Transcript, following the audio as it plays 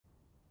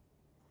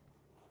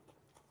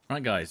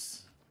Right,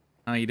 guys.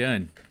 How you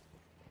doing?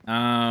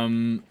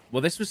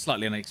 Well, this was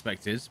slightly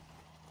unexpected,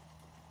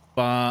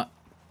 but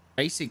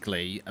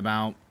basically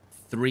about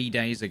 3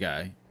 days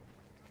ago,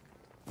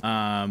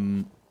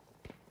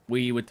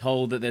 we were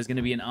told that there's going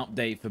to be an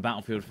update for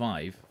Battlefield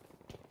 5,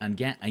 and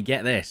get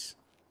this,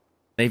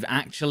 they've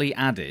actually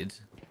added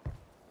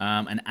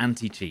an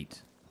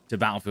anti-cheat to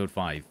Battlefield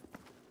 5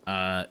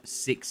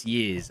 6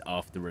 years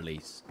after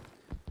release.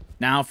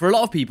 Now, for a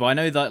lot of people, I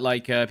know that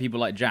like people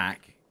like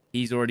Jack,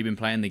 he's already been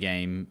playing the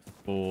game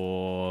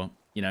for,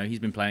 you know, he's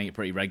been playing it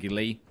pretty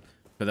regularly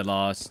for the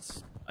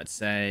last, I'd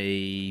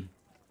say,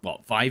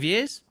 what, 5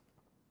 years?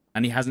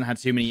 And he hasn't had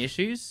too many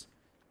issues.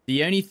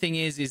 The only thing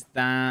is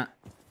that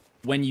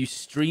when you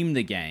stream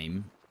the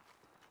game,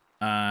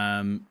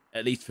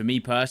 at least for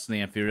me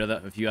personally and for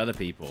a few other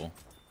people,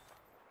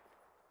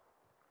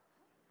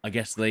 I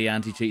guess the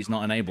anti-cheat's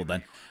not enabled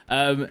then.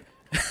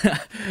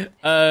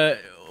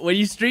 When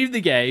you stream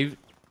the game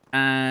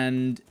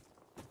and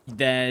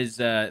there's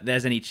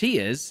any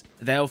cheaters,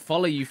 they'll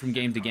follow you from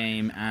game to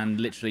game and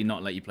literally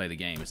not let you play the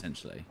game,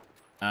 essentially.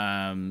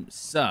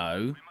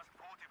 So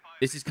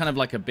this is kind of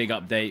like a big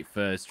update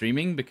for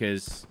streaming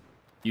because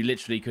you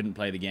literally couldn't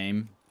play the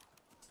game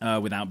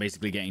without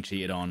basically getting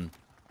cheated on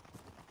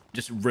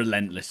just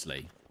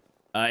relentlessly.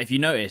 If you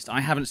noticed,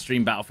 I haven't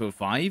streamed Battlefield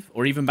 5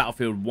 or even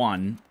Battlefield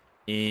 1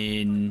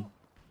 in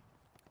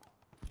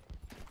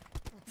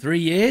 3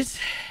 years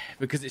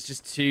because it's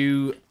just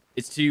too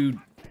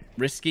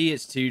risky.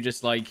 It's too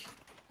just like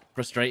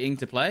frustrating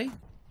to play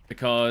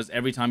because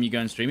every time you go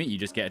and stream it, you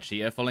just get a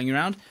cheater following you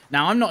around.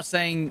 Now, I'm not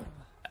saying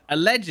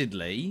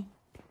allegedly,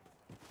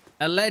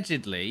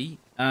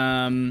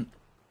 the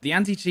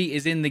anti-cheat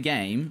is in the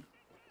game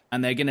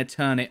and they're going to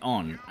turn it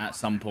on at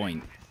some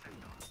point.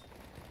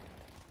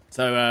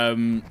 So,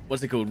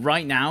 what's it called?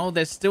 Right now,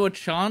 there's still a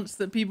chance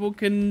that people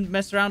can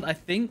mess around, I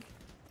think.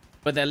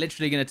 But they're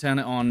literally going to turn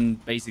it on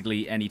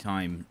basically any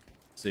time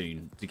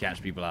soon to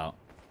catch people out.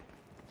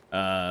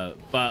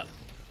 But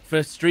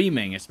for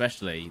streaming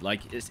especially,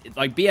 like it's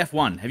like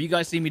BF1. Have you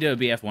guys seen me do a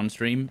BF1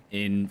 stream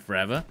in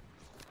forever?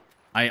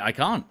 I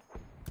can't.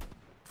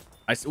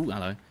 Oh,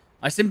 hello.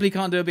 I simply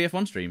can't do a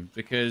BF1 stream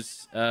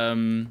because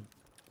the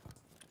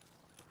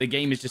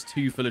game is just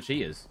too full of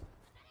cheaters.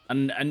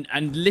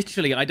 And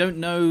literally, I don't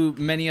know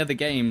many other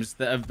games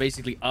that have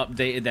basically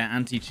updated their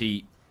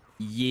anti-cheat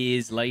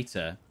years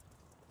later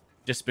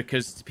just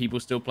because people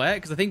still play it.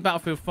 Because I think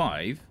Battlefield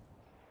 5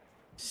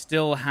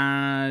 still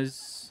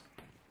has...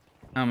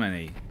 How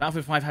many?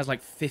 Battlefield 5 has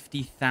like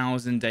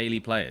 50,000 daily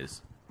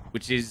players,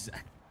 which is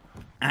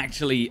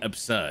actually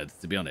absurd,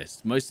 to be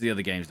honest. Most of the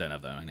other games don't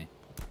have that many.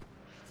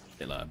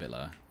 Bit lower, bit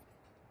lower.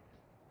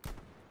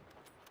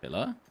 Bit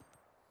lower?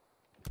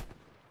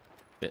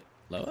 Bit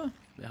lower?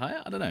 Bit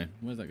higher? I don't know.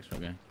 Where's that shot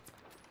going?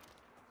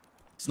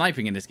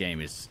 Sniping in this game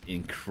is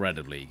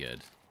incredibly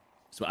good.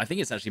 So I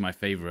think it's actually my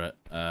favorite.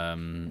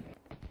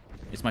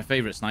 It's my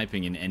favorite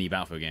sniping in any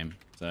Battlefield game.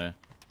 So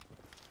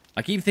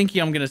I keep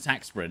thinking I'm going to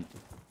attack sprint.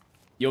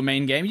 Your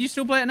main game? You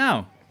still play it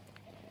now?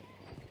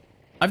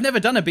 I've never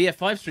done a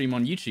BF5 stream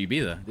on YouTube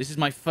either. This is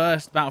my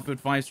first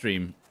Battlefield 5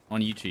 stream on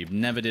YouTube.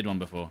 Never did one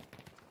before.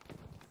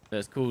 So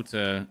it's cool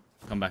to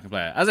come back and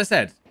play it. As I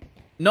said,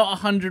 not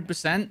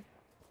 100%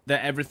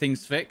 that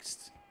everything's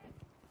fixed,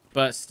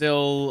 but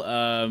still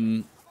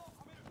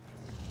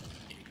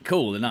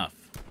cool enough.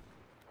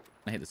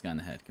 I hit this guy in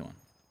the head. Come on.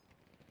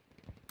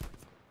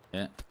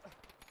 Yeah.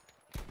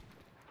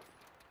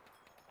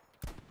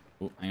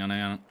 Oh, hang on,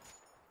 hang on.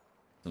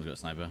 Someone's got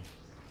a sniper.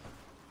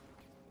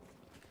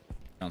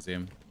 Can't see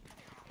him.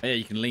 Oh, yeah,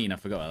 you can lean. I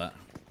forgot about that.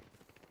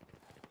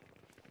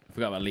 I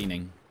forgot about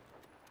leaning.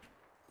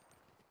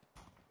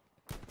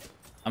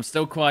 I'm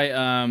still quite,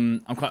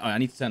 oh, I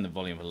need to turn the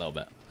volume up a little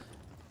bit.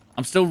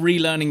 I'm still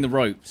relearning the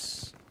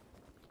ropes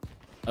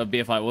of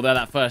BF5, although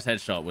that first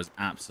headshot was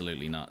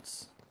absolutely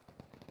nuts.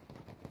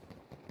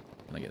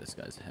 Can I get this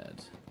guy's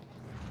head?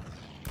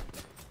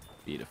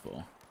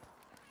 Beautiful.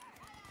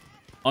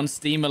 On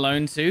Steam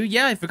alone too?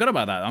 Yeah, I forgot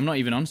about that. I'm not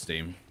even on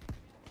Steam.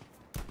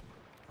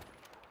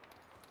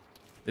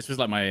 This was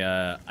like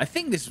my, I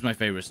think this was my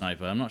favorite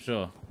sniper. I'm not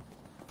sure.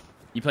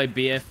 You play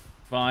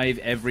BF5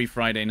 every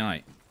Friday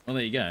night. Well,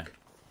 there you go.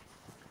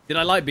 Did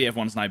I like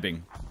BF1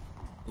 sniping?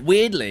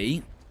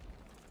 Weirdly,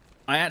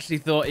 I actually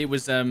thought it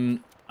was, I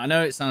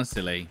know it sounds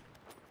silly,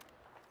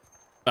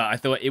 but I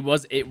thought it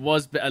was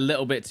a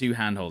little bit too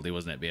handholdy,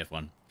 wasn't it,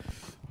 BF1?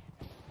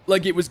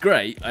 Like, it was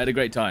great. I had a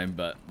great time,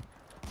 but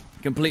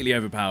completely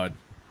overpowered.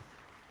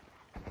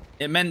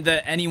 It meant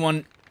that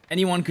anyone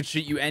could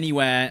shoot you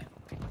anywhere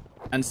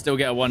and still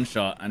get a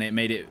one-shot, and it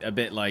made it a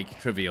bit, like,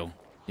 trivial,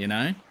 you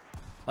know?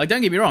 Like, don't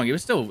get me wrong, it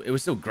was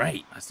still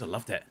great. I still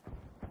loved it.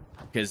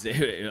 Because,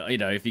 you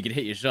know, if you could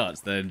hit your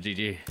shots, then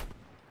GG.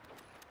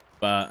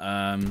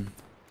 But,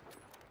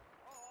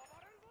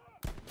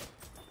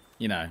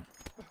 you know.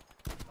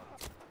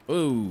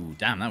 Ooh,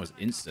 damn, that was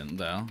instant,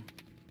 though.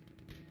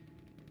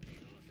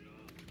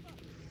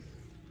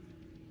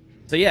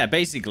 So, yeah,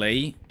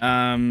 basically,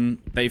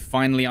 they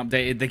finally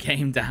updated the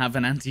game to have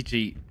an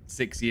anti-cheat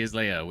 6 years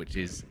later, which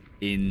is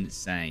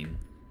insane.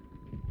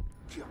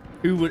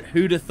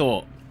 Who'd have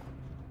thought?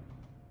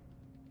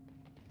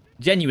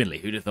 Genuinely,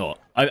 who'd have thought?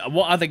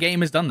 What other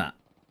game has done that?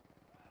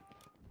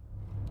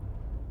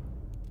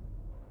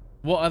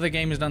 What other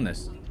game has done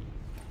this?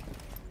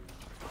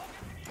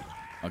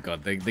 Oh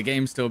god, the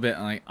game's still a bit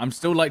like... I'm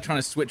still like trying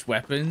to switch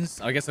weapons.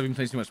 I guess I've been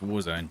playing too much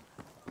Warzone.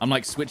 I'm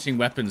like switching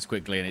weapons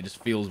quickly and it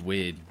just feels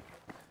weird.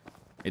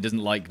 It doesn't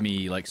like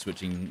me like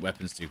switching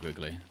weapons too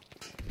quickly.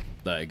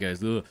 Like it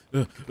goes...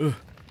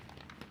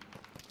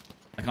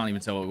 I can't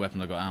even tell what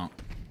weapon I got out.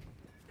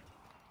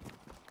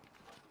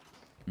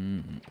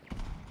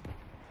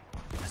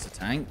 That's a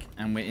tank,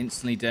 and we're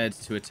instantly dead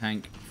to a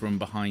tank from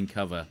behind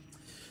cover.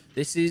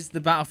 This is the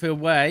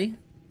Battlefield way.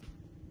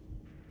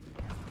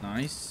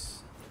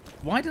 Nice.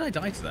 Why did I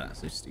die to that?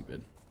 So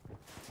stupid.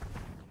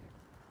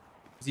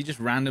 Is he just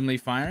randomly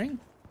firing?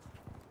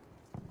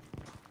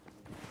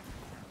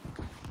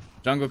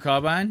 Jungle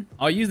Carbine?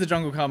 I'll use the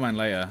Jungle Carbine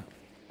later.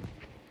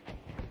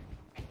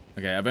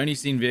 Okay, I've only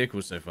seen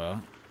vehicles so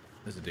far.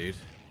 There's a dude.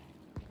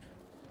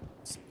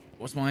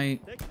 What's my...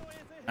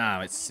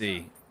 Ah, it's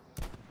C.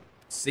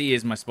 C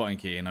is my spotting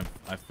key, and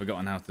I've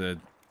forgotten how to...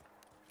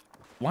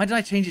 Why did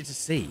I change it to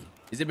C?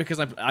 Is it because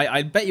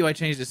I bet you I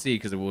changed it to C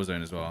because of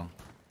Warzone as well.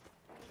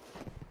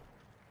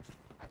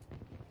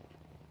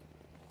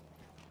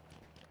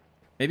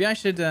 Maybe I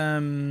should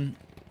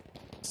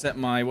set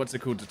my... What's it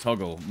called to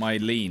toggle? My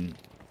lean.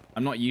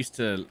 I'm not used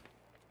to...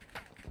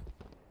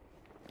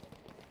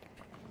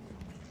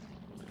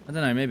 I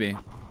don't know, maybe.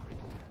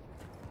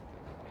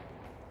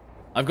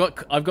 I've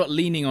got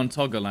leaning on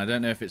toggle, and I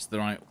don't know if it's the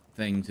right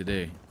thing to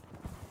do.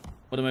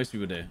 What do most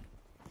people do?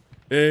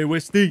 Hey,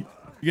 Westy,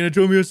 you gonna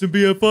join me on some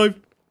BF5?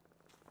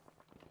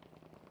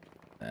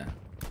 There.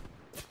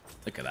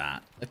 Look at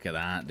that. Look at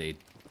that, dude.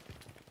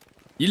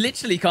 You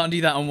literally can't do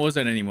that on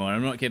Warzone anymore.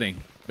 I'm not kidding.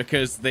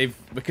 Because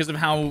of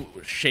how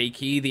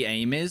shaky the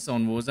aim is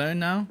on Warzone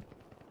now.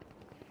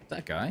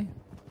 That guy.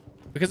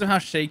 Because of how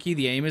shaky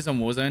the aim is on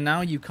Warzone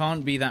now, you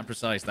can't be that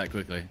precise that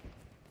quickly.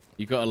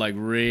 You gotta like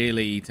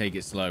really take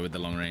it slow with the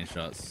long range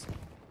shots.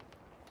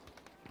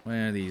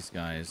 Where are these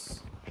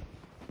guys?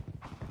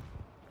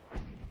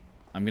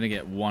 I'm gonna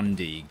get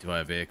 1D to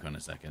our vehicle in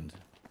a second.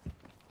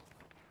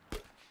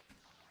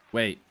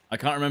 Wait, I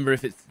can't remember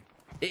if it's...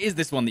 It is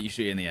this one that you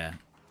shoot in the air.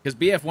 Because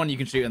BF1 you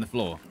can shoot in the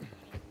floor.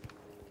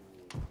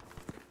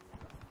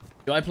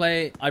 Do I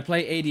play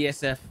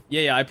ADSF?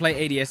 Yeah, I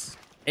play ADS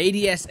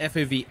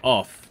FOV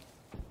off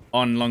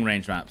on long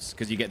range maps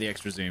because you get the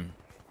extra zoom.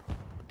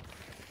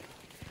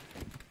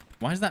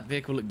 Why does that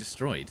vehicle look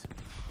destroyed?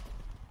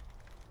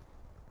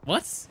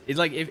 What? It's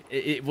like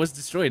it was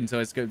destroyed until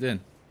I scoped in.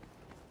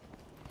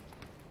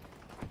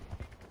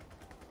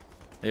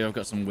 Hey, I've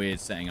got some weird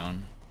setting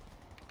on.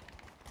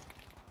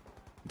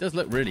 It does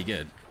look really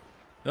good.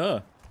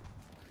 Oh.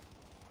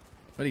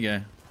 Where'd he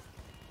go?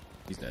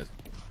 He's dead.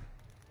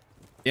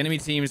 The enemy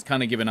team is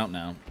kind of giving up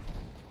now.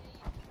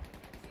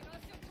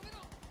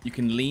 You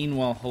can lean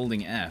while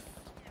holding F.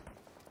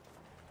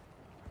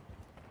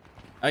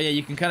 Oh yeah,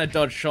 you can kind of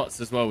dodge shots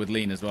as well with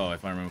lean as well,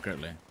 if I remember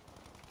correctly.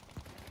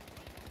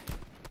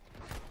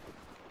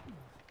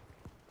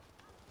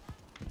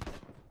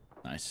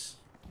 Nice.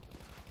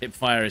 Hip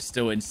fire is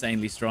still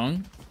insanely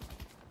strong.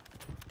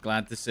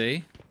 Glad to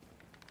see.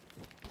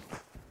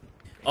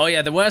 Oh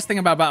yeah, the worst thing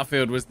about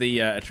Battlefield was the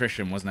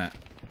attrition, wasn't it?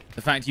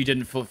 The fact you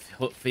didn't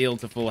feel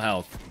to full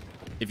health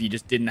if you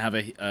just didn't have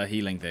a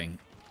healing thing.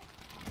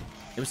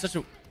 It was such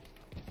a...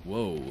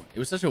 Whoa. It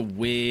was such a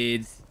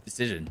weird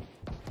decision.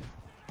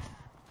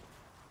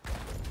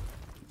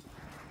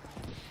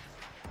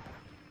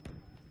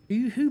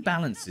 Who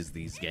balances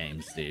these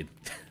games, dude?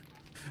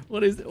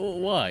 What is...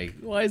 Why?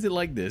 Why is it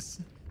like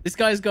this? This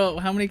guy's got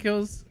how many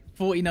kills?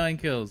 49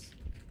 kills.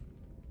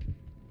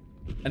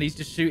 And he's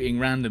just shooting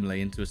randomly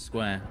into a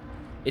square.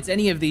 It's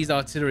any of these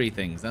artillery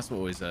things. That's what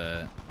always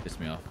pissed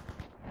me off.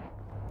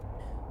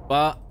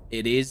 But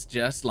it is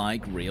just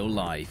like real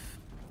life.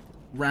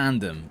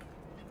 Random.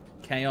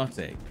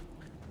 Chaotic.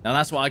 Now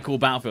that's what I call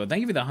Battlefield.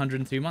 Thank you for the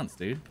 102 months,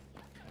 dude.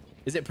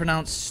 Is it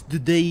pronounced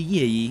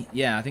today?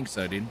 Yeah, I think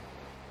so, dude.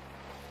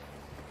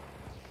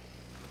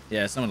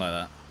 Yeah, something like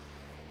that.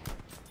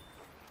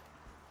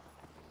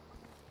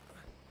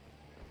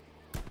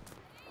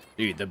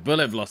 Dude, the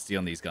bullet velocity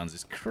on these guns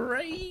is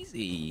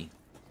crazy.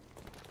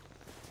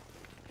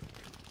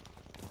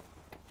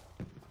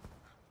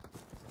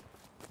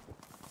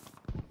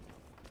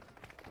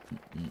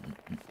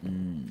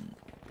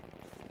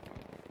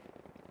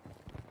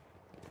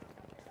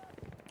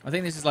 I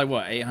think this is like,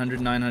 what,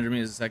 800, 900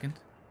 meters a second?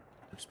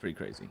 Which is pretty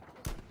crazy.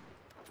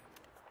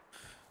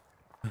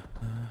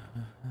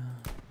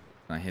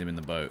 I hit him in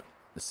the boat.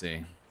 Let's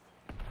see.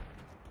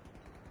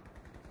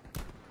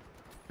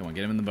 Come on,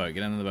 get him in the boat.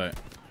 Get him in the boat.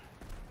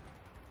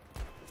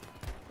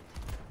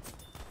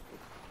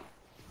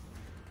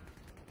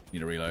 Need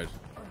to reload.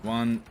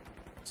 1,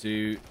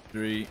 2,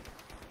 3.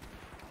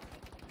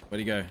 Where'd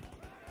he go?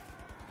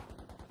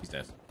 He's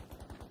dead.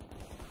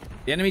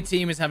 The enemy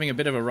team is having a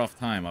bit of a rough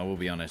time, I will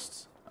be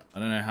honest. I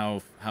don't know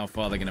how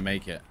far they're going to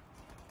make it.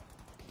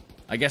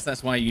 I guess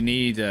that's why you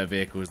need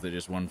vehicles that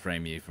just one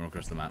frame you from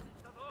across the map.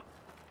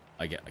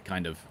 I get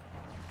kind of.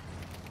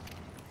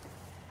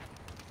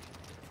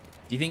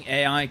 Do you think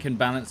AI can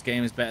balance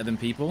games better than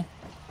people?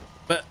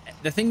 But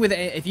the thing with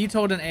if you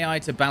told an AI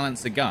to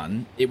balance a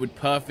gun, it would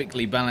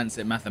perfectly balance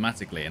it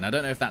mathematically, and I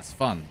don't know if that's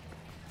fun.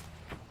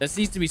 There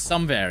needs to be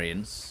some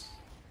variance,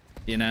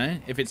 you know,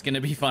 if it's going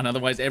to be fun.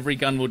 Otherwise, every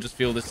gun will just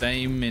feel the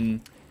same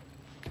in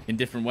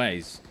different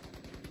ways.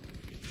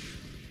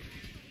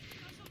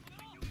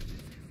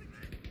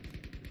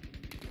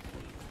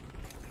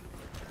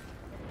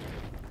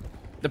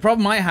 The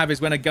problem I have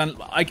is when a gun...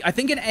 I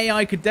think an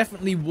AI could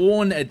definitely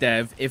warn a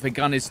dev if a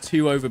gun is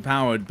too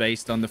overpowered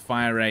based on the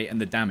fire rate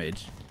and the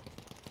damage.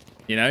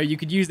 You know, you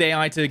could use the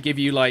AI to give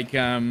you, like... Oh,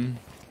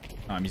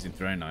 I'm using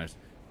throwing knives.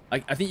 I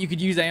think you could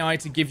use AI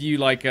to give you,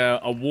 like,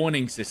 a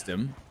warning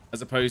system,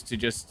 as opposed to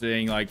just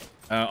saying, like,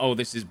 oh,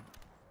 this is...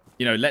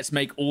 You know, let's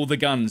make all the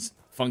guns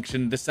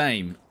function the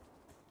same.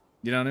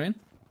 You know what I mean?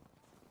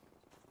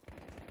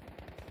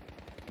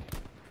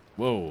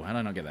 Whoa, how did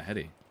I not get that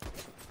heady?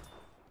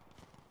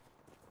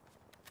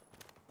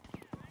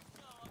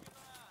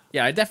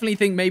 Yeah, I definitely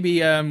think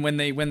maybe when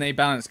they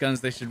balance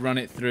guns, they should run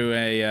it through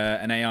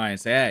an AI and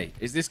say, hey,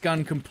 is this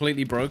gun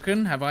completely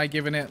broken? Have I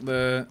given it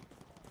the...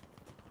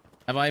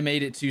 Have I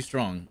made it too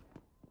strong?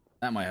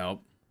 That might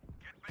help.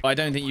 But I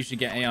don't think you should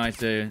get AI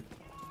to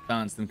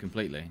balance them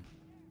completely.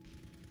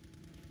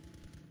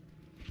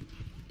 Do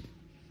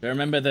you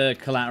remember the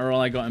collateral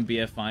I got in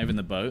BF5 in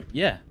the boat?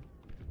 Yeah.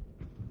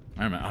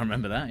 I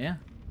remember that, yeah.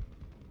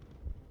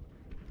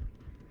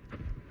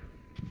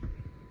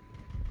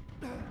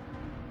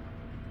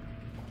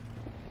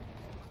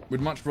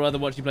 Would much rather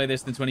watch you play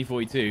this than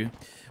 2042.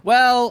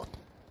 Well,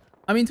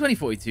 I mean,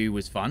 2042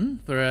 was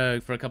fun for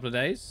a couple of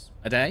days.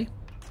 A day.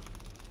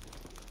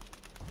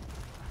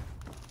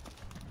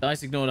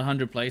 DICE ignored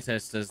 100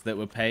 playtesters that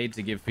were paid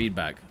to give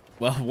feedback.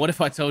 Well, what if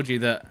I told you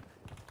that,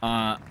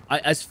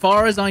 as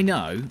far as I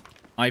know,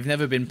 I've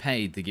never been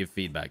paid to give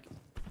feedback.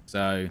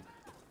 So,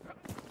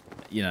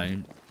 you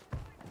know,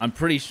 I'm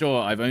pretty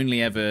sure I've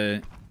only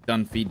ever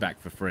done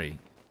feedback for free.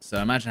 So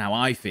imagine how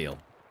I feel.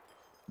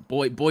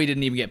 Boy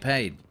didn't even get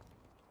paid.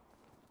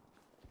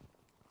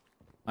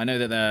 I know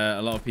that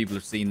a lot of people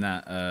have seen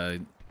that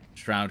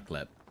Shroud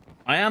clip.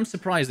 I am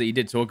surprised that he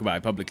did talk about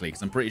it publicly,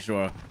 because I'm pretty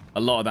sure a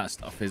lot of that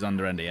stuff is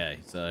under NDA,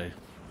 so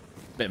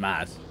a bit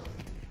mad.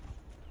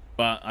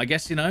 But I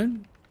guess, you know,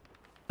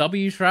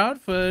 W Shroud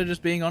for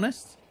just being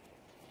honest.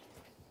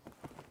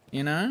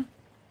 You know?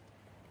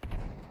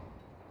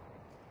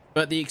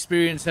 But the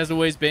experience has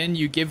always been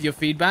you give your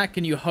feedback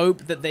and you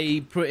hope that they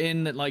put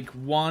in like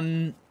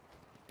one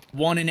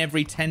in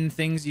every 10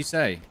 things you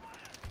say.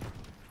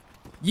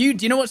 Do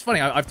you know what's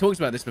funny? I've talked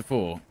about this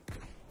before.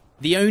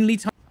 The only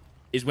time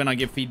is when I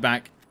give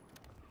feedback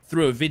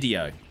through a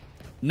video,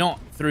 not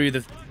through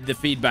the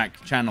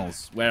feedback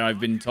channels where I've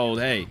been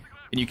told, hey,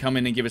 can you come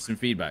in and give us some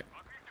feedback?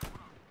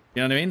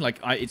 You know what I mean? Like,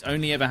 it's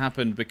only ever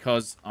happened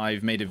because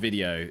I've made a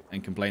video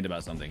and complained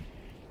about something.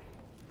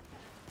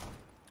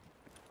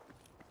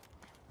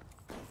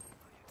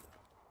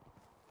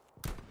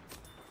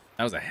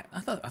 That was I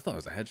thought it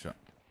was a headshot.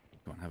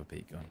 Go on, have a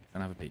peek. Go on, go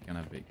and have a peek. Go and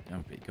have a peek. Go and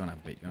have a peek. Go and have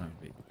a peek. Go and have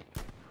a peek.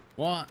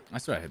 What? I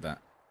swear I hit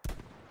that.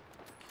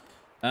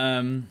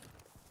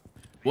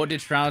 What did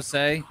Shroud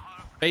say?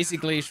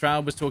 Basically,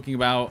 Shroud was talking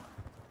about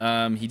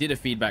he did a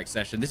feedback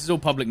session. This is all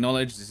public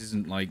knowledge. This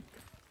isn't like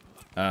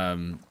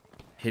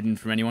hidden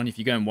from anyone. If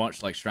you go and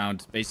watch, like,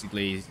 Shroud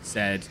basically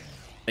said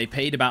they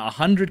paid about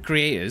 100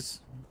 creators,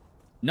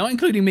 not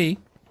including me,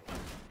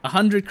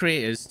 100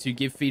 creators to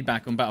give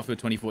feedback on Battlefield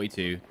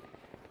 2042.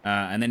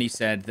 And then he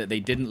said that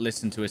they didn't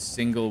listen to a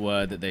single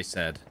word that they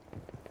said.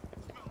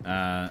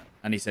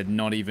 And he said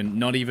not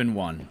even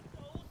one.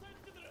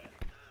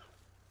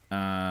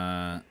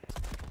 So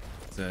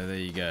there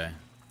you go.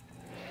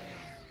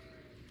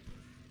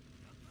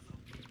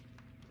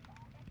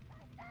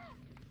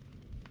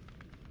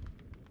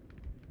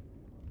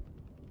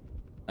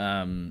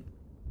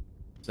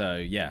 So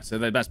yeah, so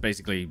that's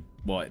basically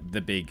what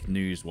the big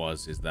news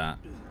was, is that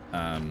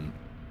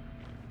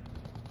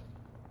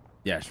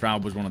yeah,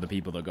 Shroud was one of the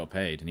people that got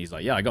paid, and he's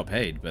like, yeah, I got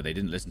paid, but they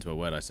didn't listen to a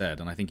word I said.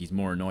 And I think he's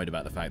more annoyed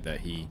about the fact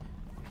that he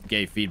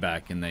gave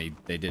feedback and they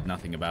did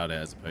nothing about it,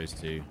 as opposed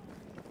to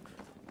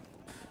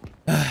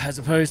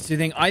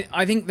think.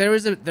 I think there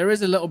is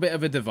a little bit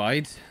of a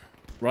divide,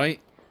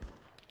 right?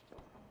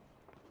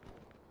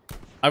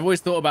 I've always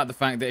thought about the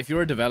fact that if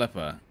you're a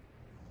developer,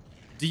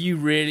 do you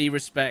really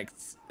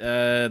respect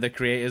the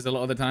creators a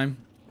lot of the time?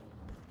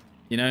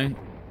 You know,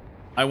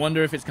 I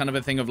wonder if it's kind of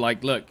a thing of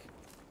like, look,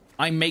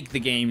 I make the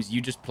games, you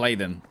just play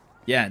them.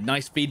 Yeah,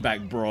 nice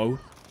feedback, bro.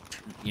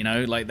 You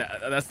know, like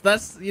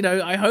that's you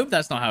know, I hope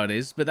that's not how it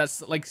is, but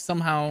that's like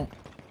somehow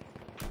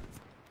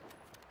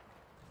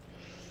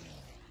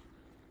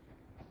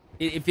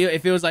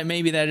it feels like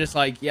maybe they're just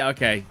like, yeah,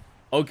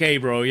 okay,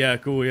 bro, yeah,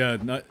 cool, yeah,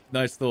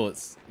 nice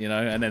thoughts, you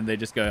know, and then they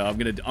just go, I'm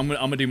gonna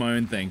do my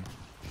own thing.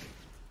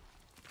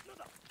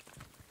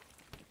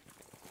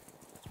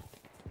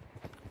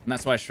 And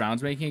that's why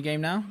Shroud's making a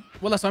game now.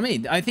 Well, that's what I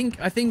mean. I think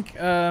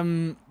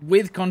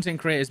with content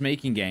creators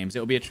making games,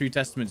 it'll be a true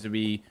testament to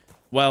be,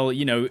 well,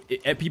 you know,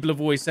 people have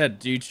always said,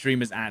 do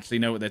streamers actually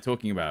know what they're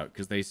talking about?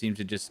 Because they seem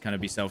to just kind of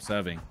be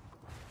self-serving.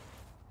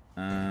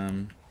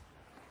 No,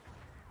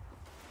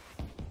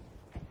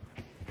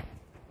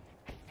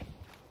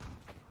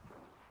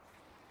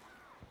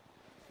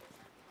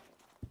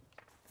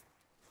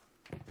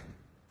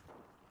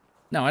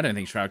 I don't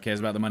think Shroud cares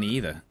about the money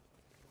either.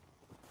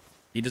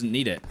 He doesn't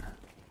need it.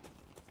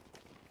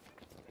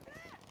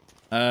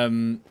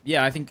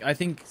 Yeah, I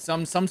think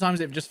sometimes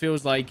it just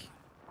feels like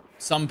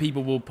some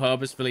people will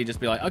purposefully just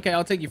be like, okay,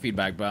 I'll take your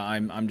feedback, but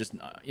I'm just,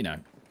 you know,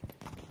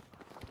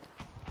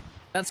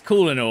 that's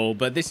cool and all,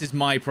 but this is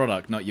my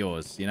product, not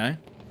yours, you know?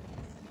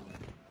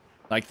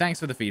 Like, thanks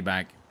for the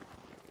feedback,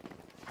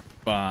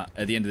 but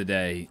at the end of the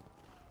day,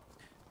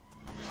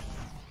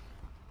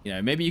 you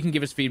know, maybe you can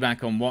give us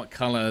feedback on what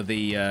color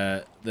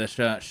the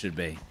shirt should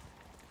be.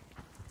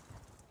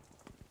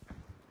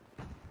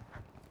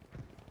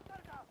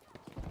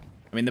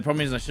 I mean, the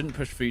problem is I shouldn't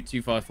push food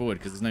too far forward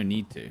because there's no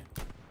need to.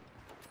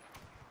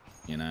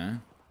 You know?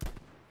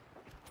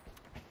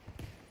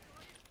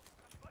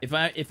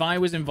 If I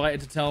was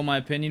invited to tell my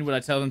opinion, would I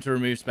tell them to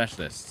remove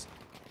specialists?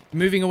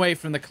 Moving away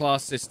from the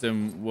class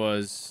system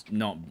was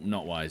not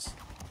wise.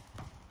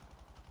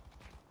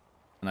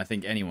 And I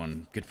think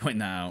anyone could point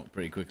that out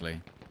pretty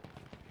quickly.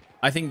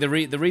 I think the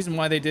reason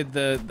why they did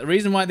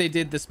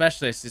the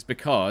specialists is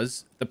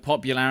because the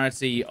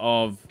popularity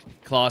of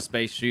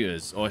class-based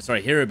shooters, or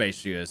sorry, hero-based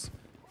shooters,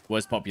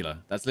 was popular.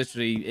 That's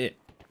literally it.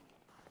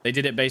 They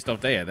did it based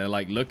off data. They're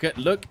like, look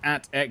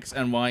at X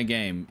and Y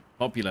game,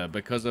 popular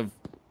because of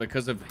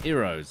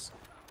heroes.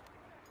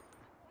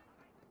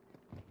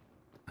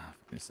 Oh,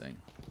 for goodness sake.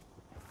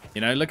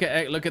 You know, look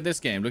at this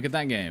game, look at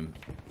that game.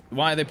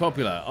 Why are they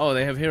popular? Oh,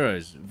 they have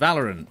heroes.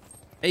 Valorant,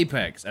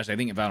 Apex. Actually, I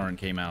think Valorant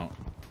came out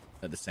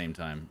at the same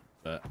time,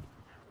 but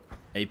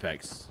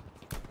Apex.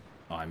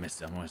 Oh, I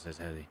missed it. I'm almost at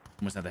the heady.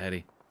 Almost at the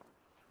heady.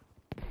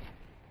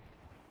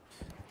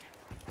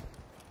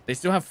 They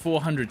still have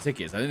 400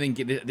 tickets. I don't think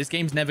this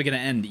game's never going to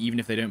end, even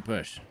if they don't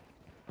push.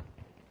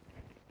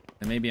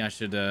 And maybe I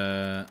should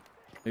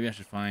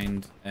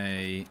find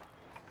a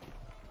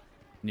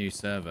new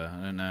server.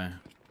 I don't know.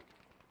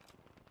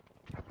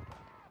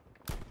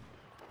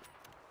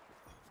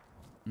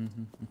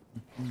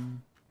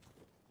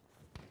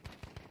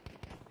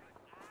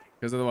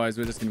 Because otherwise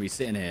we're just going to be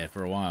sitting here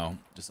for a while,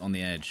 just on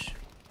the edge.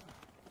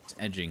 Just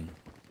edging.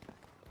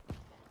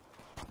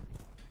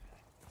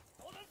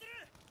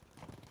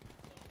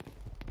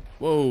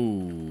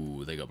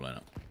 Whoa, they got blown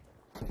up.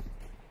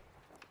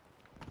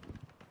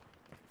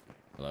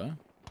 Hello?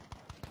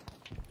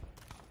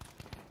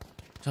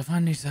 Should I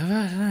find a new server?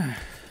 I don't know.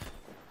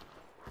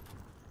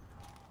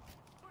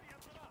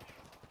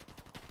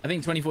 I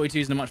think 2042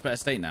 is in a much better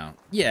state now.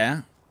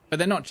 Yeah, but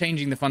they're not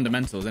changing the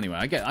fundamentals anyway.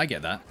 I get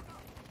that.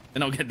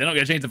 They're not going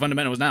to change the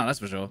fundamentals now, that's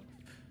for sure.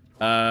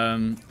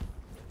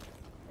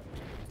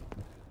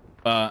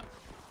 But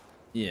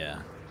yeah.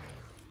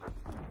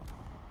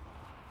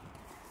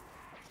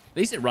 At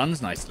least it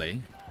runs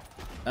nicely.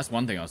 That's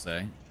one thing I'll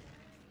say.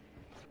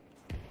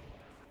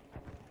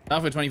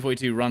 Battlefield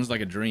 2042 runs like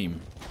a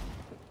dream.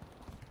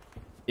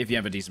 If you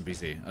have a decent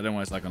PC. I don't know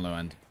why it's like on low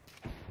end.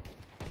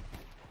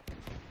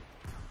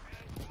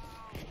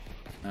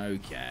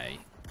 Okay.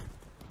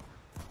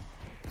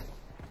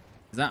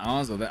 Is that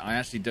ours or that? I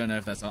actually don't know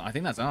if that's ours. I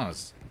think that's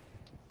ours.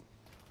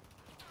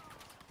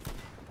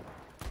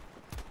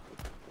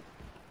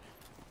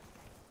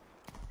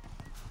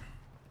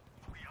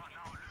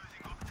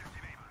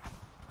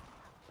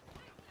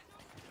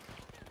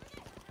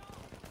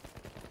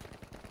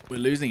 We're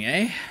losing,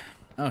 eh?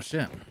 Oh,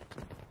 shit.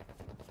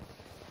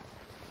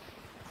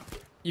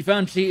 You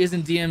found cheaters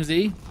in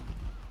DMZ?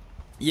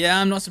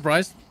 Yeah, I'm not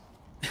surprised.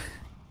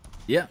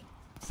 Yeah,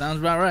 sounds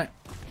about right.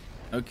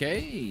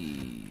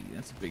 Okay,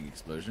 that's a big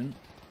explosion.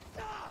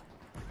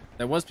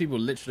 There was people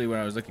literally where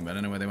I was looking, but I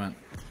don't know where they went.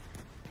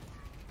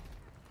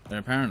 They're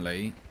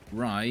apparently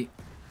right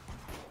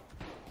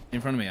in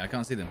front of me. I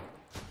can't see them.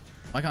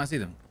 Why can't I see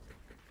them?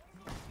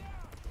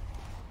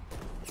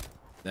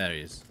 There he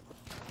is.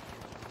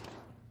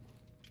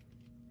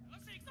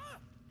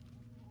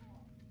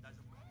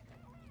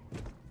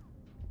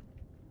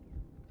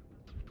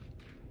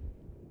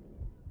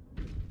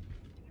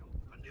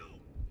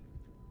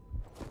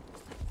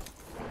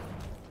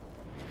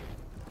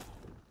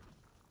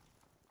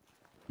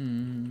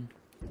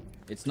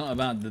 It's not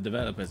about the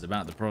developers, it's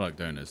about the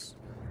product owners.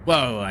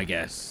 Well, I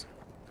guess.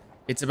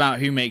 It's about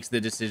who makes the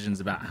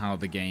decisions about how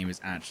the game is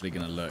actually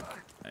going to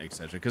look,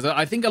 etc. Because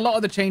I think a lot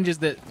of the changes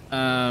that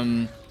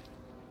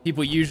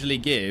people usually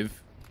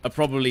give are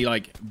probably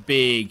like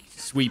big,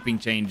 sweeping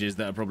changes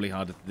that are probably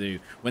harder to do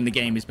when the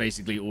game is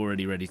basically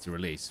already ready to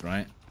release,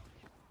 right?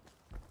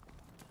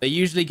 They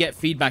usually get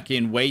feedback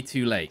in way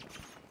too late.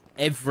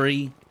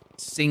 Every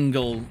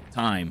single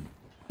time.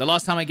 The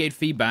last time I gave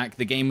feedback,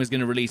 the game was going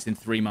to release in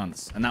 3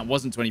 months. And that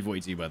wasn't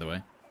 2042, by the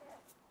way.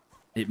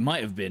 It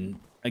might have been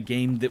a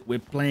game that we're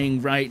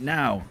playing right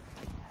now.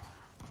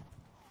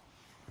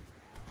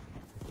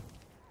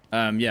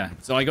 Yeah,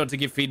 so I got to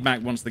give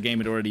feedback once the game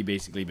had already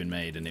basically been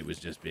made, and it was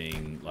just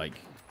being, like,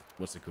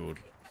 what's it called?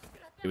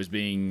 It was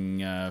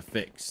being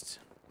fixed.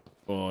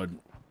 Or...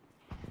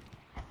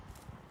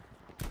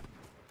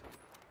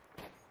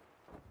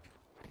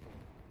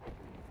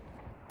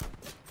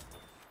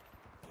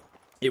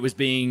 It was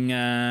being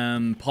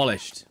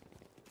polished,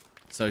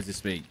 so to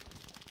speak.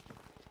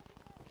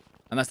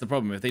 And that's the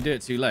problem. If they do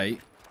it too late,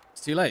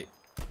 it's too late.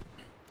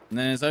 And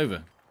then it's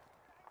over.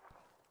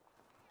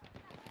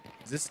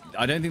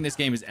 I don't think this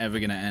game is ever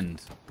going to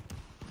end.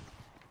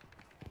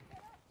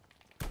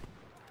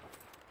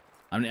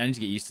 I need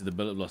to get used to the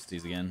bullet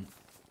velocities again.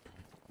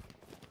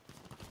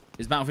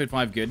 Is Battlefield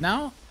 5 good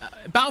now?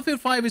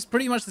 Battlefield 5 is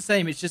pretty much the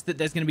same. It's just that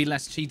there's going to be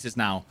less cheaters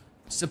now.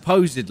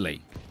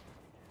 Supposedly.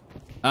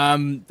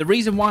 The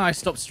reason why I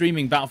stopped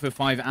streaming Battlefield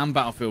 5 and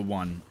Battlefield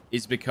 1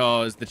 is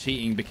because the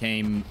cheating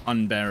became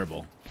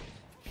unbearable.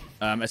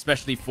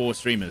 Especially for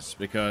streamers,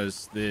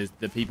 because the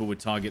people would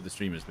target the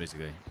streamers,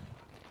 basically.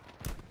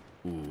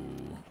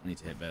 Ooh, I need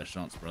to hit better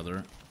shots,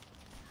 brother.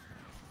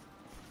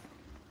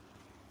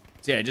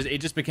 So yeah, it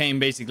just became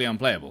basically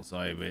unplayable, so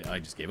I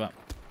just gave up.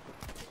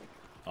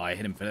 Oh, I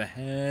hit him for the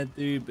head,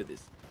 dude, but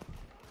this...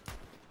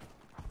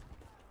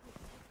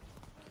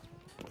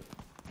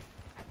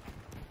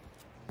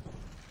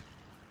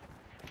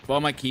 What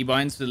are my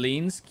keybinds for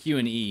leans? Q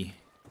and E.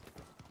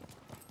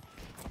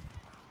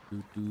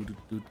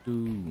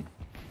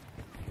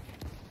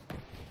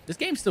 This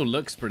game still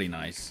looks pretty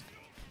nice.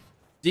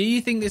 Do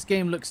you think this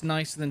game looks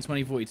nicer than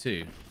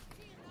 2042?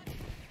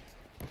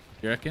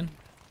 You reckon?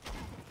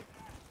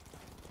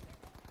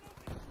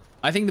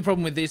 I think the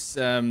problem with this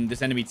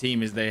this enemy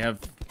team is they have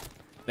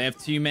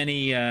too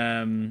many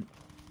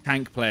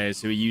tank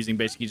players who are using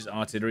basically just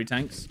artillery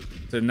tanks.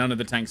 So none of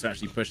the tanks are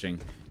actually pushing,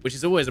 which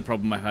is always a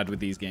problem I've had with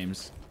these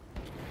games.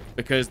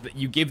 Because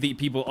you give the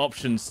people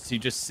options to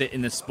just sit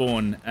in the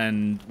spawn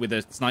and with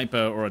a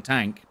sniper or a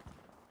tank,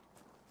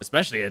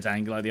 especially a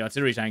tank like the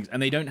artillery tanks,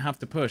 and they don't have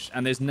to push.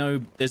 And there's no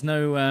what's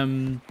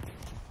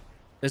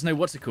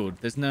it called?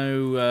 There's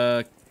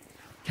no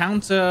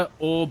counter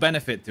or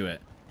benefit to it.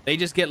 They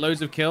just get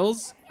loads of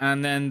kills,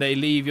 and then they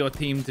leave your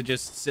team to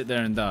just sit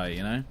there and die,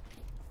 you know?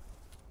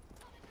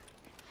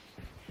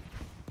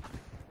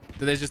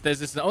 So there's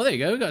this... Oh, there you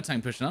go. We got a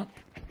tank pushing up.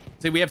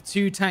 So we have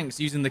 2 tanks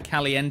using the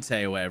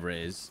Caliente or whatever it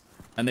is,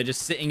 and they're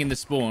just sitting in the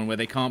spawn where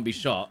they can't be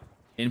shot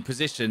in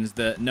positions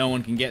that no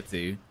one can get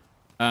to.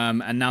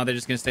 And now they're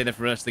just going to stay there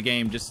for the rest of the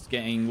game, just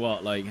getting,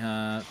 what, like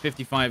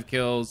 55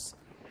 kills,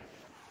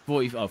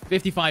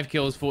 55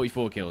 kills,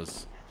 44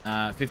 kills,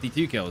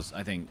 52 kills,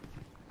 I think.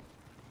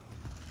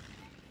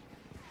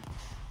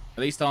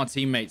 At least our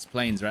teammates'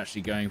 planes are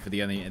actually going for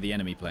the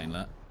enemy plane.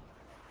 Look.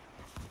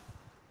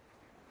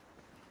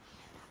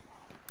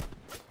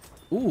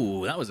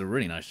 Ooh, that was a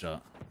really nice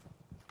shot.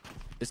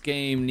 This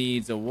game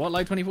needs a what,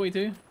 like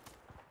 2042?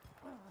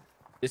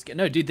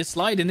 No, dude, the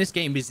slide in this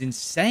game is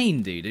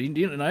insane, dude. Do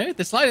you know?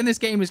 The slide in this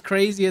game is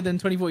crazier than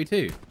 2042.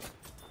 You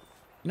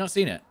not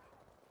seen it?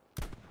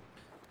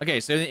 Okay,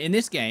 so in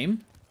this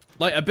game,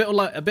 like a bit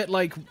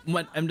like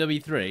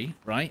MW3,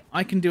 right?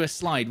 I can do a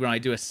slide where I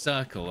do a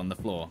circle on the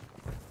floor.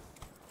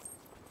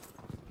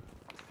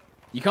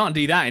 You can't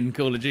do that in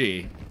Call of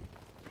Duty.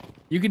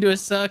 You can do a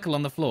circle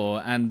on the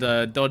floor and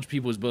dodge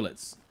people's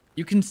bullets.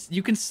 You can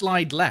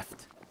slide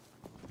left.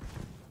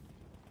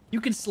 You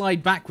can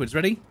slide backwards.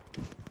 Ready?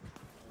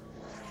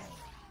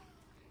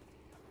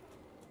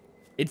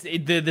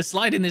 The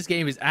slide in this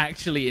game is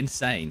actually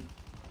insane.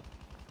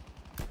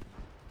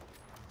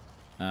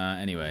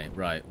 Anyway,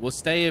 right. We'll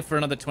stay here for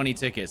another 20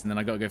 tickets, and then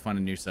I gotta go find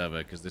a new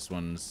server because this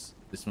one's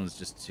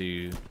just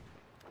too.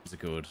 What's it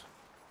called?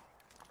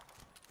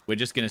 We're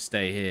just gonna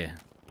stay here.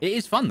 It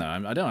is fun though.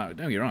 I don't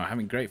get me wrong. I'm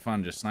having great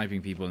fun just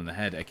sniping people in the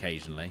head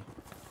occasionally,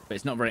 but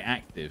it's not very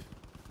active.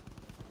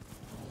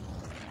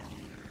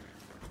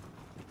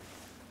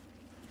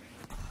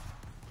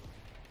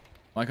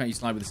 Why can't you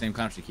slide with the same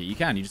crouch key? You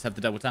can. You just have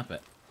to double tap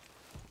it.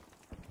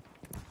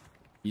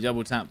 You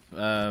double tap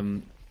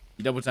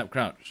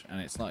crouch,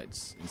 and it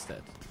slides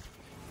instead.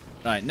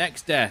 Right,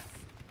 next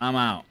death. I'm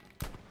out.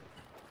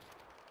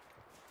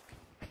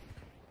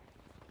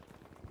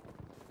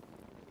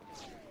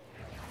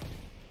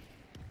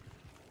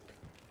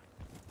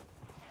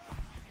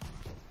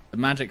 The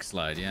magic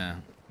slide, yeah.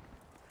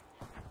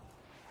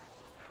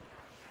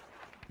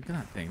 Look at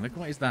that thing. Look,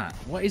 what is that?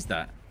 What is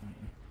that?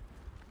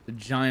 The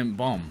giant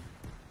bomb.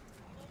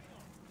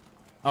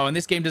 Oh, and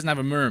this game doesn't have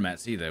a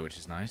Muramets either, which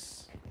is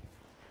nice.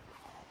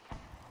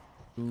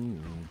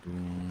 Ooh,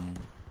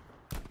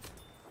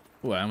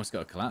 I almost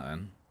got a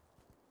collat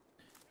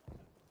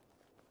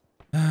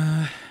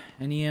then.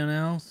 Anyone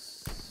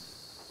else?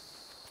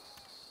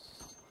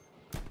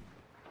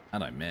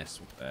 How'd I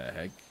miss? What the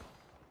heck?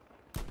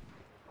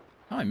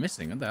 How am I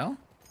missing? What the hell?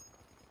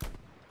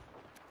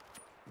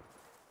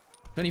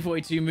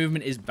 2042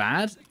 movement is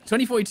bad.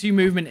 2042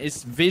 movement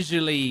is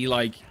visually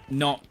like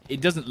not. It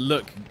doesn't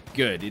look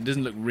good. It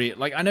doesn't look real.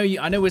 Like I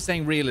know we're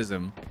saying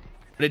realism,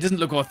 but it doesn't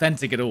look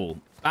authentic at all.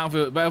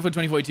 Battlefield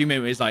 2042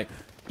 movement is like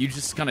you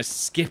just kind of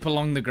skip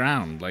along the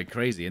ground like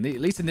crazy. And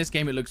at least in this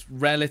game, it looks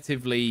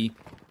relatively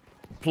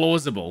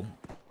plausible,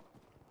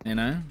 you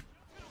know?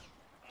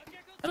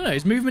 I don't know,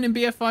 is movement in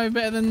BF5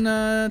 better than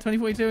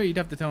 2042? You'd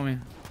have to tell me.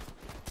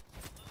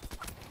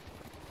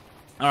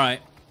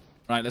 Alright.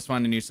 Right, let's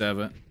find a new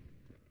server.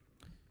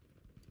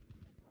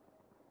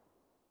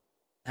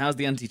 How's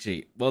the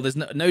anti-cheat? Well, there's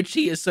no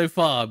cheaters so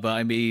far, but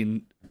I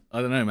mean,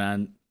 I don't know,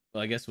 man. But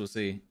I guess we'll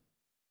see.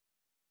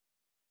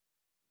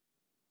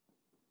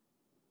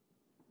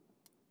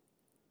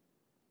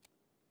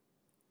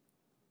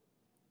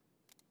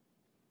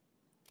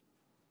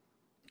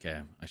 Okay,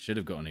 I should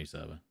have got a new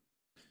server.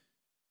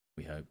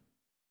 We hope.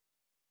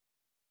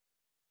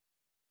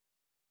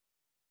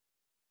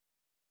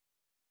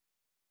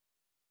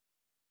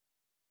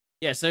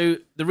 Yeah, so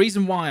the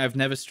reason why I've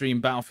never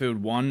streamed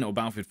Battlefield 1 or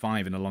Battlefield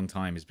 5 in a long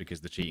time is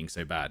because the cheating's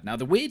so bad. Now,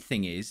 the weird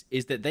thing is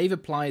that they've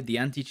applied the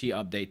anti-cheat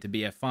update to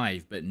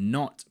BF5, but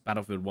not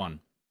Battlefield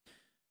 1.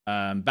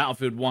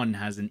 Battlefield 1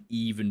 has an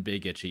even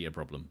bigger cheater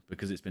problem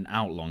because it's been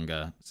out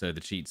longer, so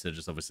the cheats are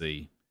just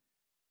obviously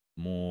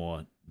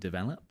more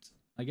developed,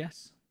 I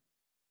guess.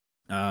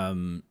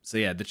 So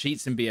yeah, the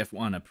cheats in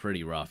BF1 are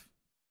pretty rough.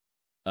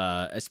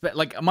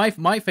 Like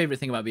my favorite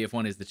thing about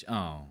BF1 is the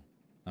oh,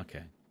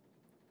 okay.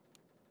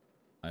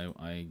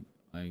 I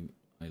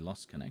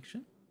lost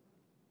connection.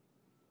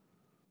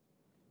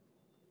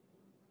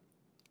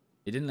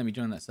 It didn't let me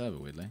join that server,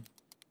 weirdly.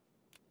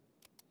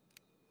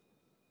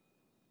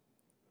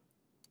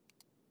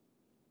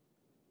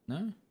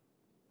 No?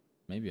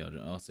 Maybe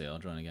I'll see. I'll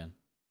join again.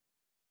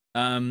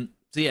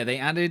 So yeah, they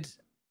added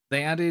the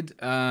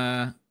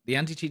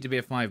anti-cheat to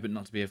BF5, but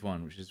not to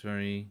BF1, which is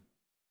very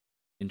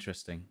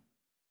interesting.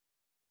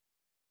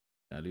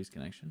 Did I lose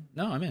connection?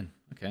 No, I'm in.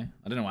 Okay.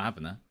 I don't know what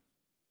happened there.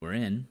 We're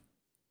in.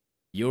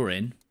 You're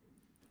in.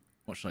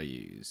 What should I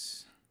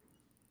use?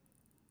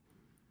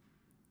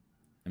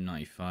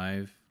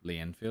 M95, Lee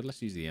Enfield.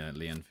 Let's use the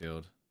Lee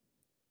Enfield.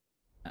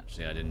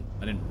 Actually, I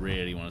didn't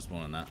really want to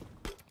spawn on that.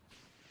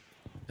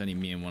 It's only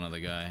me and one other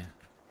guy.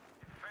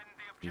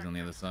 He's on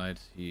the other side.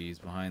 He's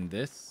behind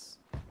this.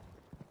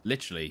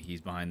 Literally, he's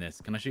behind this.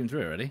 Can I shoot him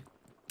through already?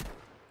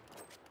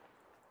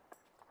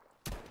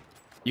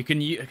 You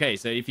can use... Okay,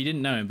 so if you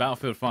didn't know, in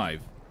Battlefield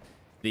 5,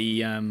 the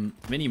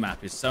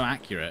minimap is so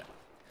accurate,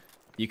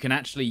 you can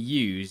actually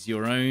use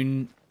your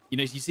own... You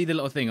know, you see the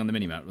little thing on the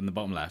minimap on the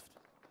bottom left?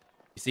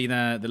 You see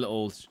the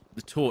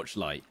torch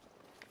light?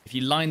 If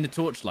you line the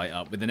torchlight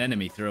up with an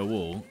enemy through a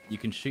wall, you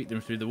can shoot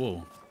them through the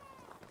wall.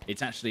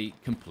 It's actually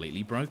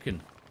completely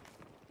broken.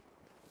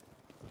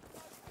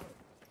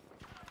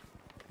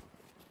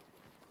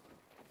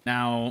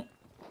 Now,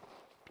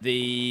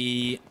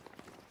 the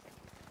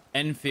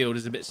Enfield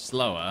is a bit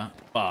slower,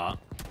 but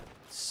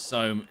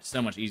so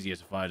much easier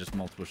to fire just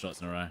multiple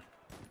shots in a row.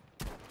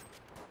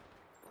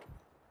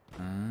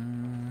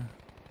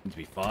 Need to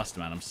be faster,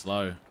 man. I'm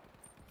slow.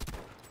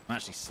 I'm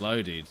actually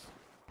slow, dude.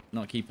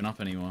 Not keeping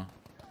up anymore.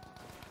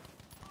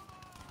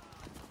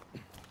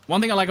 One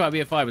thing I like about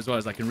BF5 as well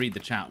is I can read the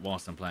chat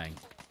whilst I'm playing,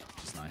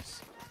 which is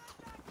nice.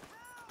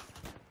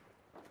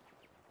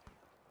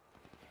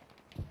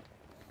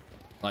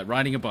 Like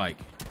riding a bike.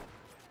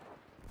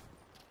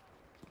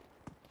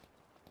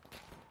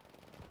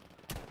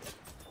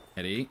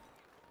 Eddie.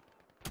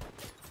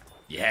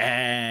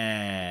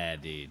 Yeah,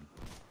 dude.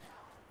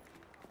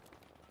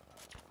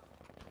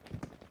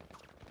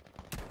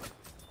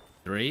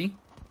 Three.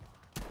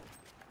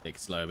 Big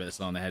slow, a bit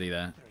slow on the heady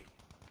there.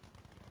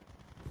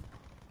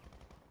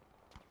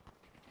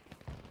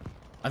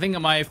 I think that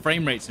my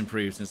frame rate's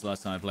improved since the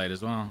last time I played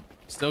as well.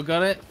 Still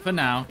got it for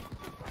now.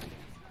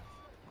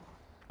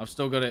 I've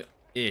still got it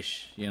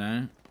ish, you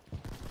know?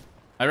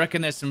 I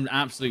reckon there's some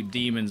absolute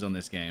demons on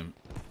this game.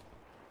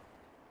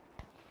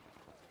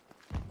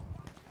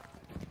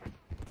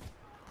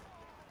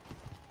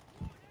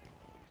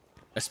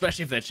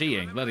 Especially if they're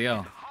cheating. Bloody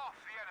hell.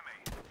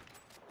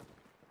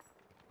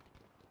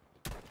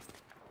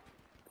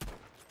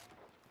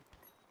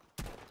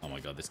 Oh my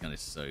god, this gun is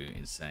so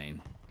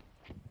insane.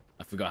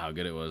 I forgot how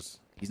good it was.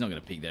 He's not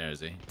going to peek there, is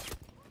he?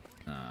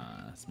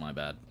 Ah, that's my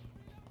bad.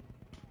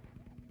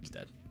 He's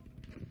dead.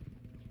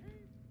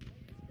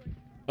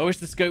 I wish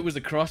the scope was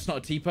a cross, not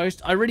a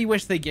T-post. I really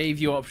wish they gave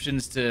you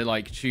options to,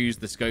 like, choose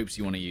the scopes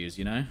you want to use,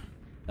 you know?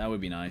 That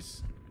would be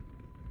nice.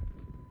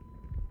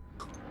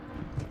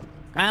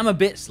 I'm a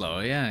bit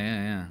slower.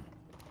 Yeah.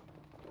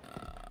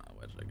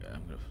 Where did I go?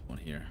 I'm going to one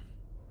here.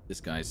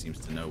 This guy seems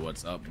to know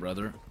what's up,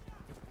 brother.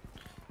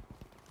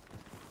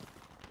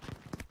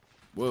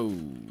 Whoa.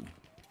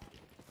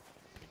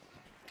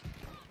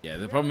 Yeah,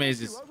 the problem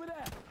is...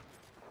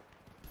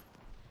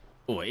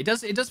 Oh, it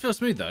does feel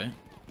smooth, though.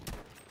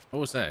 I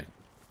will say.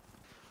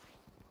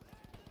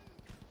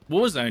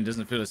 Warzone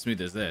doesn't feel as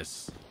smooth as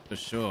this, for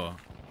sure.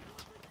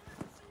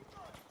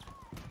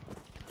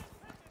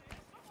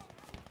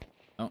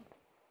 Oh.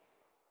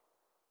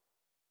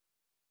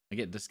 I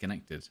get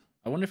disconnected.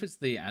 I wonder if it's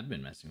the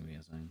admin messing with me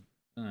or something.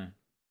 I don't know.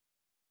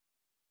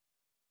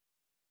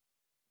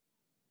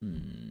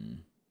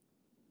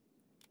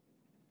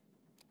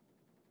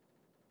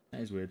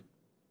 is weird.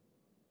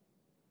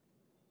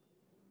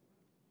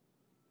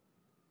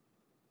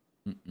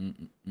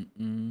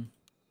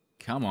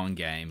 Come on,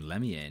 game.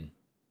 Let me in.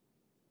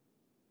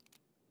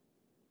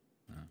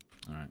 Oh,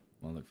 alright.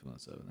 Well, look for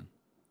that server then.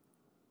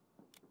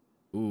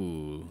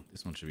 Ooh,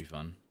 this one should be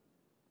fun.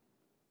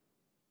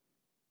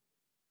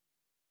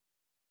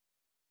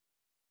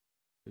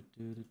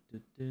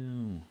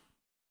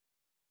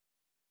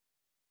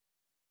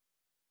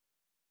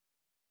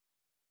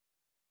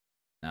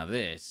 Now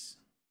this,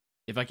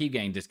 if I keep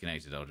getting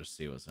disconnected, I'll just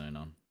see what's going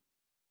on.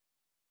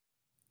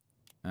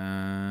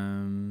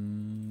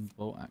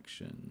 Bolt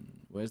action.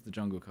 Where's the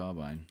jungle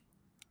carbine?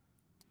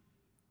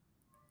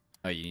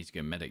 Oh, you need to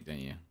go medic, don't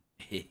you?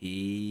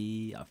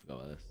 I forgot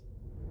about this.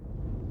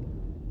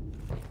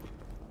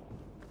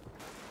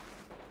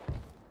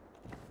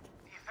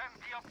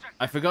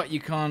 I forgot you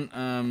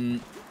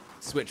can't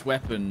switch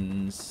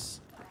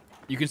weapons.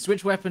 You can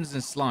switch weapons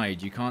and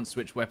slide. You can't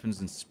switch weapons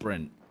and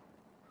sprint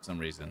for some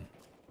reason.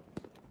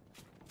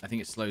 I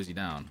think it slows you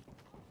down.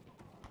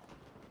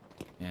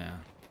 Yeah,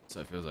 that's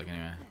what it feels like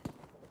anyway.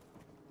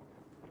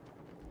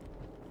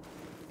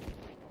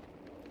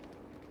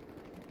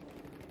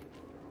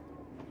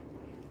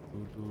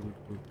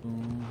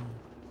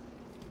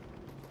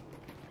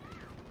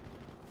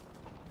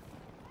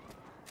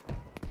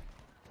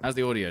 How's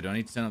the audio? Do I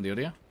need to turn up the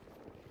audio?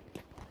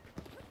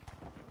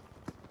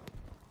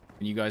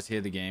 Can you guys hear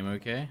the game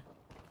okay?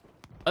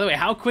 By the way,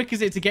 how quick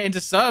is it to get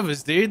into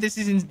servers, dude? This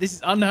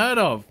is unheard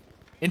of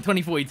in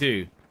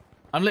 2042.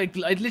 I'm like,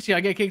 literally, I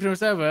get kicked from a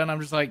server and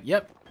I'm just like,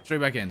 yep, straight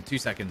back in. 2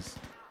 seconds.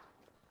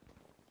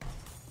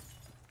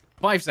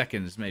 5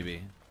 seconds,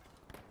 maybe.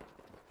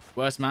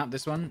 Worst map,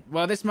 this one?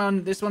 Well, this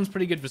one's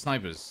pretty good for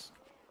snipers.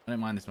 I don't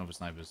mind this one for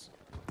snipers.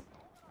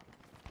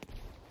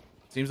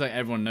 Seems like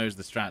everyone knows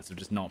the strats of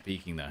just not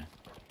peeking though.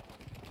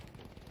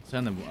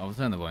 I'll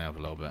turn the volume up a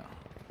little bit.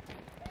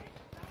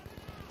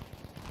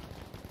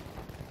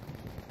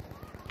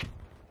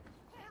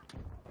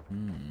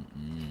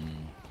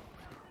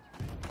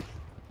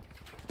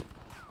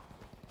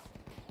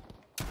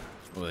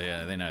 Well,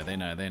 yeah, they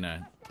know.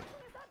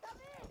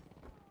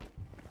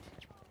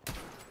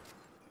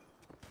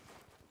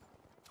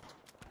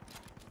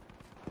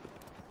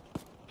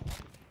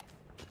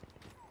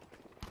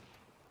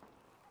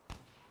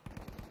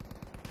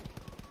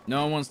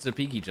 No one wants to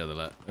peek each other.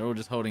 Look. They're all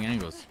just holding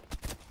angles.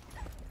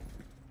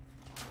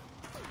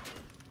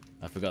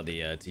 I forgot the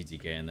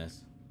TTK in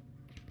this.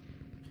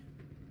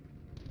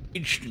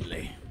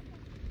 Instantly.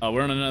 Oh,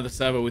 we're on another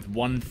server with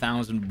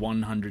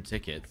 1,100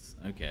 tickets.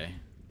 Okay.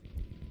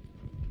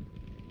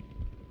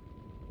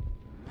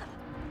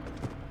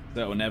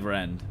 That will never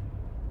end.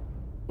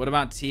 What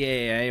about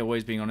TAA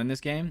always being on in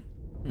this game?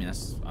 I mean,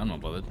 I'm not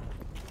bothered.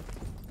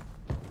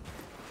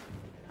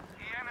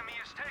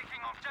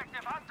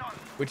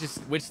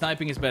 Which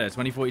sniping is better,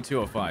 2042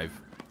 or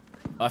 5?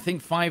 I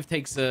think 5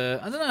 takes I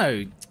don't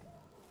know.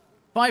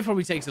 5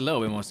 probably takes a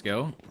little bit more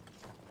skill.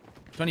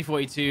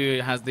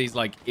 2042 has these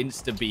like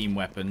insta beam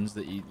weapons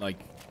that you like.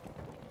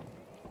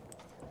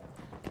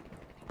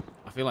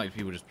 I feel like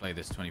people just play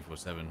this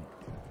 24/7.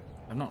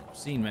 I've not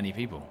seen many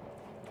people.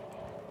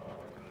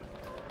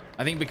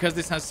 I think because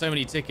this has so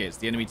many tickets,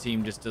 the enemy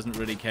team just doesn't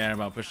really care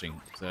about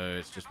pushing, so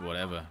it's just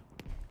whatever.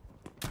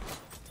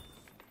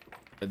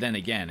 But then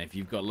again, if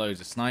you've got loads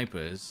of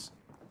snipers,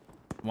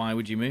 why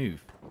would you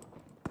move?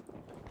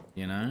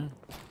 You know?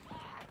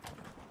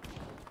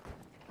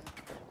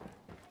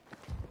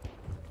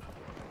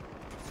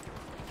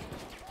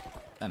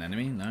 An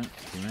enemy? No.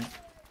 Teammate.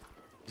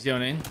 You see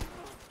what I mean?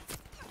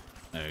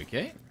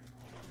 Okay.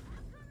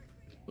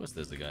 Of course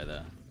there's the guy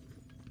there.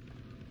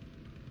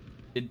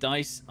 Did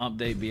DICE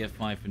update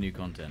BF5 for new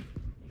content?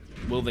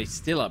 Will they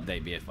still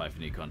update BF5 for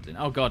new content?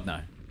 Oh god,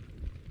 no.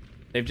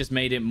 They've just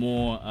made it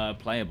more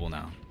playable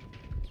now.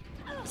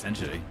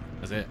 Essentially.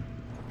 That's it.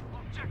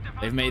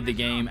 They've made the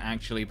game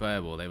actually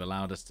playable. They've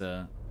allowed us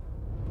to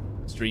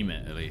stream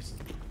it, at least.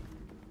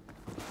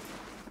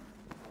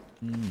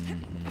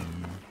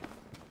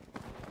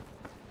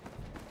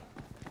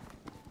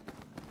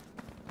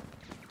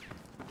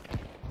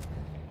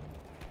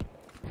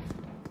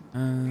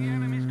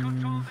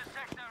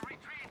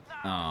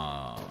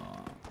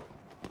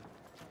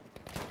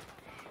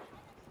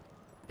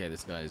 Okay,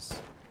 this guy's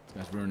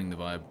ruining the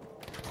vibe.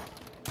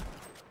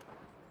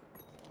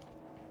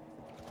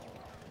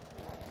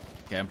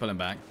 Okay, I'm pulling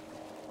back.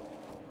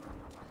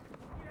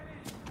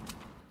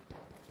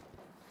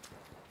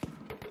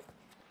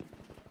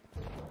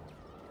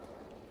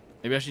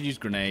 Maybe I should use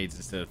grenades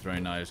instead of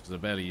throwing knives, because I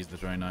barely use the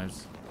throwing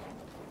knives.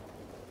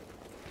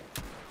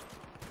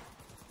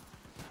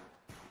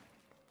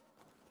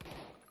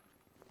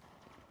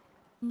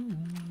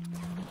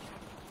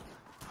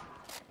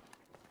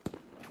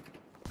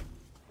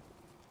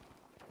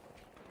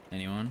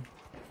 Anyone?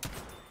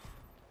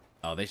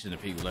 Oh, they shouldn't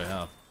have peeked low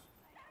health.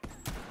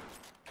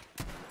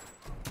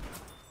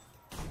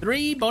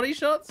 3 body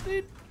shots,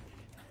 dude?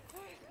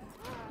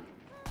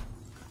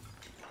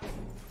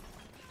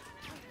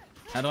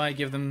 How do I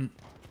give them...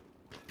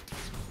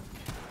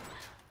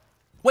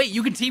 Wait,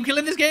 you can team kill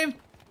in this game?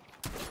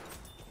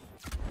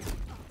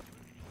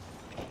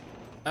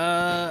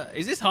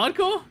 Is this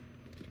hardcore?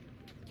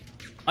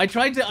 I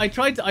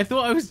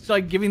thought I was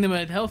like giving them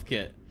a health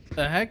kit.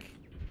 The heck?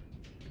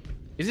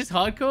 Is this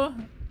hardcore?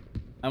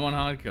 I'm on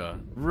hardcore.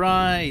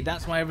 Right,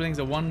 that's why everything's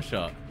a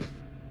one-shot.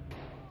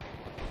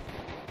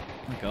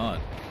 Oh my god.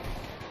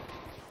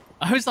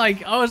 I was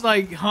like,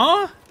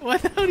 huh? Why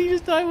the hell did you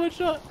just die one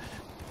shot?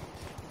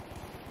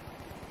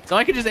 So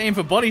I could just aim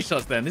for body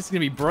shots then. This is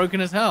gonna be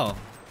broken as hell.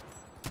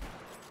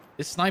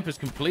 This sniper's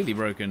completely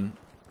broken.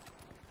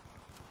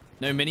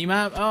 No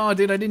minimap? Oh,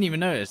 dude, I didn't even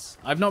notice.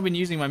 I've not been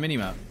using my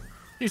minimap.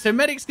 Dude, so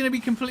medic's gonna be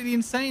completely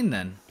insane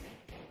then.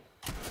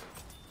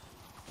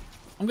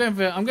 I'm going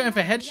for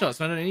headshots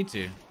when I don't need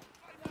to.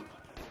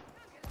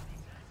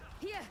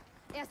 Hier,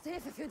 erste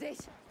Hilfe für dich.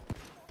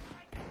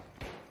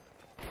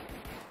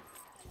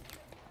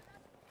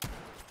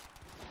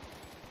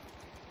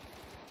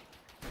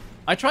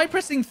 I tried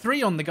pressing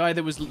 3 on the guy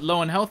that was low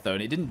on health though,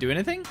 and it didn't do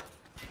anything.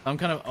 I'm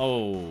kind of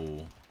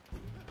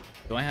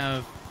Do I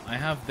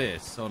have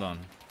this? Hold on.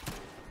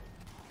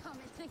 Komm,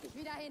 ich krieg dich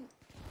wieder hin.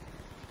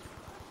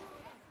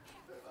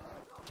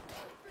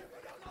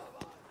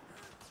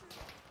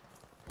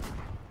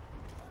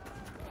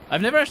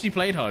 I've never actually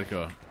played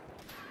hardcore.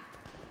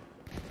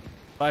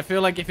 But I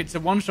feel like if it's a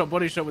one-shot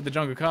body shot with the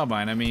jungle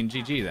carbine, I mean,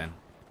 GG then.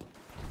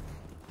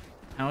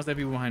 How is there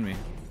people behind me?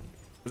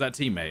 Was that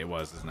teammate? It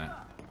was, isn't it?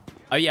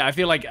 Oh yeah, I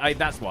feel like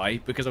that's why,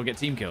 because I'll get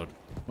team killed,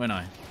 won't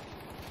I?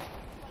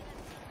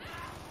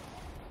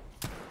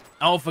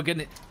 Oh, for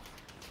goodness.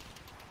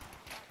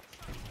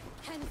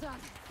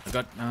 I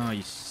got, oh,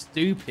 you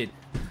stupid.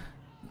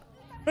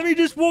 Let me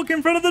just walk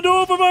in front of the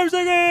door for 5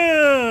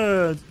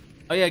 seconds.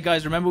 Oh yeah,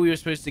 guys, remember we were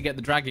supposed to get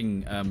the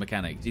dragging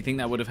mechanic. Do you think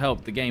that would have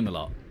helped the game a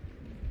lot?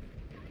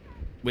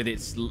 With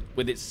its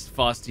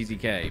fast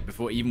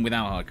TTK, even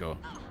without hardcore?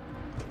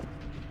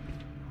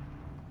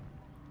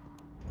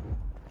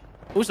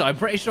 Also, I'm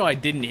pretty sure I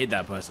didn't hit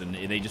that person.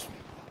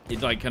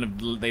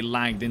 They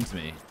lagged into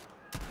me.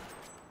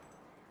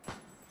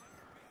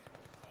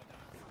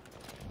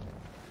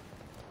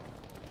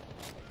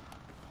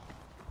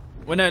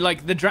 Well, no,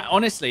 like,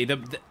 honestly,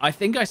 I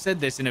think I said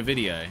this in a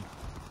video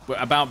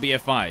about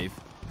BF5.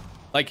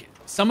 Like,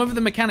 some of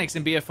the mechanics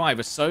in BF5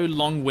 are so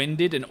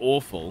long-winded and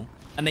awful,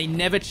 and they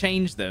never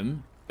changed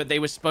them, but we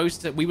were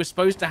supposed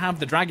to have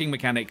the dragging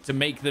mechanic to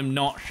make them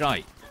not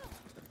shite.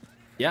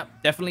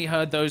 Yep, definitely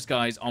heard those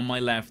guys on my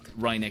left,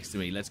 right next to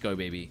me. Let's go,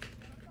 baby.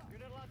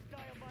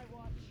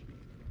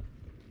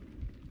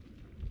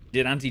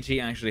 Did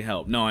anti-cheat actually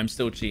help? No, I'm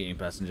still cheating,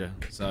 passenger,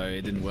 so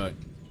it didn't work.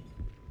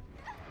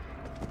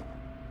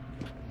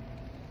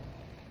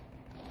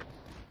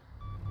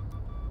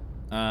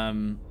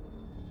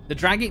 The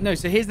dragging... No,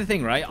 so here's the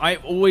thing, right?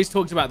 I've always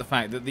talked about the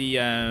fact that the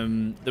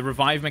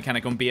revive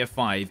mechanic on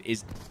BF5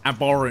 is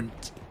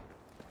abhorrent.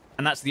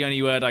 And that's the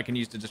only word I can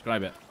use to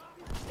describe it.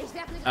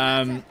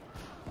 And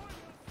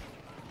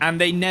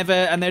they never...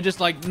 And they're just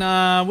like,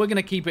 nah, we're going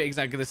to keep it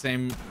exactly the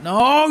same.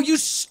 No, you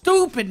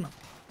stupid...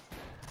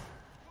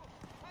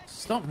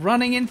 Stop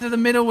running into the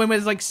middle when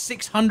there's like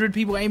 600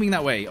 people aiming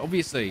that way,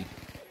 obviously.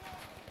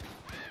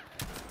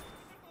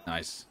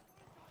 Nice.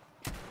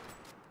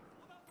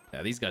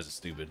 Yeah, these guys are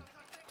stupid.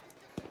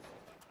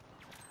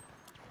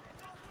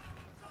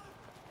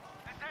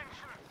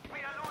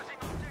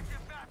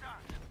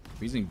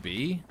 Using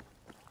B?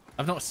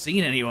 I've not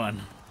seen anyone.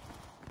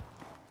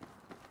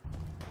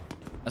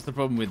 That's the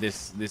problem with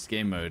this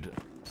game mode.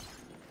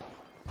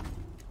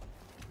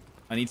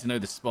 I need to know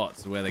the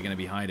spots where they're going to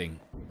be hiding.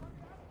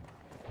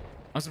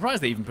 I'm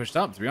surprised they even pushed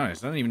up, to be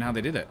honest. I don't even know how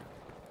they did it.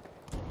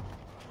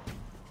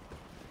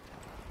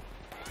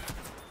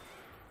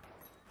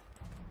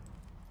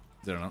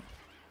 Is there or not?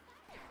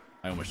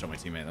 I almost shot my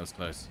teammate. That was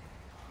close.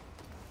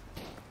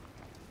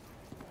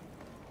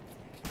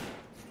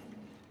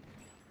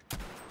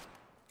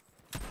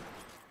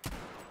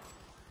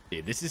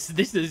 Dude, this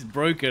is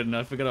broken.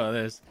 I forgot about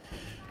this.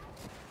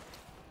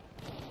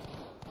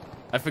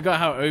 I forgot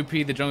how OP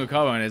the jungle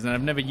carbine is, and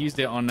I've never used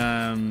it on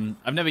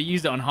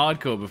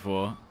hardcore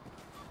before.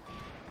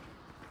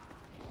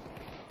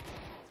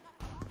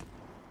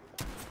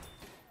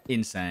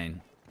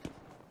 Insane.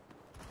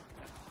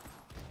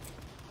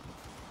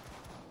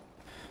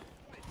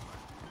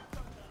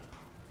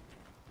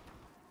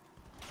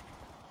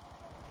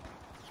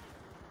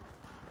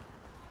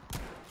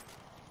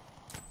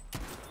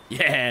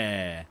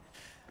 Yeah.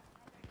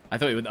 I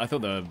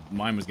thought the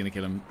mine was gonna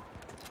kill him.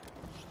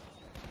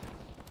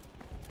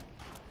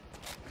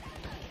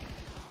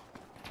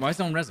 Why is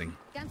no one rezzing?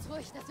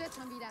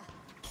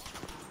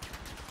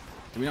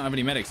 Do we not have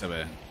any medics over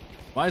here?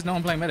 Why is no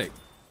one playing medic?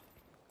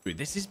 Dude,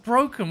 this is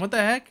broken. What the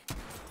heck?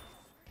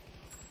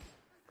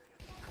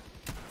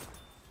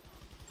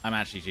 I'm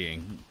actually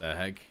cheating. The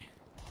heck?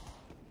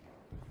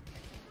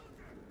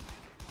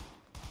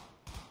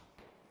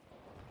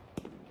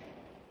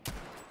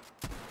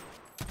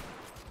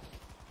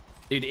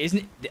 Dude,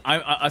 isn't it?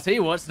 I'll tell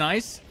you what's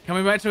nice.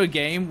 Coming back to a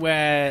game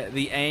where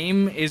the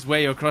aim is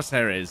where your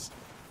crosshair is.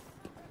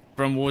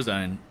 From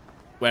Warzone.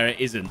 where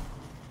it isn't.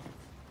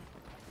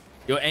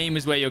 Your aim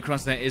is where your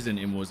crosshair isn't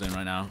in Warzone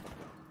right now.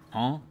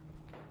 Huh?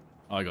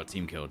 Oh, I got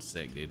team killed.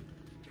 Sick, dude.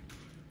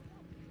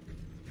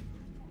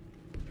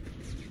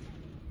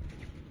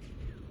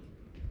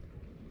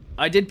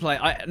 I did play.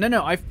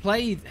 No, I've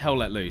played Hell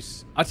Let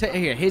Loose. I'll tell you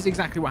here. Here's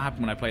exactly what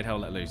happened when I played Hell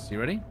Let Loose. You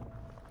ready?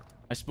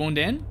 I spawned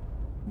in,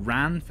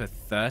 ran for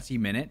 30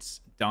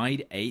 minutes,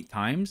 died 8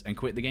 times, and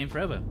quit the game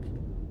forever.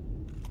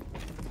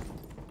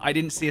 I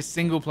didn't see a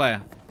single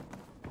player.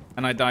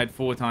 And I died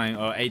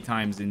 8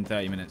 times in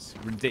 30 minutes.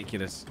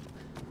 Ridiculous.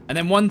 And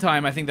then one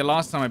time, I think the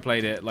last time I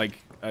played it, like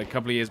a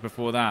couple of years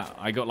before that,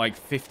 I got like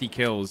 50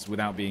 kills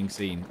without being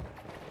seen.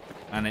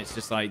 And it's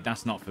just like,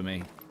 that's not for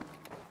me.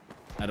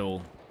 At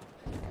all.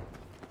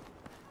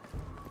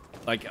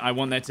 Like, I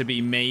want there to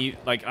be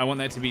I want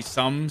there to be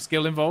some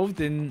skill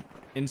involved in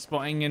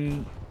spotting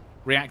and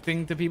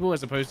reacting to people,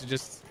 as opposed to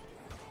just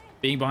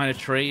being behind a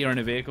tree or in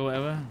a vehicle or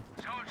whatever.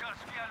 Soldiers,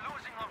 we are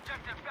losing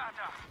objective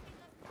data.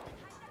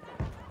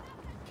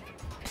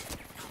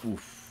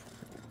 Oof.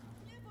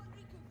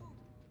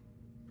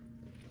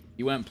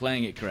 You weren't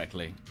playing it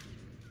correctly.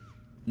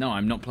 No,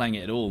 I'm not playing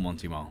it at all,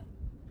 Monty Mole.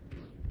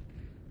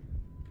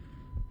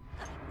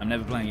 I'm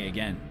never playing it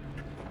again.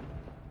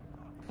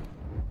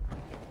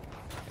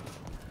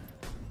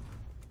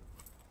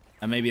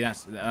 And maybe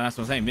that's what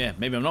I'm saying. Yeah,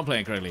 maybe I'm not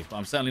playing it correctly, but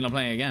I'm certainly not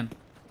playing it again.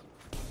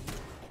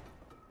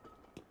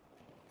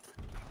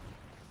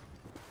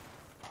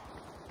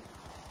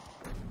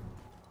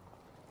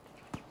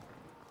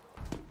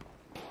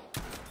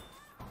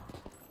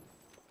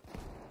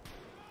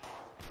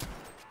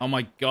 Oh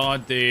my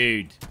god,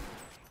 dude.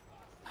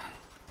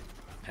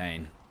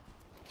 Pain.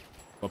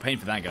 Well, pain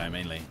for that guy,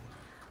 mainly.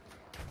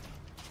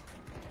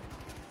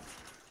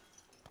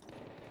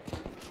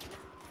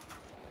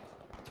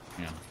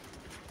 Yeah.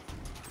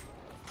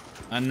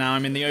 And now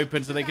I'm in the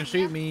open so they can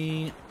shoot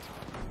me.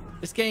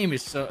 This game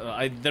is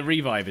so... the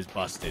revive is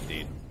busted,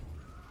 dude. I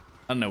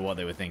don't know what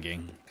they were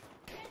thinking.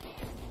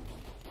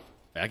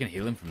 Wait, I can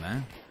heal him from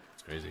there?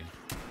 It's crazy.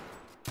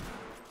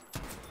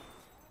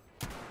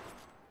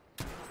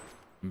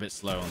 I'm a bit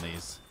slow on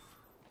these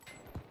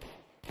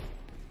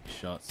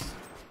shots.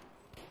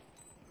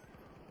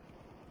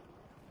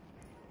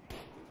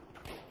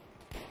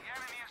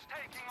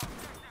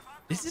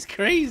 This is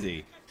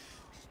crazy.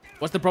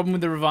 What's the problem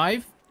with the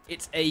revive?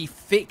 It's a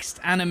fixed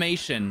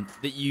animation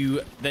that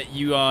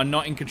you are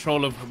not in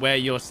control of where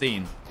you're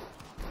seen.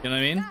 You know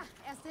what I mean?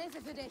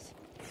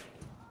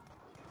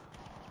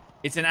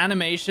 It's an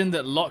animation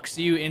that locks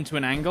you into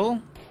an angle,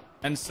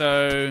 and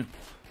so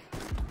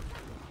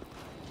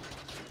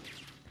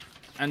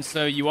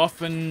you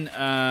often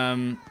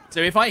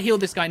so if I heal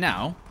this guy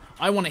now,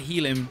 I want to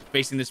heal him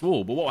facing this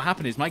wall, but what will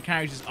happen is my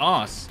character's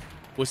ass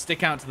will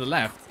stick out to the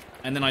left,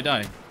 and then I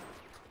die.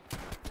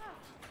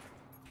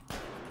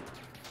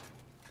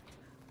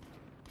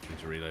 Need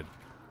to reload.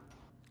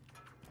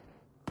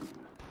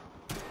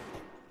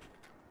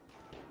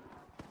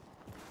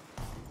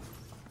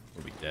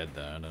 We'll be dead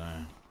though, I don't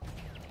know.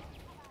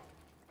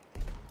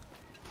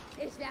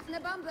 Ich werfe eine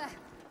Bombe.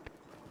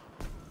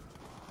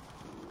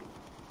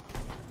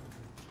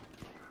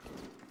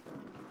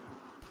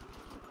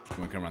 You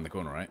want to come around the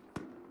corner, right?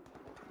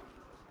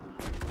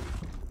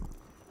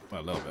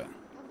 Well, a little bit.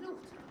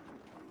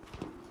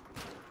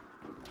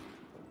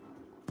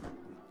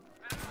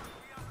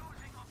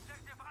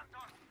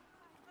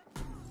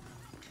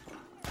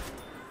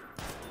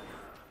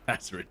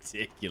 That's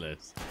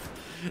ridiculous.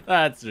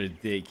 That's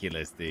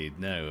ridiculous, dude.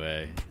 No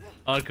way.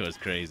 Hardcore's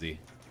crazy.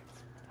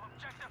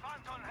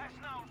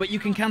 But you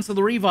can cancel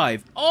the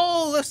revive.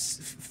 Oh, that's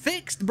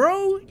fixed,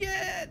 bro.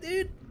 Yeah,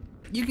 dude.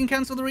 You can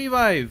cancel the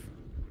revive.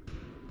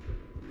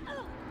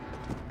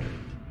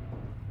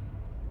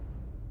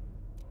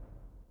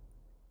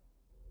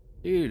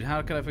 Dude,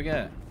 how could I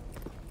forget?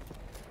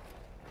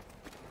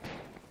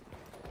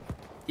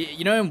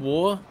 You know, in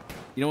war,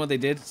 you know what they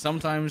did?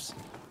 Sometimes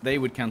they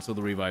would cancel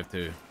the revive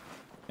too.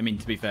 I mean,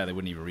 to be fair, they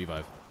wouldn't even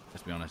revive.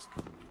 Let's be honest.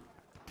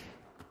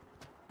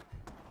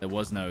 There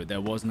was no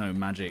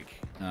magic.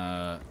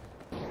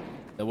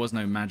 There was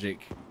no magic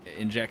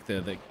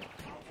injector that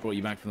brought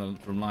you back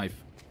from life.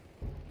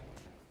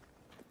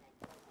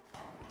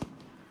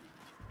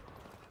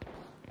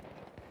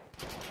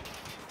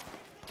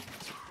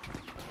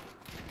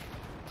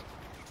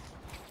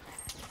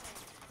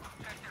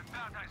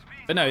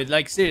 But no,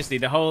 like seriously,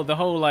 the whole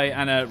like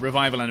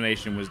revival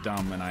animation was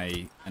dumb,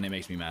 and it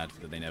makes me mad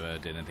that they never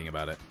did anything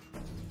about it.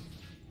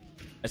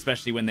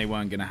 Especially when they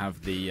weren't gonna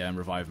have the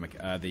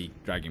the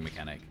dragging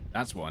mechanic.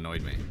 That's what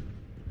annoyed me.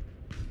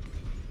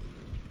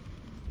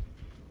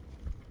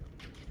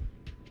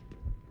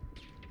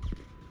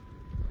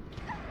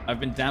 I've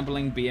been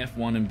dabbling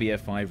BF1 and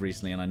BF5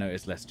 recently, and I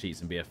noticed less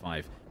cheats in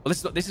BF5.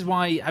 Well, this is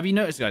why. Have you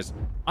noticed, guys?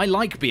 I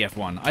like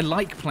BF1. I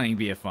like playing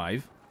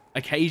BF5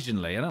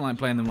 occasionally. I don't like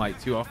playing them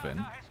like too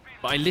often,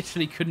 but I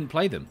literally couldn't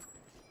play them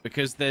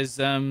because there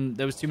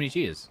was too many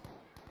cheaters,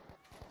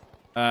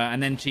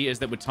 and then cheaters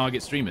that would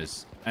target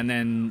streamers, and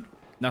then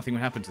nothing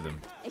would happen to them.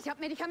 Ich hab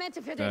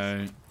Medikamente für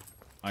dich.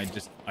 I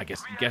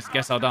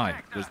guess I'll die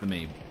was the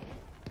meme.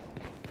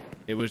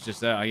 It was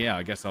just yeah,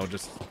 I guess I'll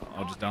just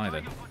die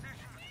then.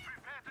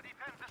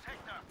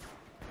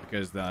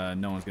 Because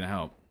no one's gonna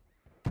help.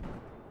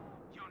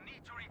 You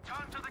need to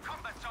return to the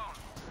combat zone.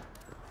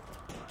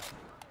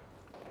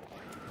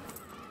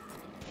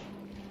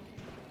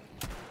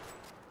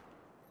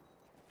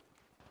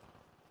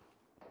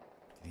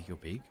 Did he go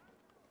peek?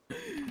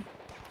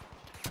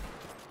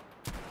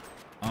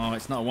 Oh,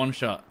 it's not a one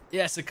shot.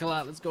 Yes, a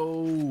collab. Let's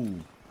go.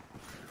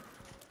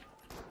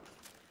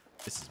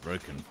 This is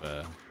broken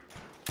for.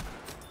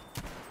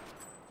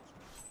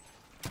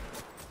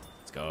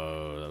 Let's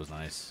go. That was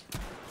nice.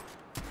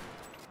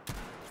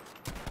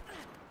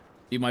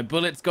 Dude, my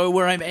bullets go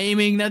where I'm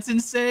aiming. That's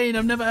insane.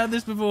 I've never had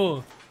this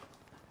before.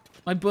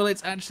 My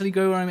bullets actually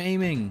go where I'm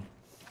aiming.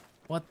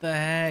 What the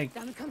heck?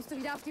 Damit kommst du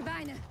wieder auf die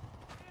Beine.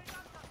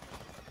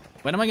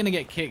 When am I going to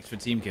get kicked for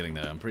team killing,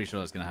 though? I'm pretty sure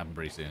that's going to happen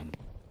pretty soon.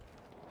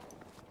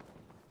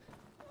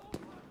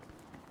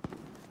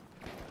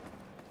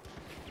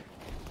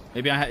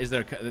 Maybe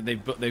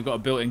they've got a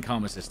built-in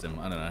karma system.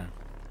 I don't know.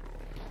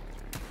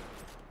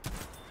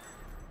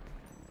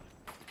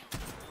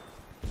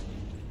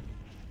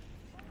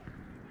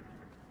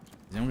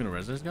 Is anyone gonna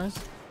res those guys?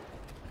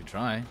 Could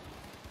try.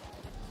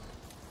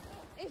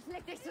 Ich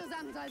leg dich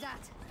zusammen,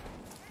 Soldat.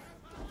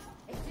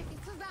 Ich leg dich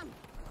zusammen.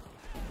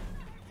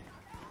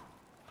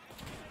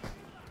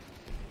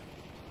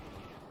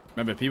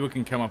 Remember, people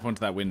can come up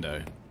onto that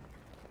window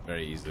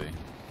very easily.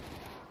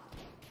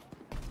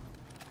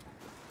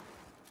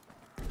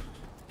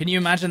 Can you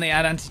imagine they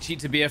add anti-cheat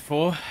to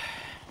BF4?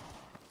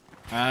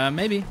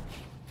 Maybe.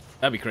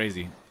 That'd be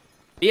crazy.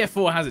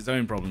 BF4 has its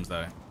own problems,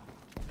 though.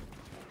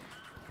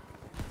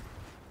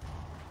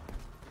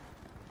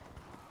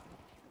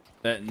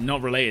 They're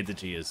not related to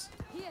cheaters,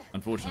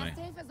 unfortunately.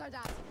 Erste Hilfe,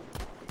 Soldat.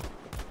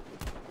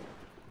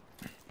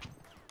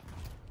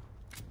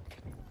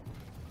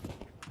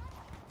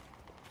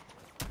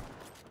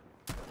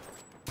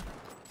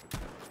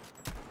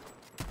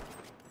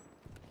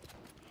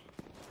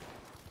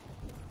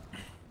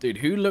 Dude,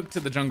 who looked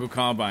at the jungle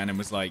carbine and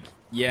was like,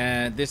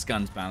 yeah, this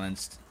gun's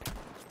balanced?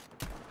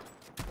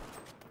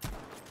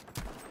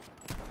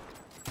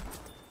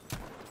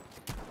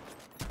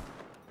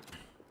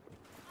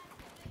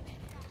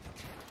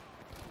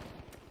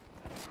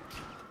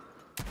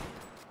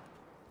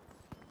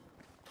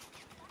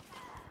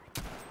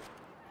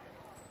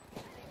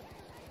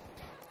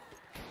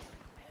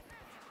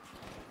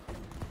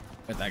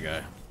 Where'd that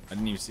go? I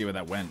didn't even see where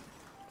that went.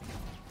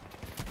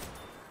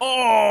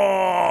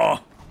 Oh!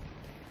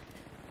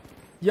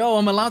 Yo,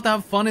 I'm allowed to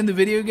have fun in the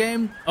video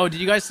game? Oh,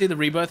 did you guys see the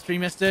Rebirth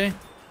stream yesterday?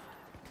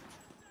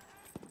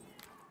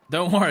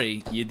 Don't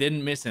worry, you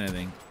didn't miss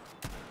anything.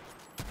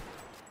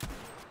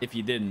 If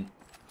you didn't.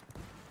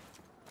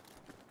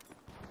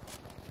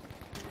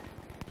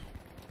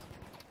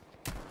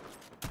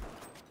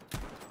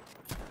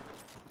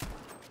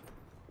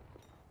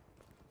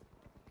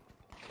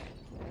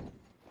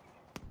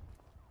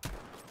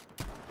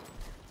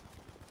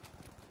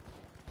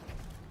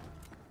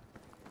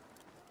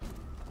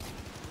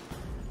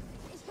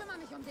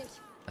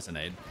 That's an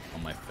aid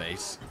on my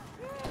face.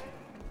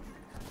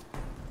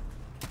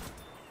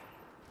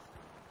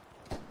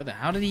 But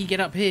how did he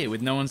get up here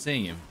with no one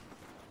seeing him?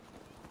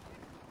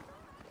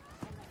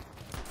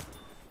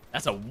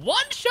 That's a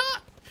one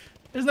shot?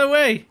 There's no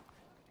way.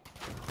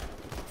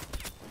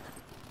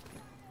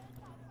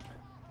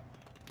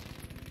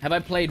 Have I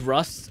played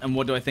Rust and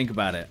what do I think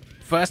about it?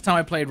 First time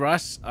I played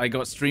Rust, I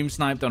got stream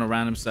sniped on a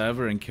random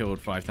server and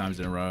killed 5 times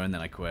in a row and then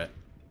I quit.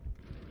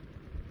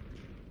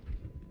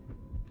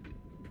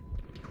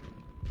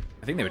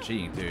 I think they were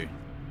cheating too.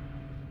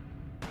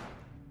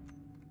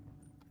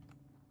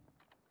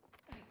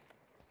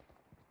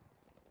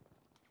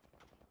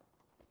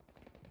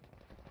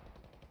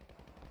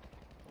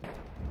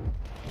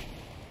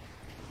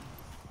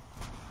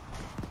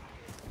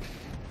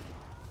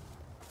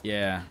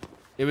 Yeah.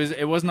 It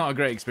was not a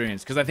great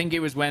experience because I think it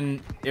was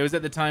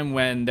at the time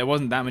when there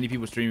wasn't that many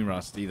people streaming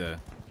Rust either.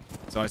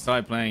 So I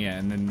started playing it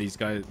and then these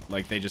guys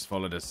like they just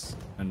followed us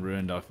and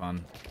ruined our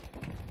fun.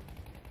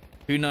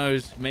 Who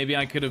knows? Maybe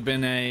I could have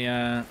been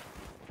a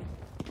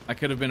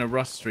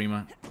Rust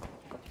streamer.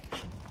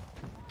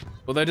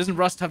 Although doesn't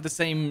Rust have the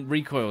same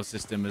recoil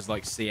system as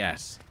like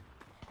CS?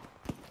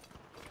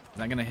 Is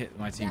that gonna hit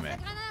my teammate?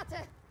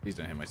 Please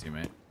don't hit my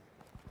teammate.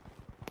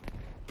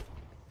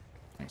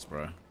 Thanks,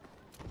 bro.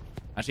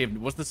 Actually,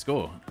 what's the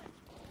score?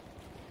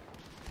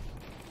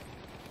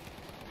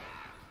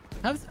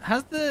 Has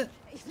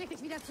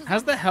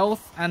the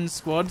health and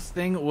squads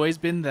thing always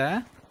been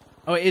there?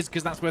 Oh, it is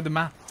because that's where the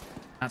map.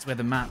 That's where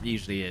the map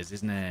usually is,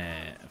 isn't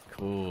it? Of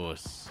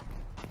course.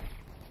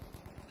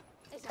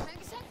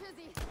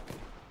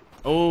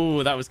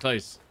 Oh, that was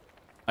close.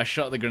 I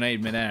shot the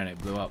grenade midair and it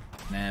blew up.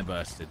 Nah,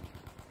 bursted.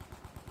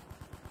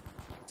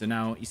 So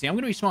now, you see, I'm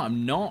going to be smart.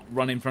 I'm not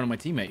running in front of my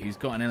teammate who's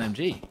got an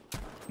LMG.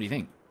 What do you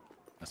think?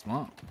 That's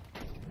smart.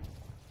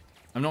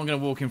 I'm not going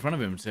to walk in front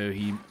of him so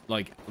he,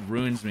 like,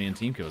 ruins me and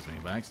team kills me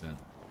by accident.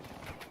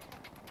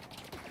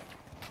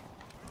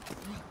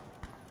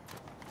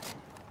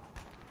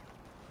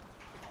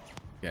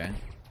 Okay.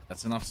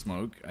 That's enough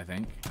smoke, I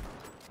think.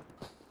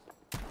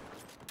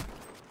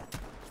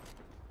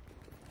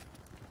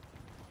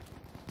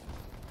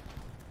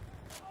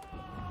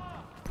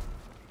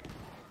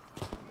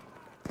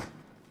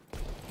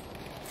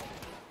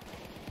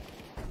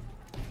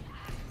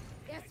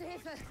 Erste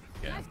Hilfe.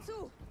 Yeah. Greif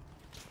zu.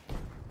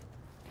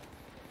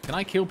 Can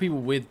I kill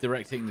people with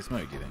direct hitting the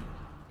smoke, do you think?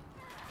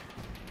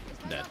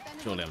 Ich I'm dead.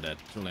 versorge deine Surely I'm dead.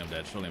 Surely I'm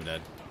dead. Surely I'm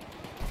dead.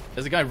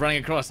 There's a guy running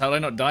across. How did I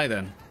not die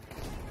then?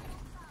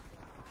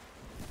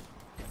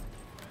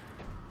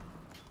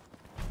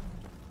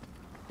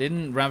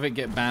 Didn't Ravik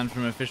get banned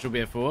from official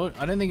BF4?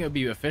 I don't think it would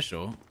be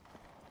official.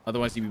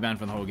 Otherwise, he'd be banned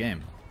from the whole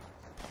game.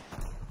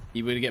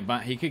 He would get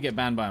He could get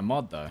banned by a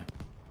mod though.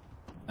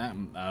 That,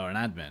 or an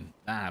admin.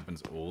 That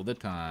happens all the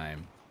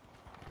time.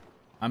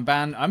 I'm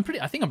banned. I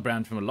think I'm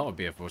banned from a lot of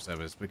BF4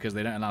 servers because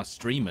they don't allow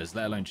streamers,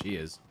 let alone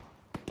cheaters.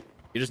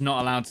 You're just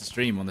not allowed to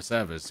stream on the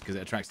servers because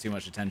it attracts too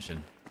much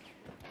attention.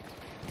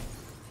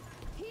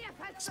 Hier,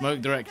 falls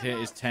Smoke direct hit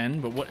is 10,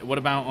 but what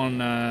about on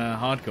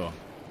hardcore?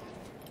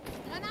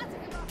 Granate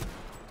geworfen.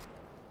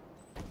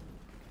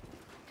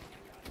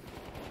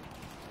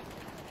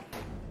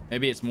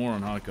 Maybe it's more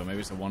on hardcore. Maybe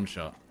it's a one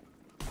shot.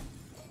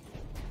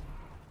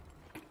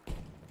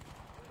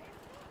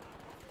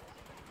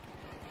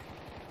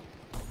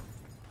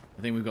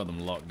 I think we've got them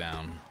locked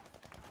down.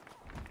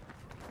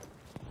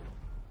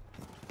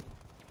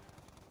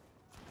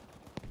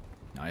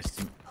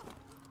 Nice.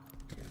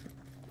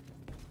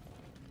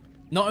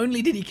 Not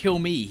only did he kill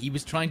me, he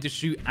was trying to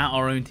shoot at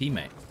our own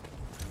teammate.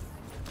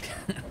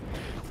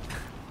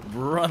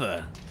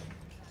 Brother.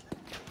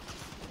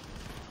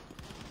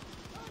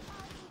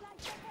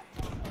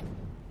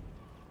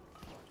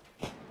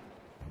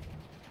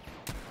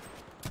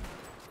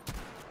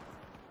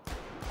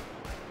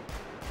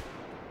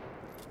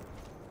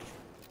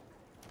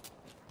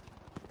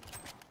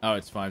 Oh,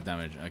 it's 5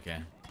 damage. Okay.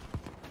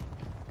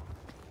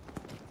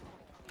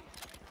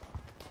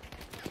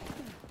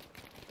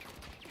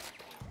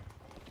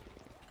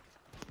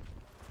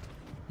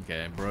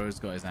 Okay, bro's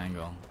got his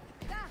angle.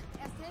 Da,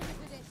 erste Hilfe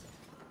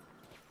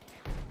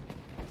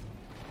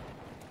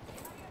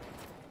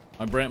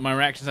für dich. My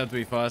reactions have to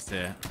be fast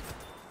here.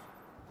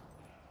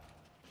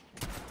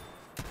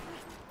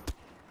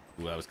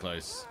 Ooh, that was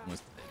close.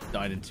 Almost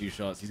died in 2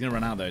 shots. He's gonna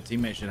run out though.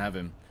 Teammate should have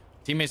him.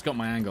 Teammate's got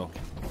my angle.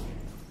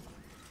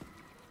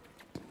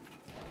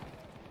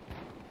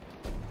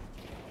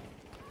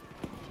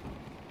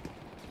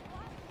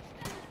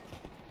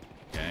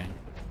 Okay.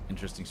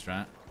 Interesting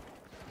strat.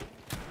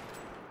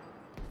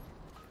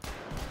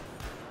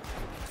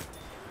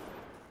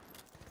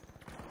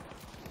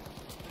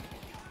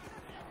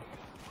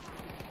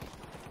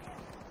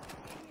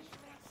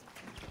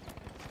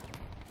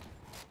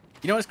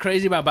 You know what's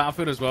crazy about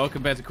Battlefield as well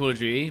compared to Call of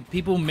Duty?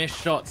 People miss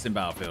shots in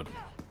Battlefield.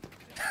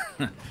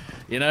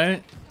 You know?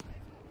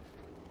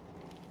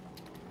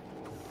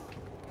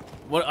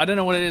 What I don't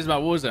know what it is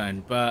about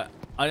Warzone, but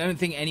I don't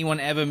think anyone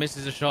ever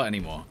misses a shot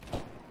anymore.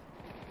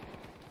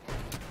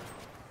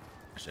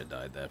 I should have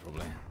died there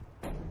probably.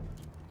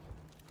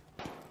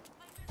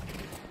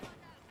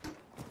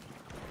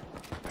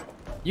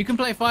 You can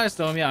play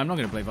Firestorm, yeah, I'm not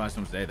gonna play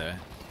Firestorm today though.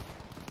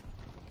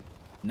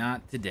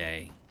 Not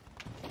today.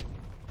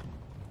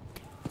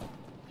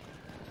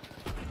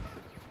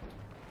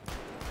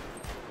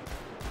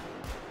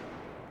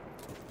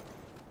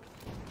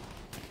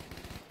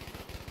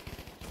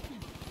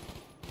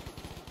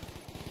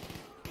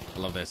 I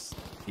love this.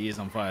 He is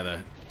on fire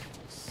though.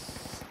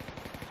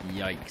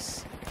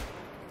 Yikes.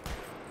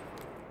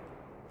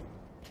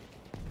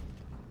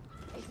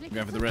 I'm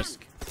going for the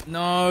risk.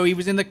 No, he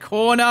was in the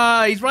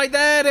corner. He's right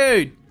there,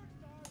 dude.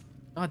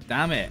 God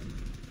damn it.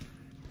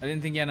 I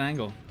didn't think he had an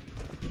angle.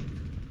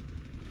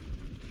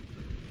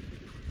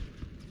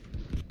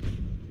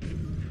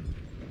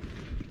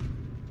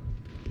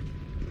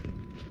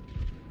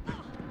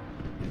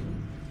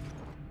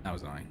 That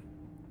was annoying.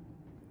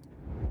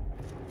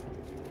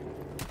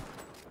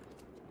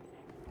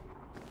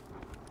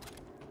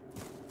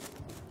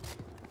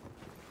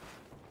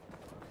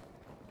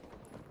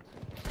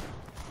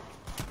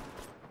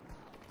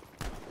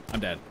 I'm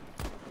dead.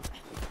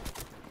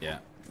 Yeah.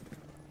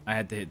 I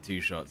had to hit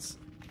 2 shots.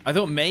 I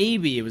thought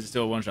maybe it was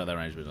still a 1-shot that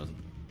range, but it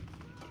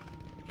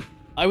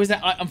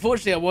wasn't.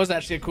 Unfortunately, I was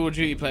actually a Call of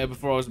Duty player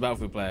before I was a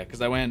Battlefield player,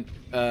 because I went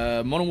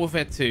Modern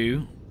Warfare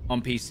 2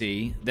 on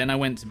PC, then I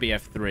went to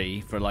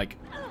BF3 for like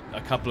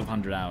a couple of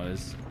 100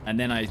 hours, and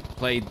then I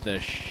played the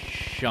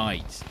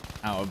shite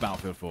out of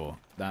Battlefield 4.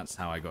 That's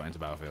how I got into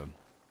Battlefield.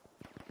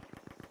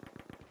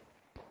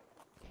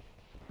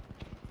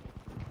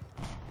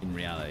 In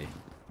reality.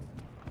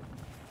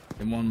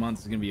 In 1 month,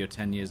 it's going to be your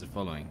 10 years of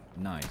following.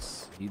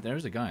 Nice.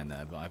 There's a guy in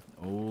there, but I've...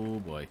 Oh,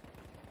 boy.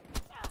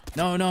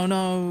 No, no,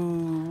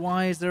 no.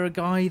 Why is there a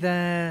guy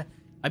there?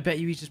 I bet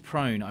you he's just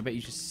prone. I bet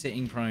he's just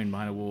sitting prone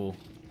behind a wall.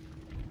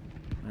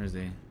 Where is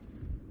he?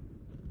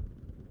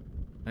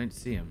 I don't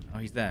see him. Oh,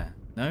 he's there.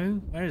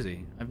 No? Where is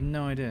he? I have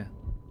no idea.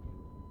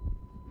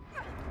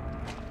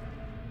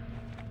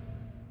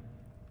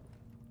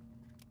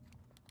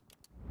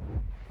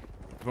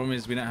 The problem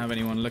is we don't have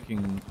anyone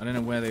looking. I don't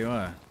know where they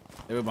were.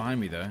 They were behind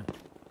me though.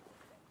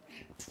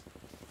 Is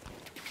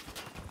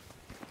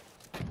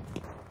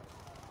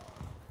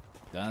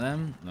that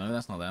them? No,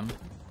 that's not them.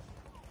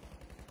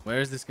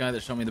 Where is this guy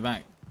that shot me in the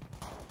back?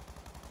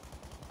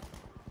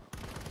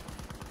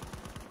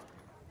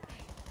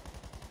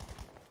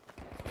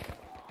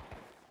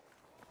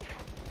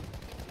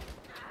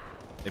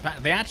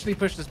 They actually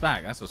pushed us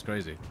back. That's what's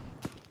crazy.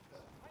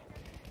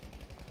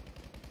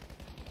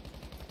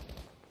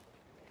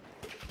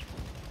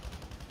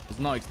 Was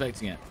not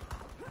expecting it.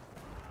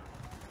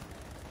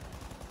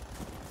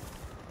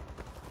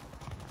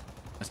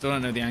 I still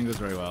don't know the angles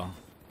very well.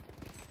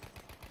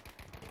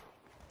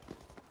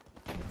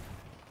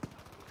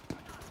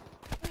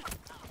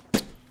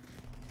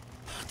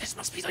 There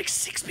must be like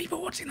 6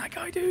 people watching that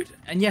guy, dude.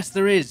 And yes,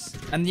 there is.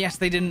 And yes,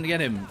 they didn't get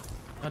him.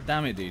 God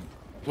damn it, dude.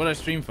 What did I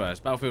stream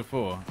first? Battlefield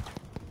 4.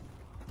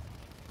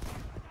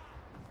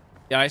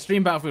 Yeah, I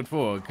streamed Battlefield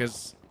 4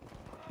 because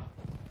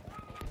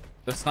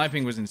the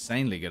sniping was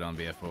insanely good on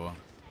BF4.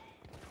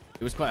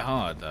 It was quite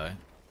hard, though.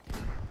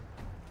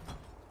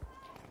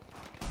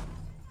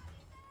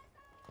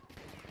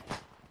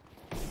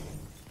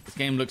 This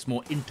game looks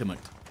more intimate.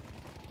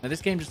 Now,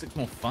 this game just looks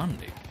more fun,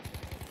 dude.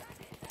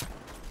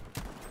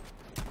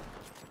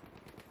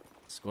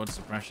 Squad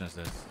suppression is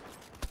this.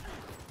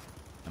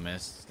 I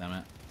missed, damn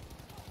it.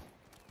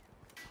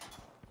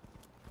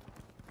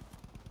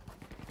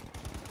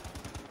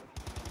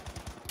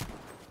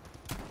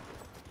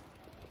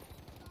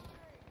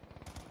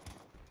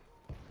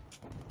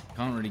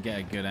 Can't really get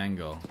a good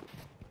angle.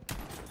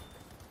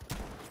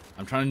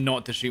 I'm trying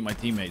not to shoot my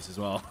teammates as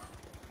well.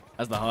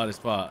 That's the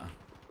hardest part.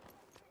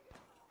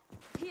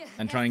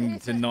 And trying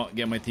to not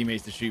get my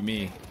teammates to shoot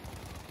me.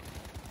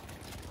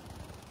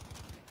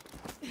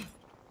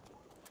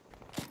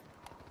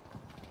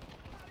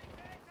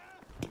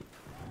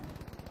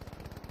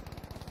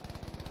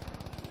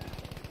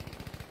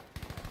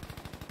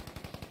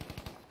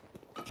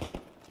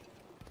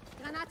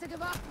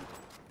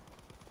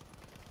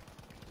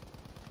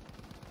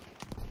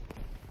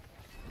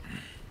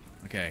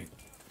 Okay.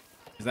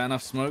 Is that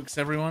enough smokes,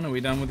 everyone? Are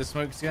we done with the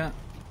smokes yet?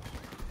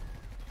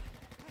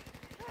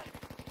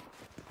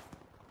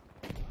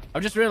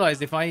 I've just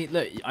realized if I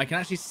look, I can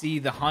actually see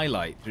the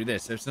highlight through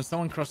this. So if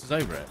someone crosses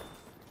over it,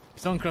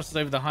 if someone crosses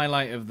over the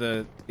highlight of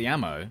the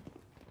ammo,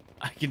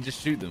 I can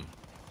just shoot them.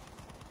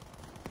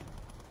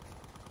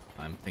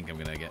 I think I'm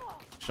gonna get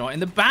shot in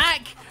the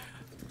back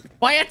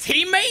by a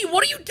teammate.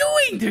 What are you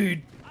doing,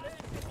 dude?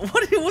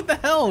 What the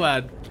hell,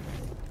 man?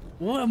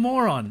 What a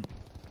moron!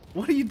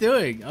 What are you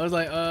doing? I was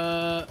like,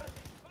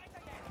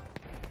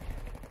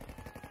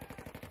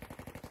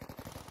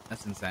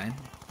 that's insane.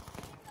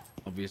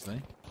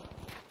 Obviously.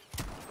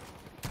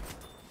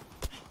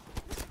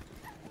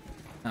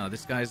 No,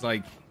 this guy's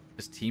like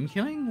just team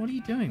killing? What are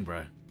you doing,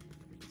 bro?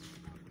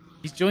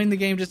 He's joined the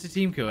game just to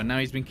team kill and now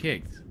he's been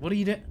kicked. What are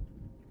you doing?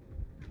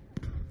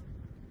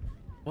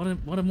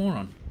 What a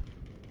moron.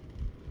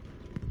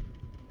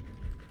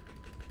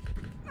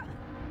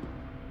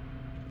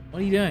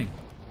 What are you doing?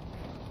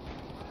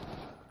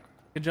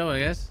 Good job, I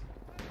guess.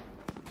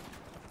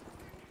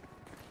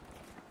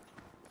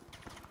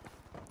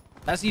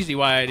 That's usually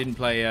why I didn't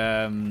play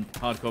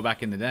hardcore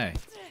back in the day.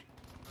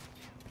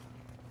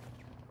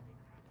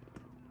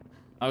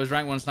 I was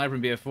rank 1 sniper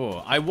in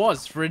BF4. I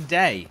was for a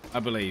day, I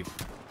believe.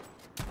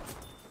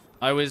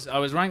 I was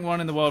rank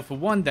 1 in the world for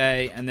 1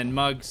 day, and then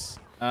Mugs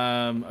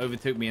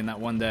overtook me in that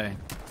 1 day.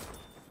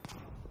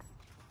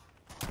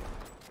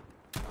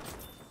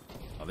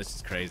 Oh, this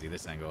is crazy,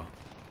 this angle.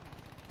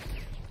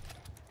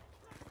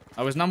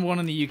 I was number 1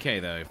 in the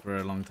UK, though, for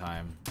a long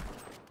time.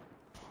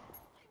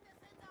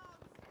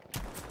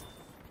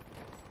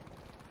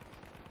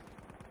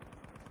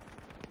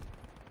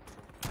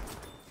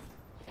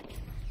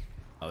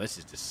 Oh, this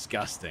is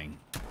disgusting.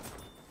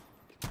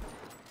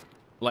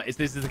 Like,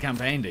 this is the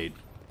campaign, dude.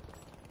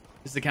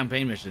 This is the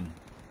campaign mission.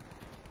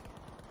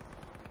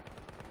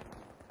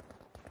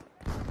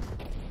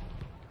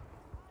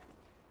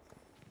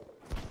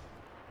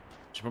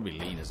 Should probably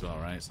lean as well,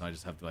 right? So I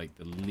just have like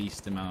the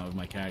least amount of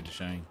my character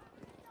showing.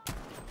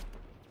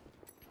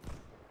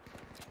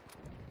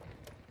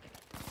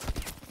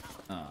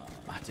 Oh,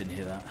 I didn't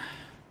hear that.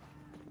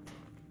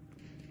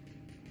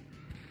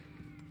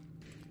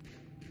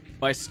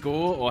 By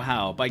score or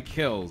how? By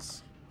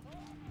kills.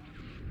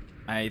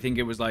 I think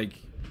it was like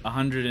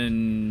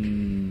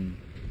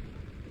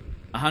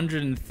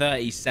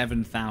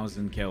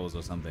 137,000 kills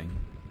or something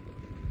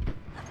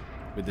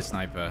with the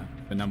sniper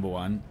for number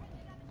 1.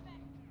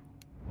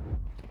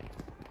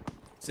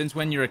 Since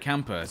when you're a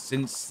camper?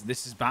 Since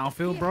this is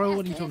Battlefield, bro?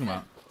 What are you talking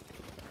about?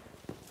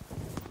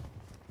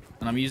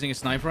 And I'm using a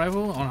sniper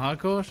rifle on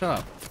hardcore? Shut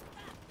up.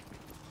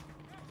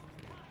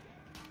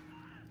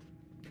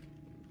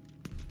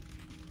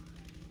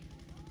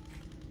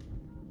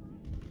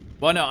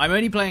 Well, no, I'm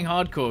only playing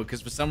hardcore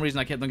because for some reason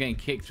I kept on getting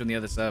kicked from the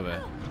other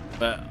server.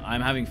 But I'm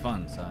having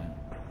fun, so...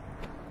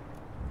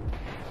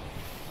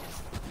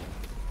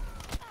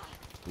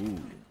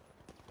 Ooh.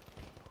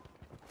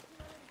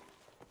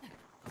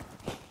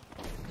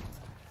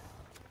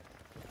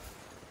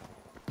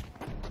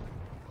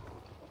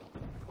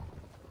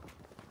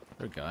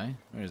 Good guy.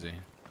 Where is he?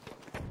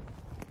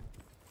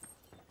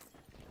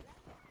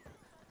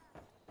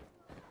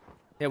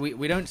 Yeah,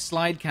 we don't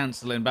slide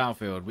cancel in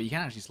Battlefield, but you can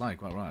actually slide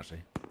quite well,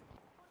 actually.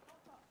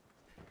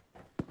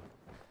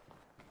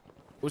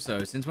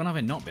 Also, since when have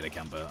I not been a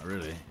camper,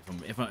 really?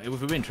 If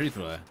we're being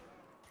truthful here.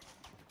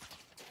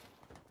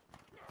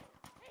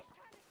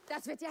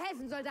 Das wird dir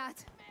helfen,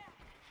 Soldat.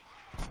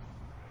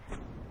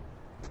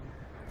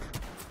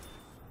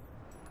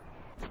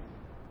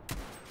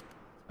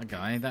 That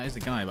guy, that is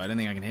the guy, but I don't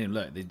think I can hit him.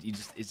 Look, he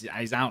just, it's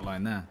his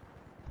outline there.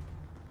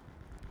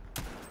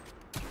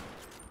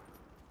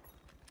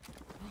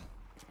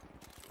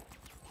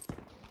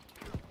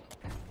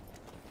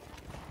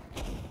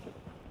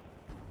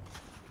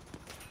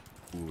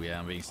 Ooh, yeah,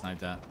 I'm being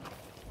sniped at.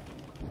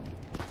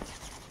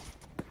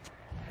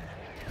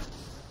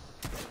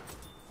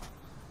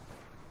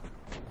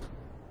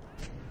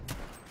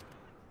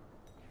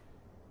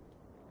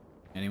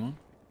 Anyone?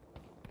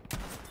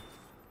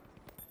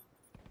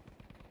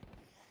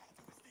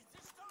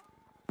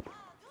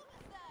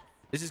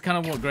 This is kind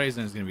of what Grey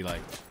Zone is going to be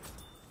like.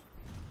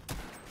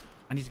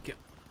 I need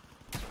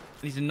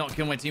to not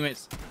kill my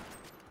teammates.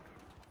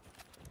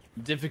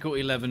 Difficulty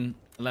 11,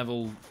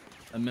 level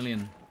a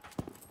million.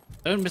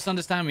 Don't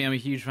misunderstand me, I'm a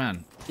huge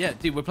fan. Yeah,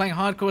 dude, we're playing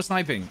hardcore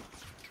sniping.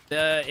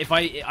 If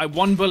I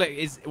one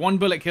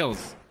bullet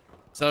kills.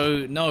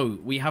 So no,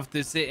 we have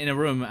to sit in a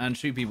room and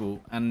shoot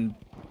people and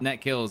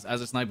net kills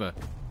as a sniper.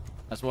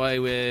 That's why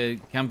we're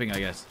camping, I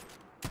guess.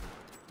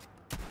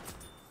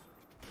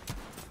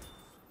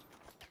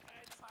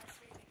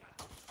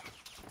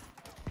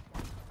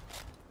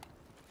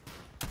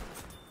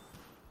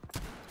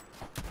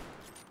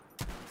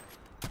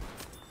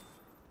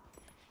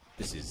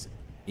 This is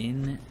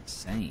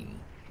insane.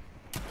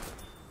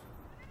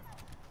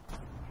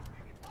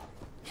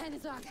 Keine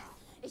Sorge,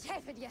 ich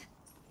helfe dir.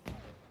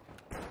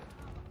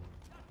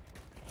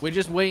 We're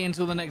just waiting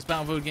until the next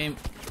Battlefield game.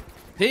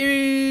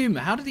 Team!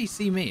 How did he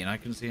see me and I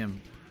couldn't see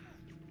him?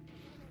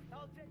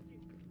 Oh,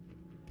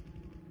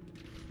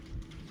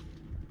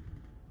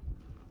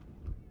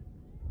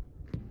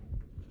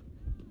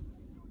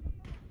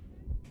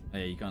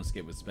 yeah, you can't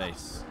skip with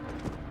space.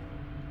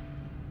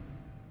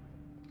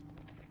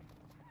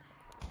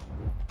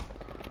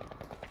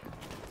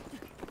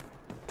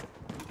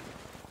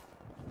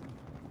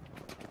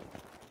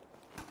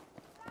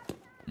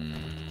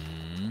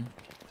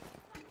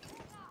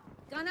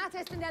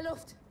 Granate ist in der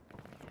Luft.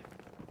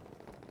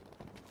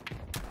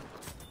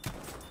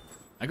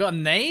 I got a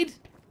nade?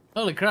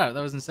 Holy crap,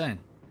 that was insane.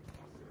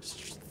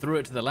 Just threw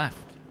it to the left.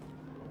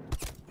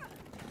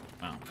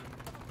 Wow.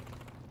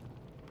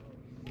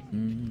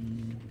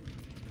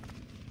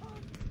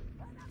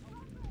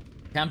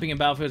 Camping in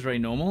Battlefield is very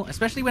normal,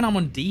 especially when I'm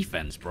on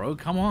defense, bro.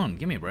 Come on,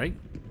 give me a break.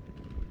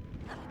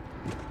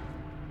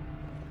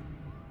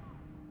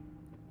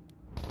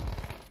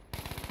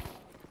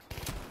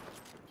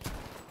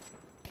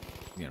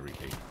 He's gonna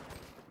repeat.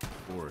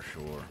 For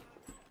sure.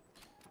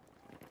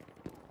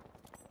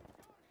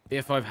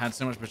 BF5 had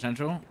so much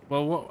potential.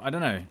 Well, what? I don't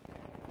know.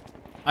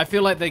 I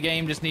feel like the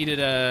game just needed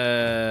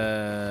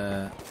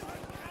a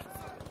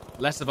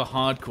less of a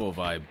hardcore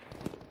vibe.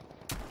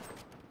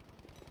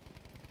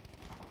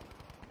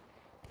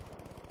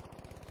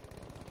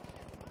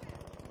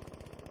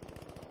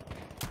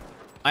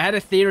 I had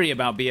a theory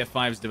about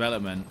BF5's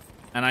development,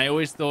 and I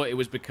always thought it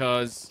was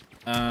because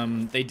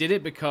they did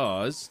it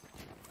because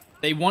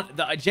they want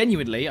that.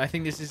 Genuinely, I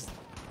think this is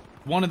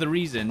one of the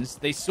reasons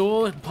they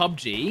saw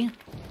PUBG.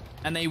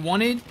 And they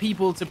wanted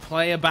people to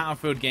play a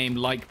Battlefield game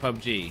like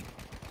PUBG.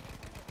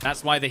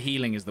 That's why the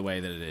healing is the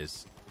way that it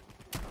is.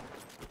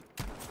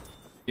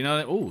 You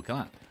know, oh,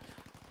 come on.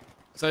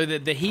 So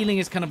the healing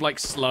is kind of like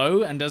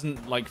slow and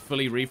doesn't like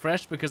fully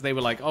refresh because they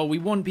were like, oh, we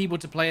want people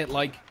to play it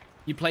like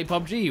you play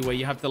PUBG, where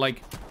you have to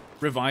like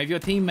revive your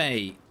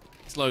teammate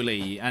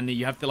slowly and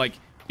you have to like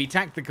be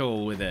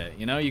tactical with it.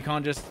 You know, you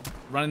can't just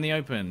run in the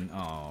open.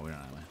 Oh, we don't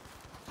know.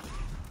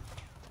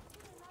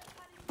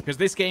 Because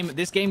this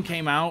game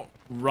came out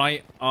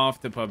right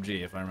after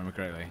PUBG, if I remember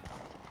correctly.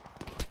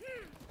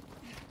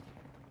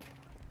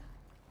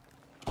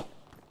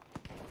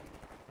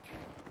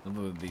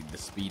 The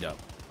speed up.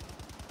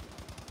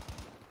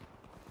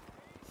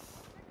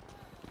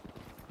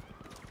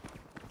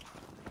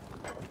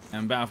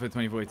 And Battlefield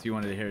 2042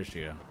 wanted to hear a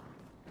shooter.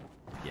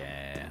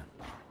 Yeah.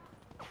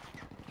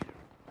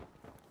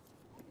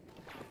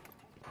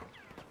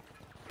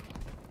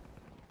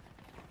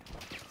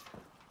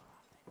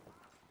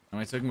 Am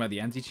I talking about the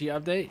anti-cheat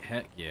update?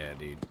 Heck yeah,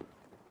 dude.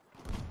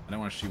 I don't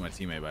want to shoot my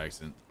teammate by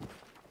accident.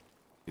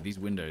 Dude, these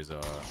windows are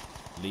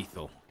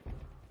lethal.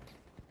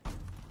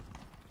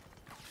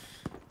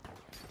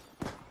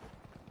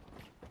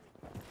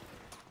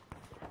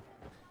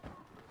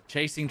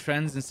 Chasing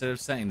trends instead of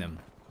setting them.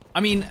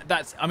 I mean,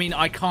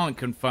 I can't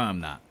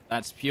confirm that.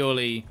 That's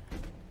purely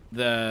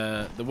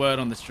the word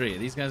on the street. Are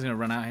these guys gonna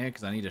run out here?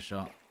 Because I need a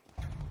shot.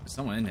 There's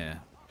someone in here.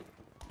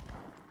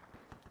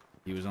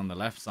 He was on the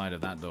left side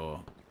of that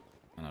door.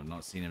 And I've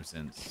not seen him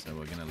since, so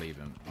we're gonna leave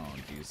him. Oh,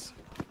 jeez.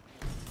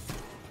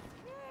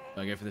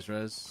 Do I go for this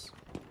res?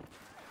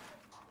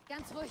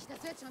 Ganz ruhig,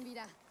 das wird schon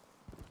wieder.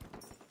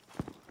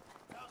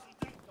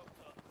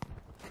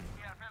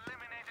 We have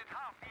eliminated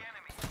half the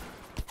enemy.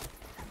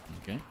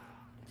 Okay.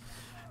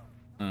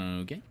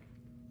 Okay.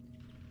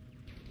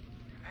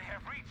 They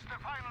have reached the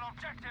final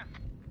objective.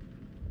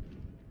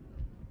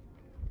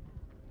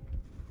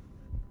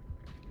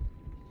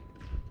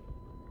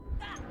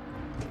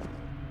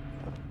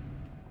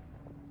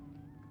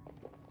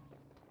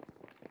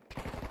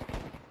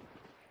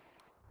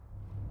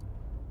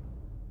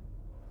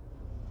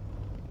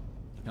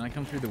 Can I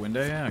come through the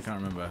window? Yeah, I can't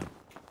remember.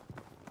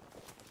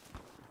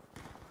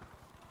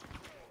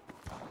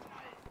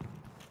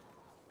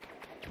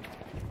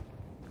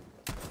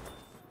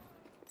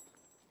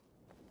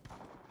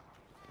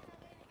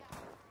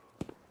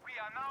 We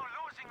are now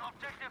losing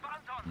objective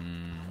Anton.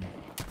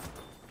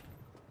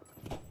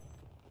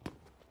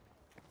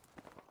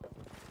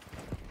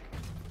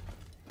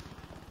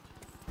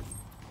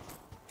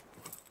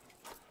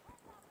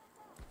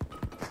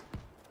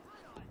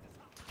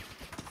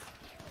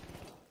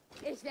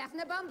 Ich werfe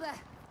eine Bombe.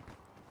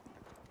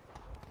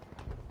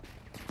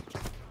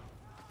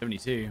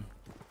 72.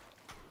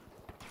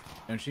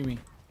 Don't shoot me.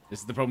 This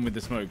is the problem with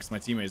the smoke, because my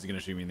teammates are going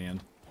to shoot me in the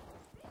end.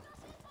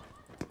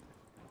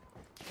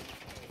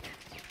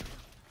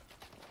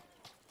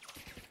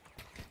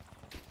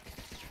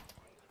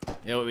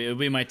 It'll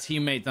be my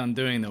teammate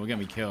undoing that will get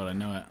me killed, I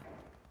know it.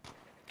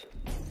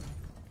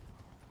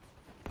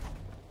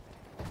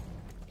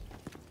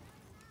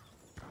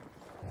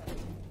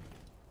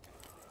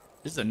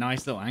 This is a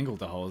nice little angle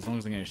to hold, as long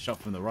as I'm getting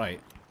shot from the right.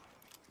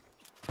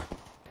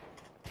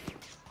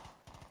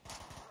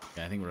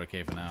 Okay, I think we're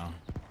okay for now.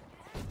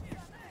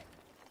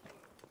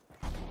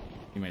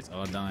 Teammates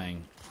are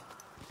dying.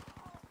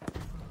 I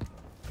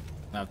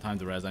don't have time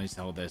to res, I need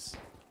to hold this.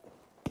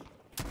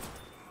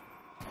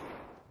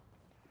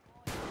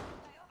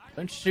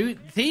 Don't shoot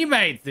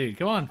teammates, dude,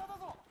 come on.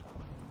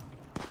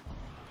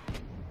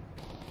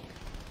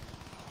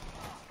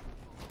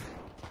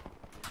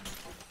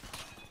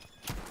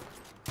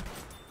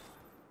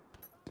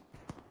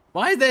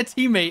 Why is there a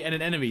teammate and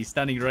an enemy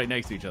standing right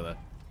next to each other?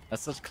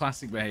 That's such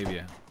classic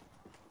behavior.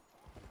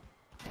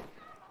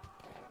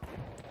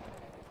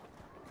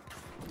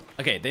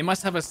 Okay, they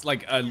must have us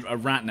like a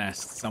rat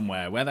nest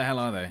somewhere. Where the hell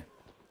are they?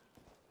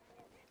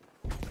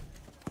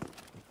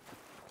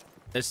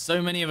 There's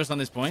so many of us on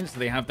this point, so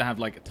they have to have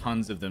like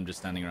tons of them just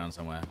standing around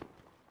somewhere.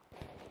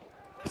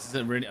 This is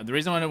a really, the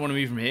reason I don't want to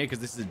move from here because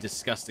this is a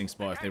disgusting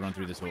spot if they run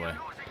through this hallway.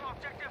 Losing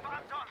objective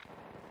Anton.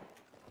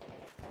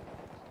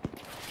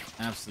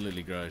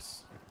 Absolutely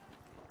gross.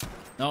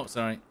 No,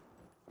 sorry.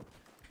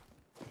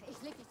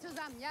 Ich leg dich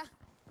zusammen, ja?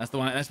 That's the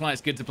one. That's why it's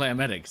good to play a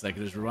medic, because I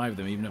can just revive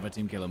them even if I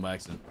team kill them by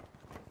accident.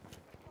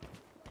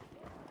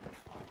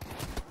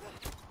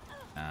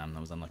 Damn,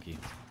 that was unlucky.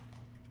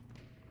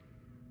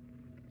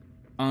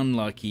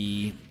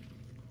 Unlucky.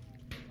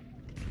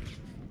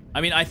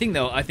 I mean, I think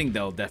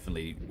they'll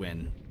definitely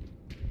win.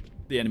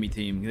 The enemy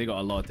team. They got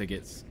a lot of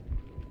tickets.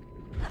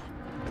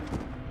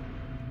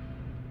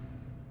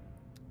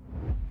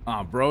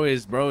 Ah, bro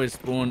is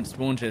spawn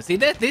chest. See,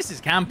 this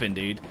is camping,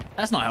 dude.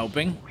 That's not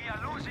helping. We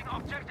are losing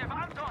objective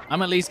Anton.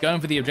 I'm at least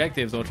going for the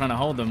objectives or trying to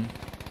hold them.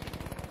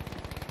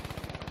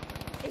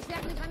 Ich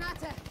werfe eine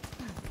Granate.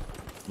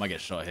 Might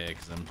get shot here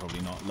because I'm probably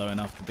not low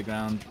enough to the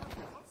ground.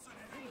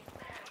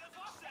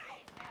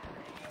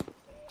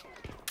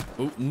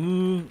 Oh,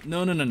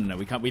 no.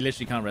 We can't. We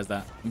literally can't res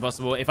that.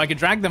 Impossible. If I could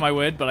drag them, I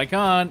would, but I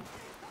can't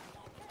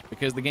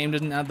because the game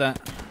doesn't add that.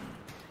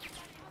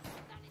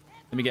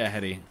 Let me get a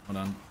heady. Hold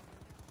on.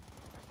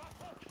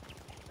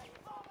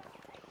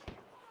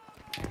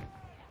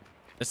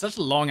 There's such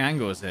long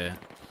angles here.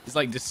 It's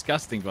like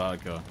disgusting for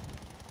hardcore.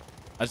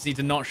 I just need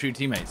to not shoot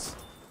teammates.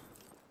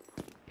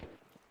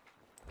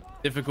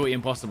 Difficulty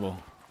impossible.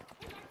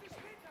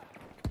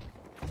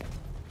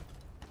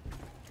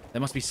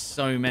 There must be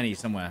so many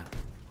somewhere.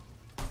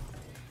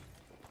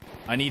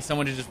 I need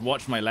someone to just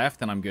watch my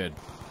left and I'm good.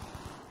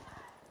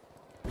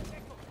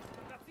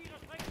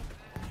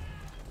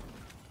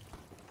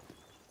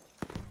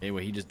 Okay,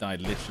 well he just died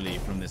literally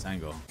from this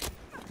angle.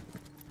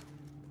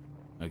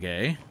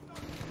 Okay.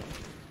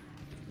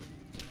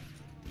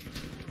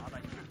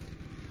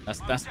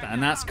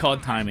 That's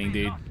COD timing,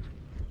 dude.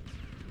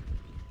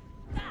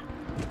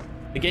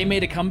 The game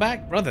made a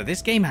comeback? Brother,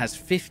 this game has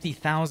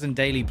 50,000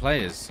 daily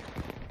players.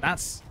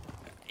 That's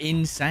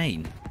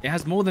insane. It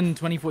has more than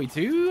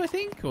 2042, I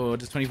think? Or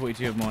does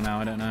 2042 have more now?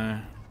 I don't know.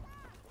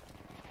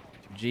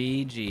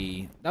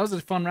 GG. That was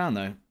a fun round,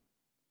 though.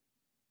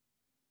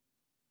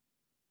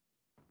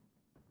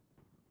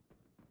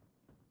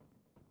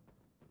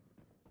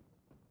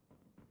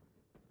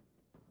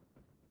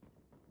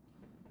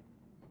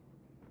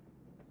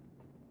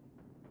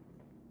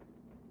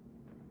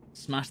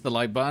 Smash the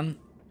like button.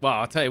 Well,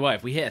 I'll tell you what,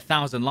 if we hit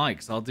 1,000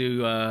 likes, I'll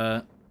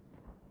do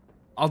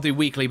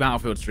weekly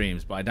Battlefield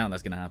streams, but I doubt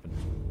that's gonna happen.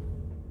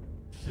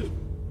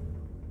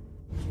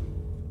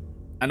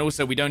 And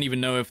also, we don't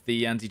even know if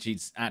the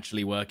anti-cheat's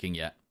actually working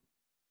yet.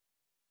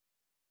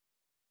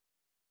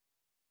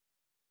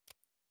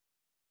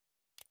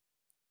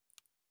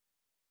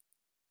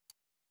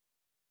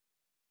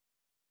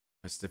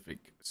 Pacific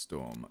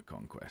Storm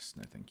Conquest.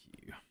 No, thank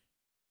you.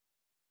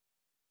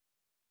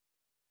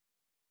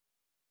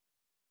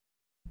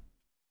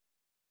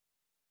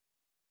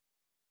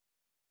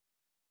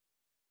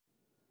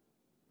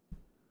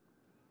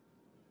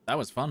 That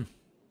was fun.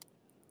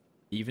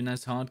 Even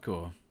as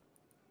hardcore.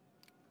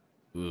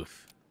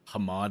 Oof.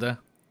 Hamada.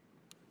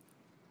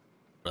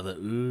 Brother,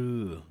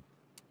 ooh.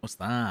 What's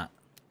that?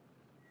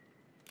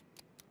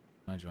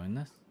 Can I join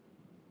this?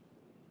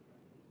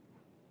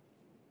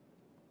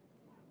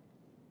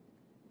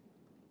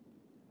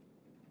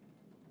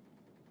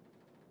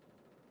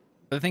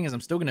 But the thing is,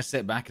 I'm still going to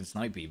sit back and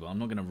snipe people. I'm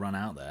not going to run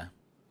out there.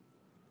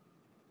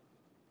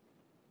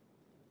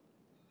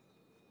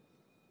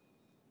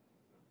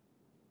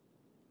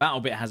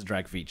 BattleBit has a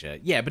drag feature.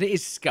 Yeah, but it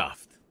is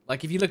scuffed.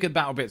 Like, if you look at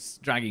BattleBit's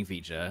dragging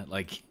feature,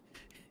 like,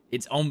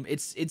 it's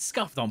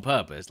scuffed on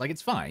purpose. Like,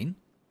 it's fine,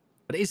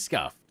 but it is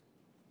scuffed.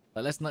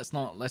 But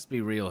let's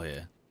be real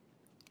here.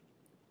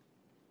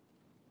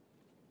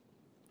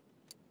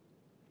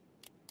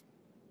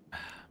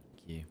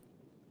 Thank you.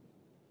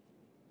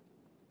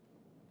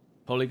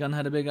 Polygon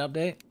had a big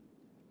update.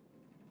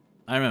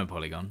 I remember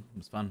Polygon. It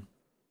was fun.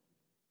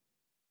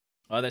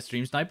 Are there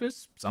stream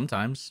snipers?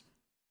 Sometimes.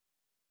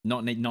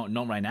 Not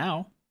right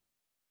now.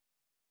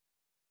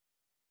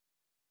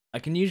 I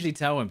can usually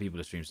tell when people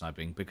are stream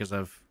sniping because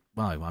well,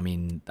 I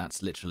mean,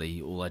 that's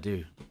literally all I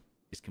do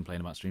is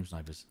complain about stream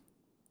snipers.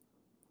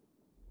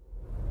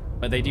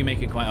 But they do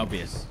make it quite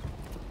obvious.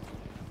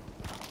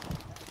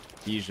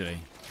 Usually.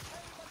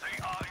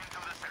 They are into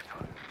the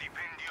sector.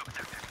 Defend the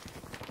objective.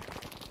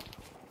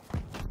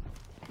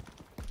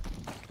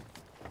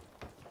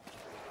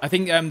 I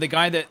think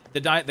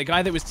the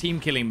guy that was team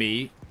killing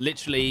me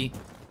literally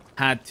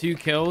had 2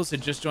 kills,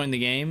 had just joined the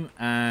game,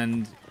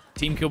 and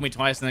team killed me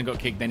twice and then got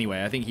kicked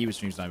anyway. I think he was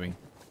stream sniping.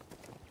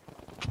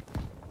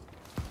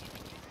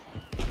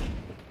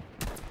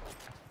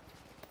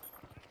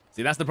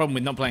 See, that's the problem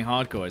with not playing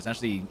hardcore. It's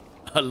actually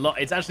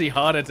it's actually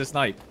harder to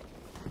snipe.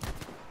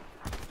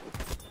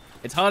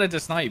 It's harder to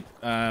snipe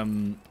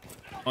on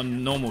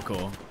normal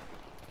core.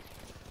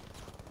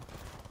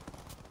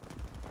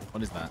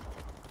 What is that?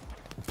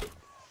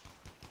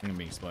 I think I'm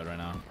being spotted right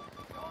now.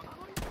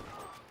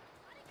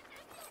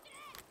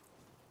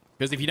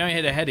 Because if you don't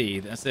hit a heady,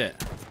 that's it.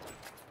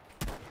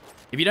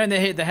 If you don't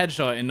hit the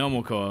headshot in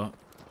normal core,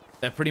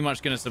 they're pretty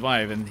much going to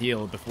survive and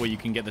heal before you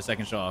can get the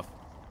second shot off.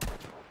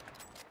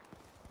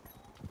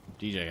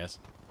 GG, I guess.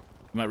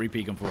 You might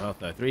repeak on full health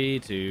though. 3,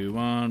 2,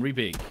 1,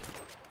 repeak.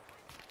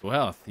 Full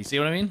health. You see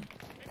what I mean?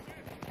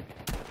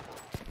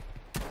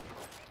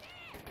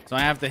 So I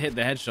have to hit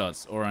the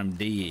headshots or I'm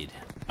dead.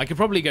 I could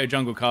probably go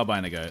jungle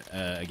carbine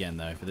again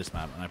though for this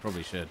map, and I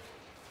probably should.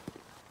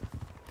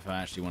 If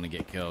I actually want to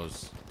get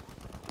kills.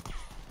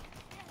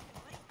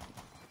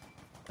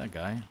 That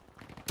guy.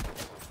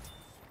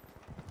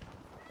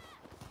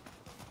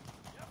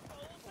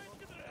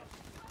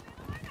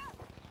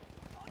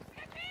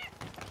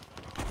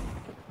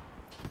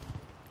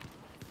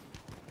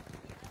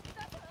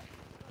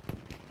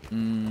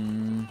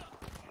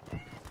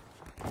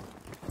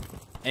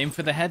 Aim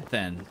for the head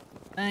then.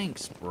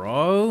 Thanks,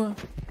 bro.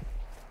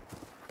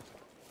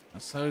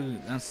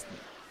 That's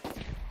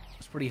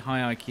pretty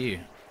high IQ.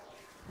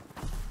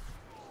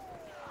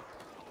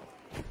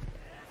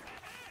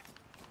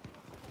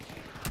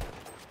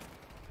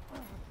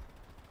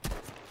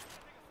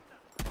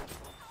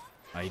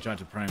 Oh, he tried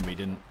to prime, but he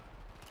didn't.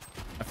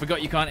 I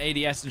forgot you can't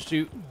ADS and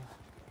shoot.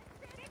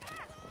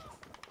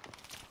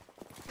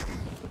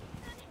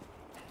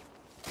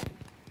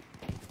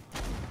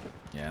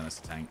 Yeah, that's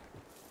a tank.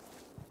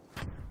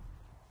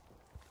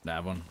 I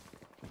have one.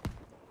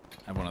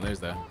 I have one of those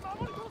there.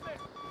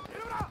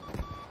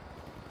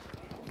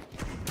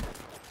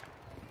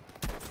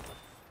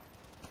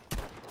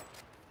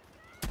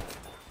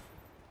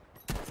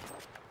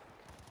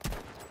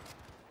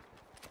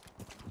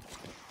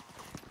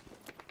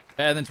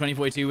 Better than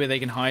 2042 where they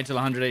can hide till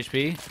 100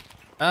 HP?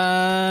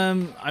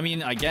 I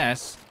mean, I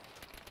guess.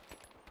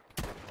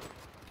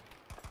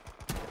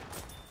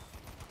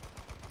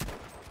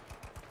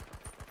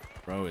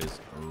 Bro is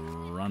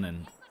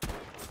running.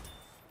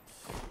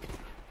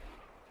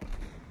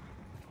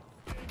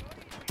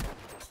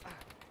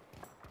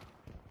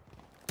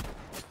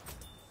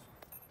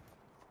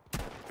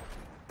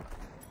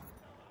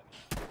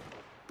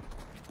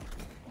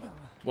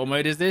 What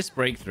mode is this?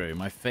 Breakthrough.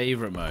 My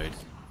favorite mode.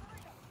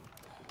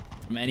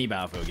 From any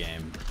Battlefield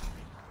game.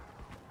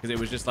 Because it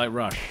was just like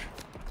Rush.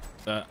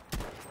 But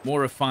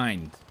more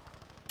refined.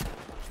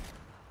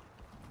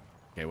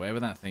 Okay, whatever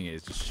that thing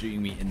is, just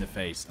shooting me in the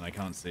face and I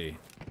can't see.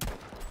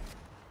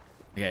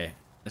 Okay,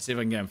 let's see if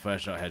I can get him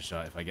first shot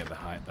headshot if I get the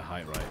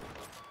height right.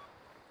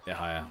 Get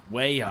higher.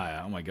 Way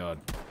higher. Oh my god.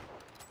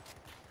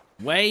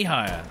 Way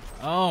higher.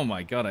 Oh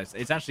my god,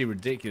 it's actually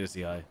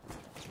ridiculously high.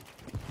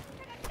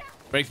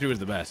 Breakthrough was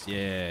the best,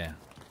 yeah.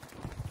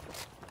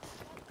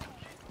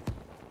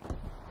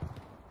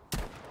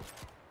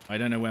 I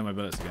don't know where my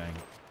bullets are going.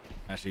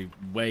 Actually,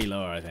 way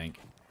lower, I think.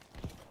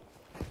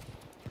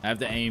 I have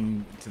to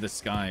aim to the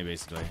sky,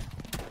 basically.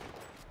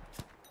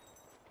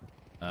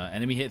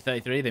 Enemy hit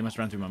 33. They must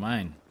run through my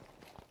mine.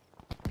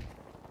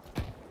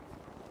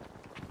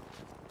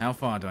 How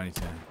far do I need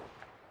to...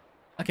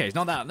 Okay, it's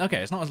not that...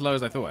 Okay, it's not as low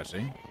as I thought,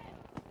 actually.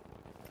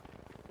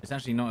 It's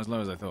actually not as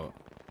low as I thought.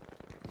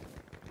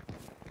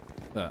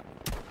 But...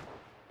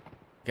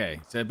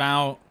 Okay, so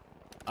about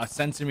a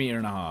centimeter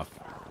and a half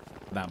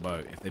for that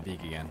boat, if they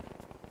peek again.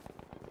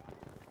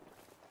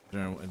 Is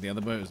there the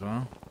other boat as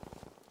well?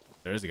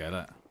 There is a guy,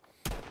 look.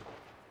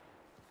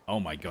 Oh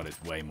my god, it's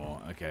way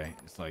more. Okay,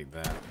 it's like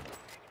that.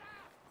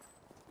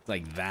 It's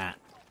like that.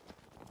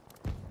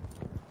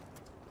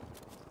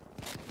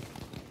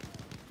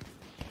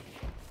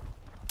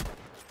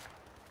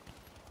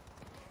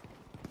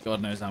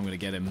 God knows how I'm going to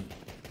get him.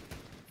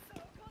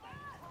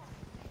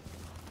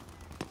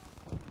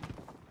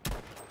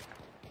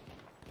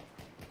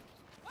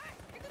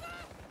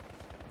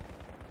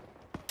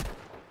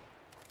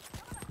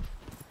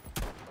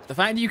 The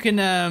fact that you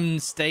can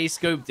stay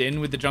scoped in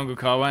with the jungle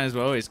carbine as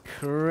well is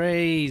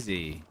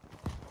crazy.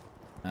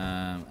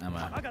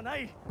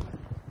 Ammo.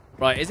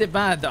 Right, is it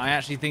bad that I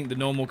actually think the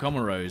normal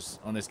common rose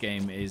on this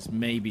game is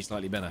maybe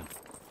slightly better?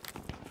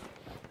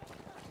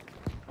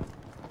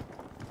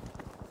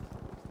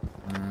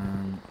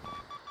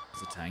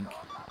 It's a tank.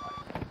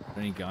 Are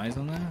there any guys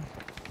on there?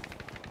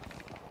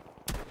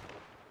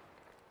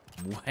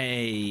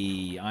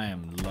 Way, I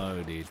am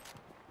low, dude.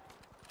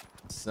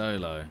 So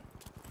low.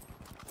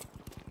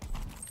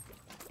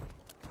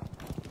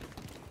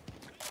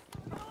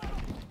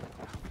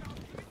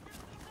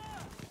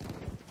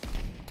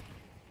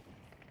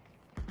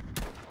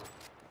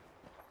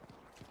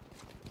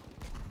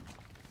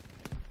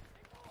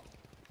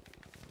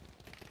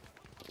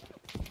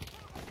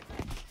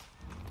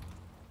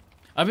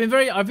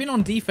 I've been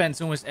on defense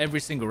almost every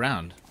single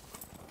round.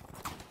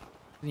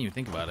 Didn't even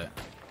think about it.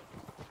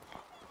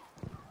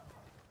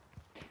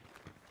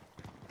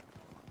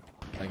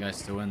 That guy's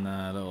still in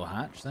the little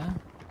hatch there.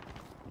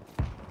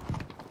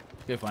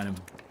 Let's go find him.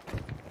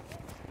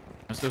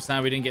 I'm still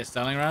sad we didn't get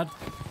Stalingrad.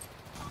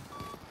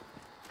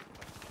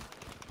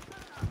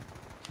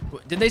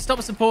 Did they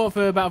stop support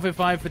for Battlefield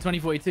 5 for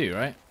 2042,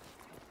 right?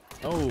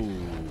 Oh,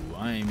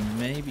 I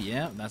maybe,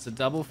 yeah, that's a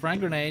double frag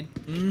grenade.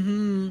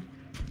 Mm-hmm.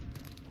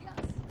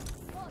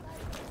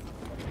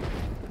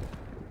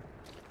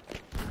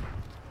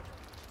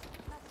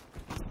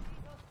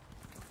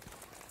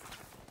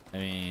 I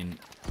mean,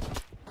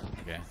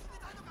 okay,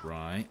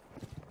 right.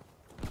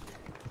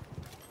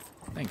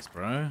 Thanks,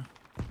 bro.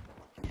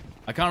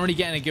 I can't really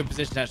get in a good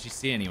position to actually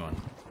see anyone.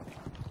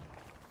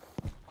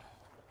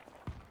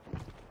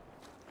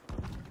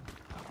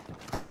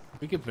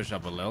 We could push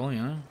up a little,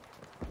 you know?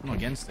 I'm not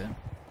against it.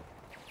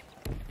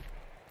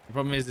 The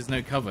problem is there's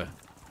no cover.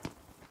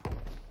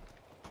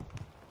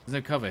 There's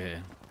no cover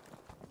here.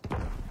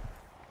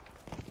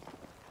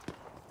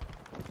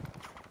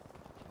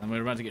 And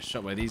we're about to get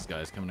shot by these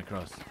guys coming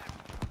across.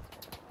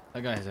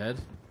 That guy's head.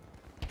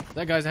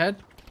 That guy's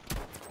head?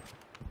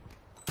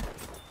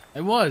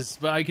 It was,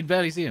 but I could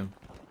barely see him.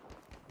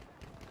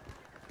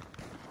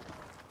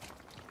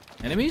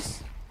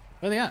 Enemies?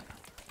 Where are they at?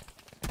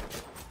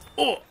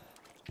 Oh!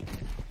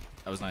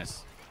 That was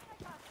nice.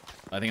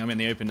 I think I'm in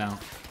the open now.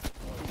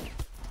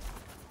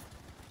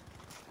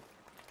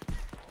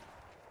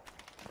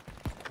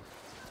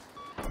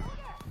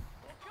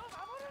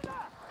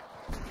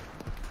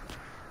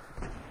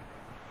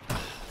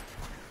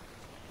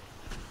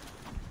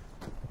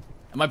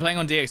 Am I playing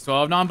on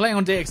DX12? No, I'm playing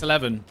on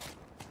DX11.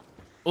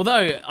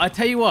 Although, I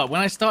tell you what,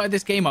 when I started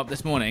this game up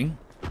this morning,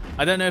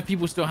 I don't know if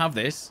people still have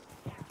this,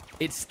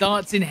 it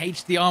starts in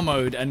HDR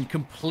mode and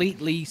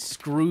completely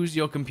screws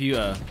your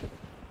computer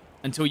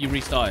until you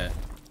restart it.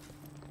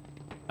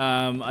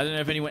 I don't know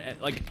if anyone...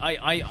 Like,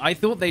 I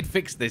thought they'd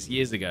fixed this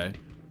years ago.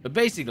 But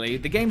basically,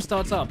 the game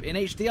starts up in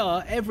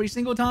HDR every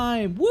single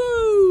time.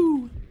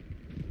 Woo!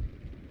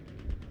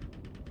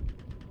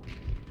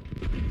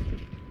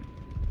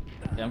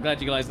 Yeah, I'm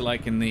glad you guys are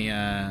liking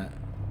the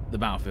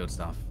Battlefield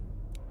stuff.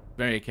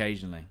 Very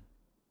occasionally.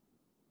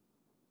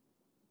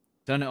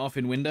 Turn it off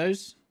in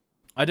Windows.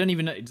 I don't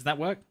even know. Does that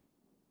work?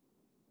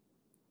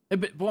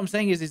 But what I'm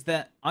saying is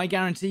that I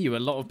guarantee you a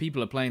lot of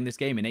people are playing this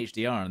game in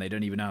HDR and they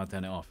don't even know how to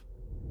turn it off.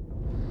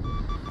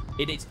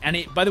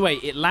 By the way,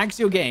 it lags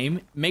your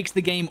game, makes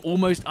the game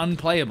almost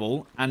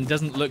unplayable, and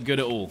doesn't look good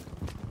at all.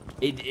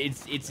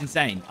 It's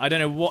insane. I don't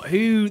know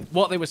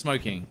what they were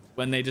smoking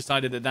when they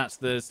decided that that's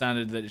the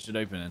standard that it should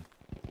open in.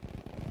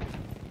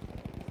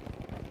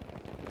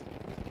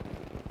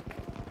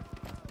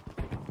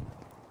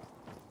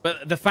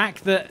 But the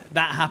fact that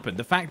that happened,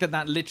 the fact that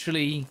that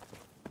literally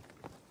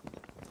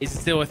is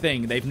still a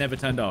thing they've never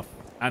turned off,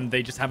 and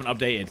they just haven't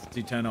updated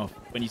to turn off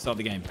when you start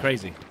the game.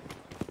 Crazy.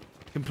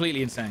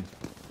 Completely insane.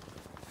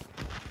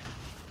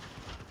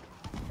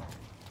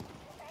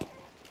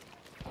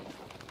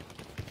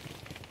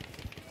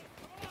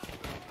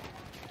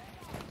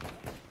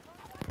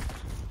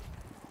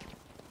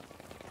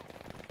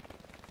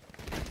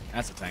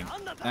 That's a tank.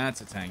 That's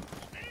a tank.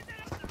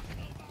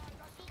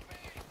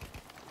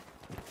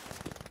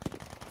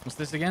 What's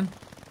this again?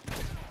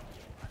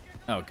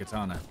 Oh,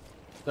 katana.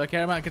 Do I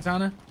care about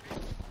katana?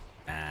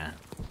 Nah.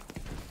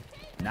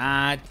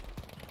 Nah.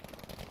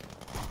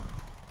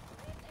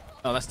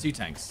 Oh, that's 2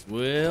 tanks.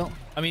 Well,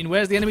 I mean,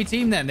 where's the enemy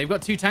team then? They've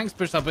got 2 tanks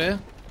pushed up here.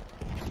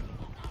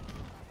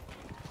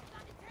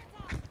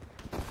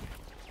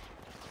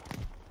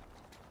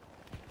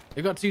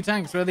 They've got 2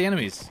 tanks. Where are the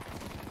enemies?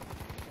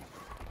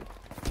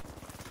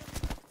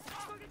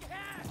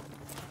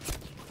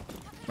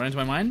 Run into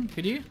my mine?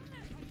 Could you?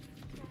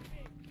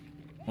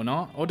 Or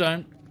not? Or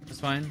don't.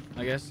 That's fine,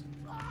 I guess.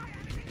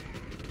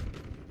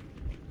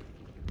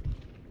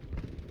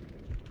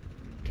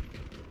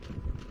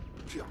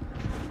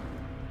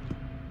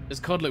 Does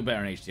COD look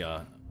better in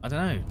HDR? I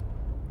don't know.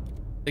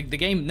 The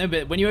game, no,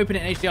 but when you open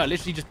it in HDR, it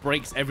literally just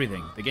breaks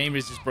everything. The game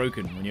is just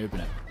broken when you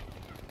open it.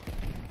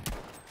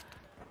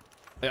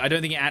 I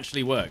don't think it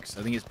actually works.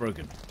 I think it's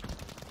broken.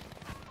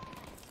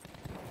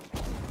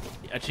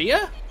 A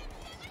cheater?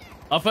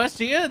 Our first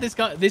cheater? This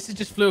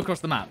just flew across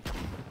the map.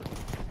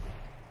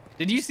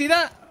 Did you see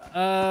that?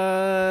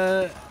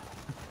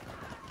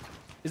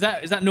 Is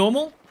that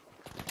normal?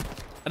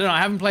 I don't know. I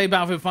haven't played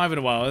Battlefield 5 in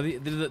a while. Do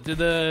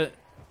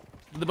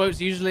the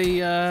boats usually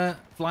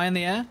fly in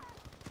the air?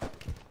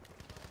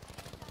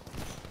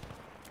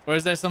 Or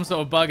is there some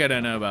sort of bug I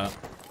don't know about?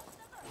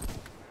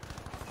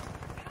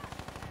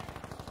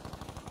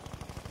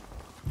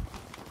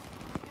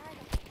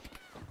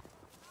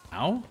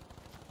 Ow?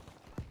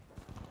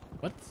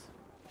 What?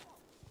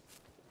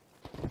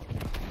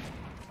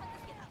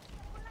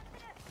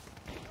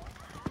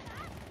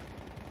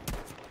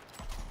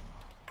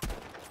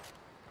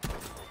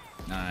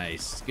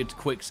 Nice. Good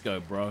quick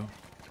scope, bro.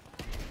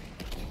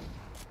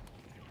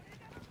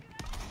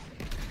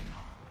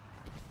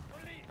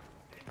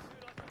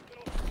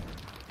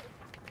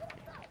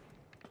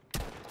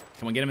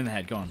 Come on, get him in the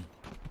head. Go on.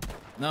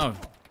 No.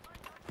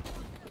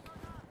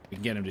 We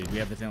can get him, dude. We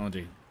have the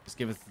technology. Just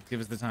give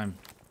us the time.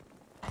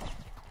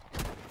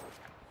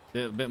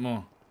 A bit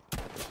more.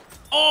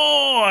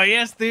 Oh,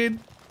 yes, dude.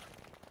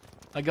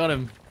 I got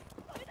him.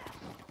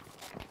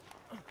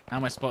 How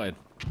am I spotted?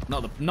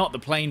 Not the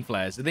plane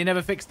flares. Did they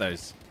never fix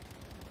those?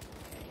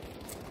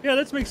 Yeah,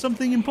 let's make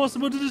something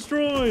impossible to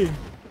destroy.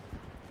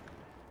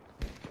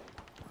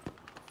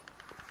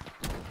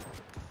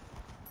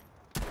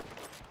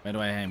 Where do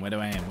I aim? Where do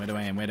I aim? Where do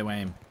I aim? Where do I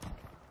aim?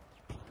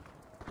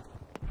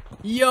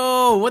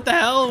 Yo, what the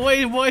hell?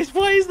 Wait, why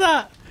is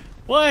that?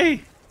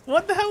 Why?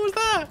 What the hell was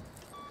that?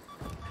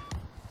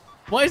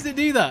 Why does it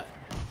do that?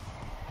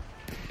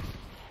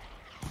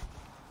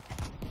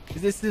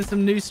 Is this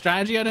some new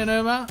strategy I don't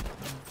know about?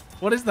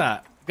 What is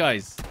that?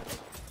 Guys,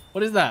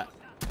 what is that?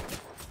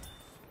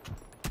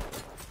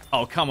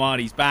 Oh, come on,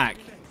 he's back.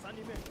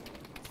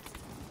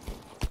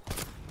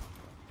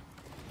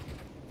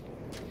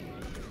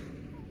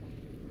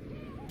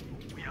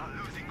 We are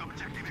losing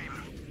objective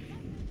Able.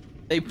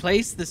 They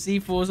place the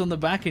C4s on the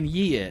back and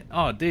yeet it.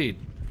 Oh, dude.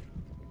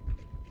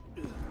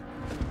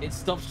 It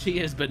stops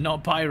cheaters, but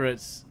not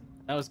pirates.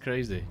 That was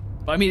crazy.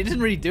 But I mean, it doesn't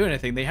really do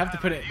anything. They have to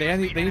put it. They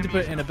need to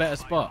put it in a better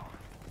spot.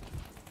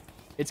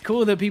 It's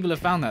cool that people have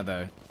found that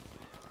though.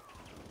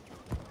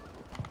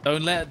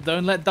 Don't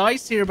let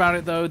DICE hear about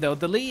it though. They'll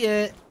delete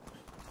it.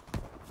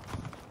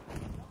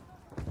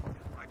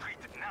 Retreat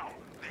now.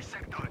 This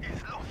sector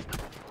is lost.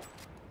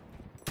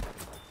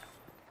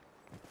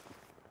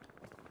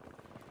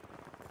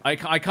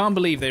 I can't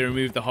believe they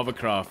removed the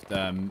hovercraft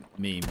meme.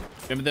 Do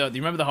you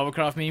remember the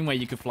hovercraft meme where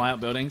you could fly up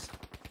buildings?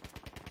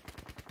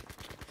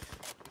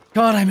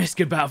 God, I miss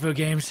good Battlefield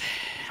games.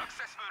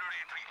 Successful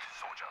retreat,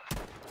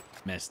 soldier.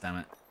 Missed, damn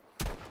it.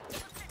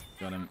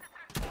 Got him.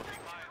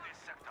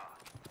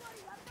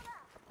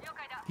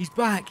 He's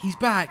back. He's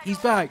back. He's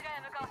back.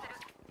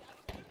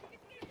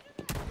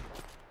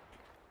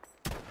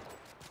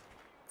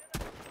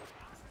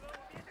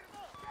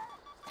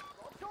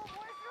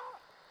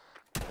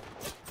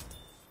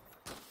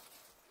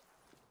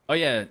 Oh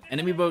yeah,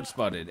 enemy boat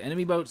spotted.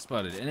 Enemy boat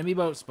spotted. Enemy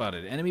boat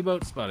spotted. Enemy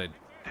boat spotted.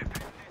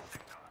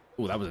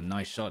 Oh, that was a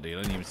nice shot, dude.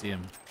 I didn't even see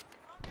him.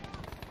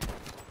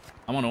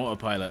 I'm on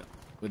autopilot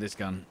with this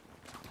gun.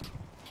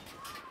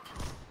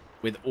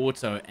 With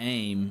auto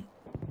aim.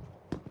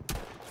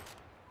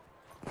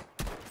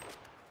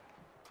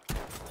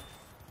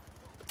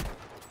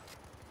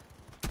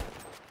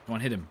 Come on,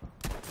 hit him.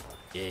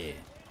 Yeah.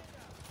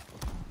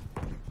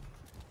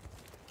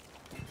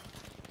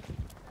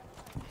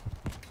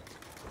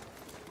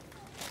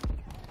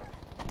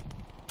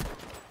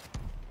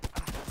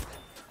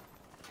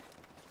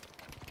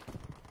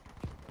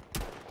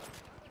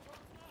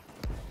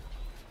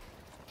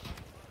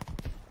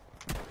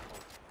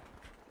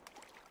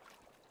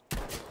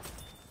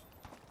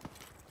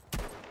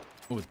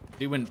 Oh,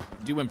 dude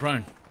went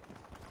prone.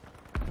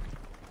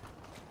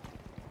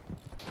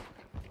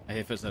 I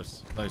hear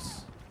footsteps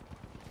close.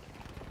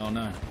 Oh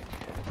no.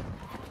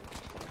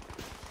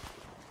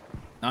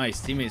 Nice,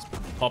 teammates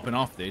popping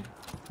off, dude.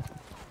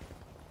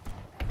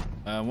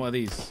 What are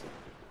these?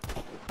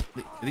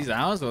 Are these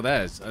ours or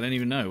theirs? I don't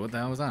even know. What the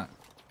hell was that?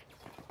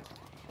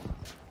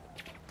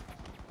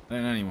 I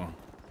don't know anymore.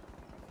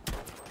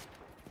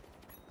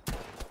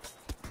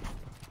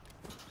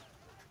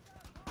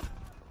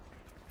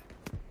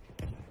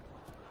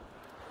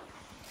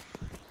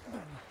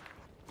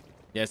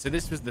 Yeah, so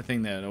this was the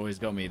thing that always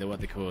got me, the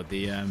what they called,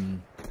 the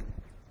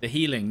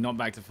healing, not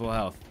back to full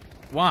health.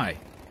 Why?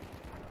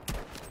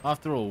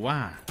 After all,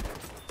 why?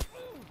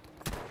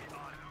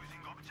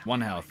 1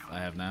 health I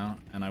have now,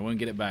 and I won't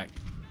get it back.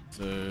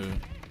 So,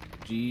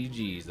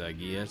 GG's, I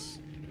guess.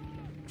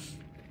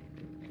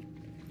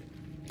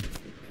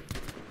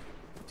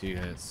 2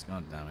 hits.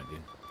 God damn it,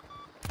 dude.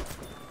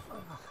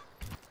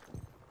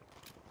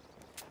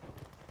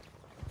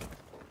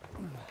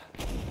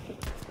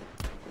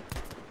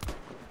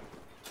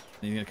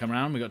 He's gonna come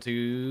around. We got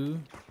 2.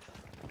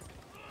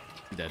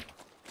 He's dead.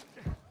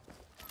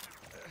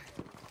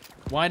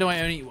 Why do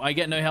I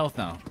get no health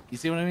now? You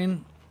see what I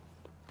mean?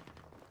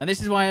 And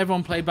this is why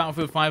everyone played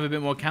Battlefield 5 a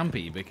bit more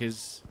campy,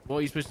 because what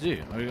are you supposed to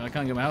do? I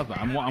can't get my health back.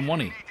 I'm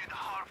one-y.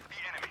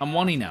 I'm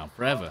one-y now,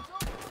 forever.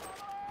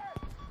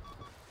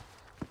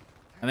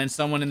 And then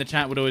someone in the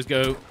chat would always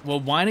go, "Well,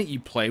 why don't you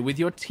play with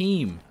your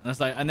team?" And I was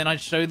like, and then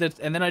I'd show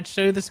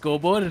the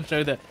scoreboard and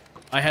show that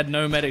I had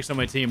no medics on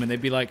my team, and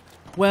they'd be like,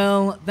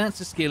 "Well, that's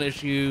a skill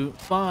issue.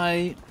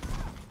 Bye."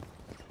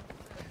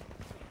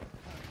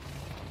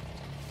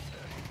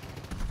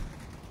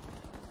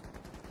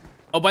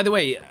 Oh, by the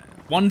way,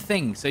 one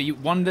thing. So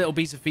one little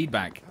piece of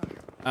feedback.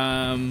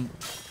 You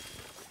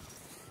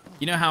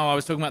know how I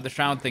was talking about the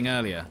shroud thing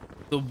earlier?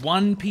 The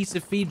one piece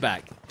of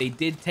feedback they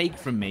did take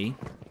from me,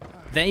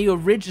 they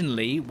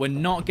originally were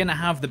not going to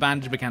have the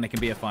bandage mechanic in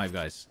BF5,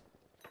 guys.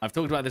 I've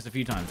talked about this a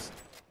few times.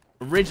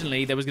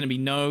 Originally, there was going to be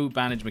no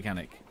bandage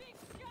mechanic.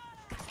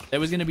 There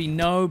was going to be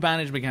no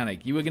bandage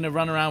mechanic. You were going to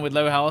run around with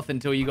low health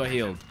until you got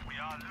healed.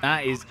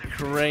 That is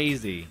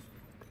crazy.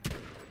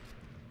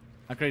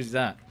 How crazy is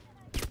that?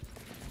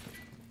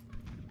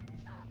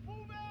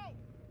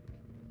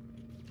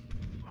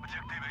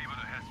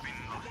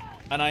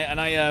 And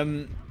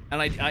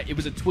it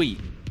was a tweet.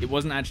 It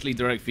wasn't actually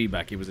direct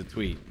feedback. It was a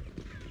tweet.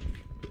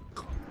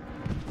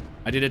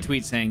 I did a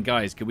tweet saying,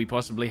 "Guys, could we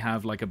possibly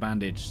have like a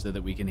bandage so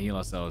that we can heal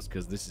ourselves?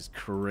 Because this is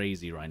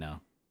crazy right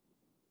now."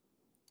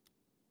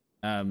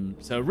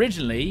 So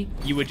originally,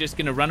 you were just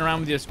gonna run around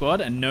with your squad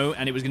and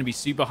it was gonna be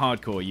super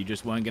hardcore. You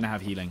just weren't gonna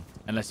have healing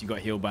unless you got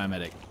healed by a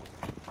medic,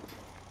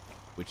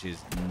 which is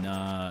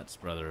nuts,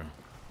 brother.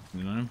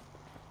 You know?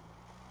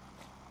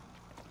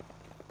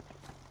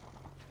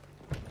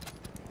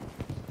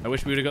 I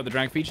wish we would have got the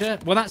drag feature.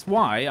 Well, that's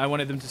why I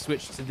wanted them to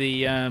switch to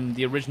the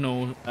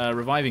original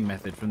reviving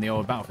method from the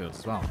old Battlefields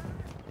as well.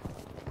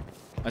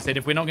 I said,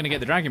 if we're not going to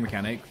get the dragging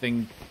mechanic,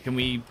 then can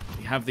we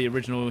have the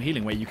original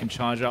healing where you can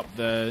charge up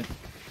the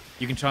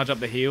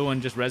heal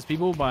and just res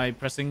people by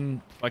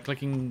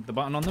clicking the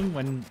button on them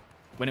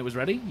when it was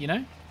ready, you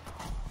know?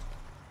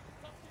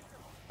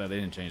 But they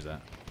didn't change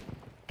that.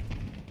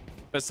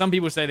 But some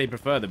people say they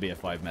prefer the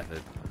BF5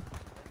 method.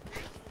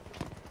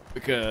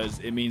 Because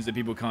it means that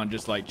people can't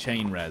just like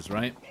chain res,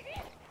 right?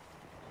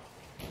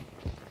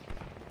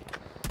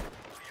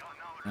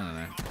 I don't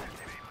know.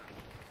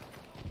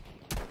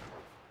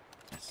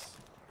 Yes.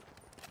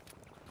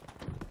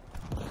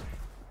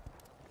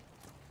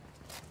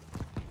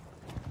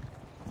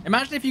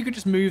 Imagine if you could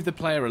just move the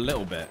player a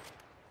little bit,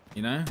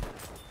 you know?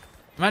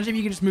 Imagine if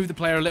you could just move the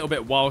player a little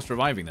bit whilst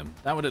reviving them.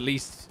 That would at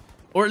least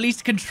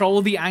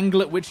control the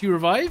angle at which you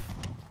revive.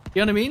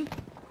 You know what I mean?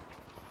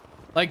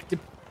 Like,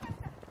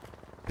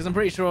 because I'm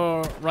pretty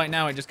sure right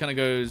now it just kind of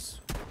goes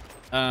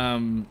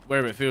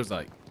wherever it feels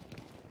like.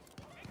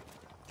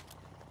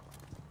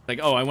 Like,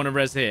 oh, I want to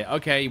res here.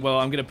 Okay, well,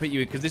 I'm going to put you,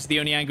 because this is the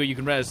only angle you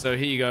can res, so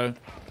here you go.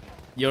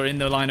 You're in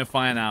the line of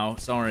fire now.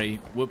 Sorry.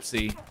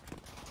 Whoopsie.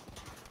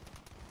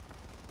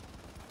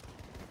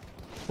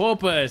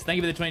 Porpoise, thank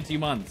you for the 22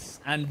 months.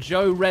 And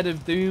Joe Red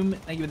of Doom,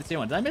 thank you for the tier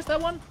 1. Did I miss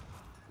that one?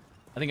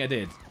 I think I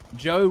did.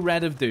 Joe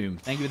Red of Doom,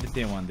 thank you for the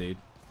tier 1, dude.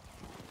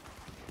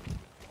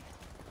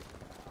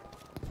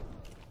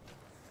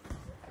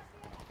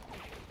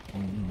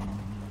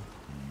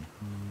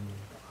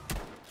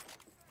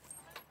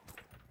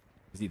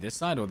 Is he this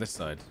side or this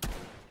side?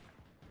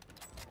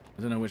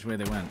 I don't know which way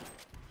they went.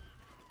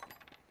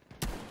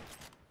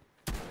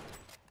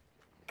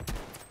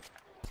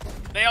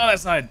 They are that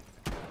side.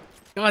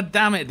 God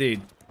damn it,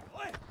 dude.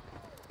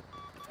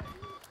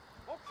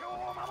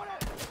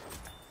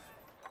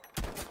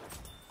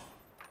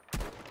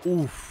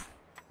 Oof.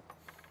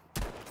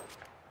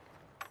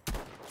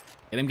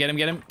 Get him, get him,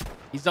 get him.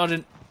 He's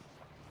dodging.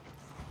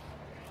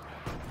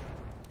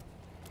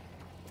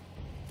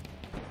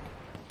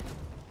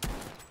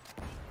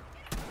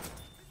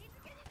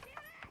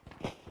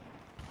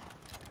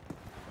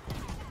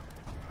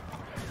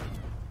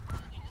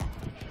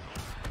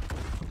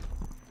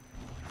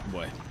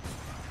 Boy.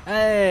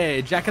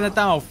 Hey, Jack and the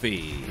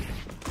Dolphy.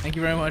 Thank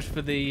you very much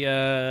for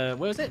the,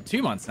 what was it?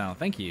 2 months now.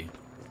 Thank you.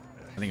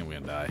 I think I'm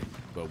going to die,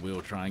 but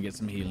we'll try and get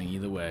some healing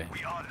either way.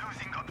 We are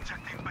losing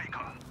objective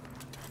Baker.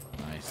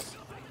 Nice.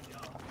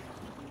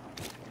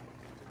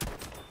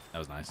 That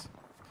was nice.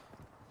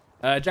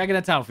 Jack and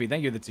the Dolphy.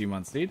 Thank you for the 2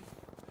 months, dude.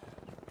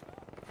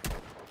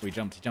 He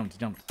jumped.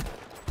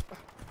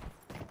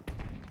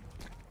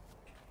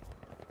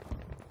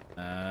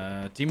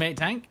 Teammate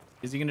tank?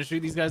 Is he going to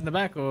shoot these guys in the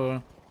back,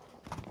 or...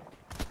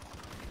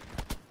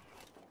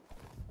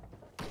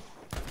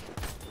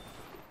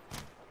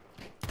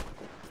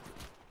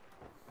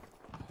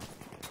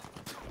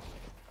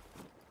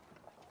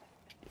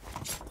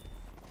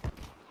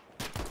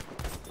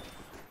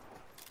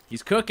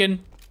 He's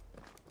cooking.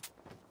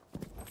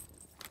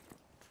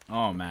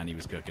 Oh, man, he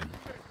was cooking.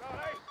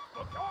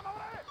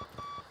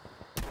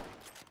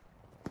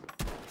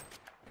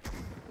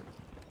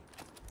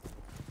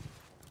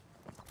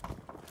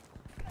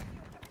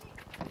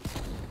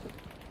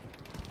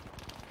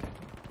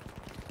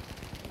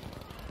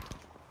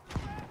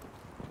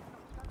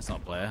 That's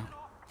not a player.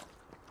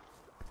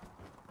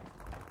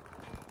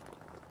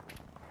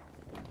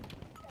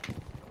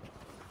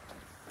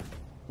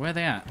 Where are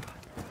they at?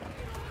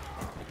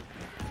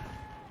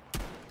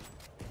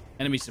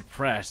 Enemy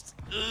suppressed.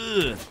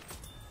 Ugh.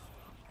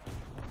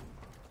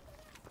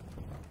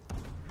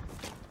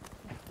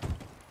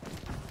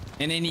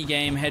 In any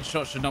game,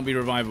 headshots should not be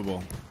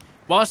revivable.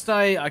 Whilst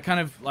I kind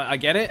of, like, I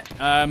get it,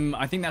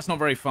 I think that's not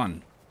very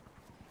fun.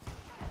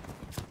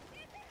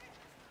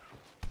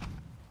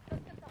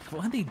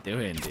 What are they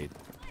doing, dude?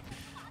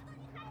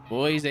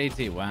 Boys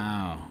 80.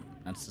 Wow.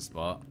 That's the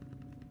spot.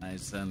 That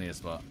is certainly a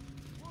spot.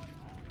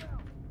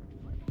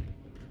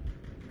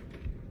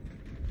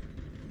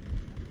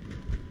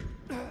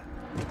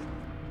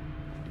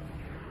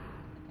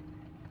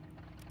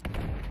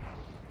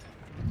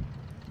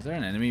 Is there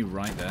an enemy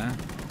right there?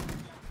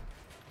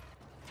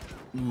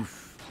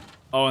 Oof.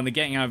 Oh, and they're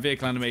getting out of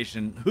vehicle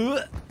animation.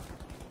 That's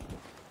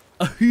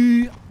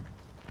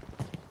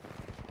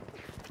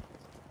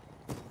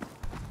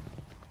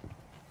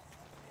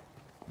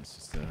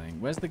just the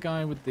thing. Where's the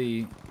guy with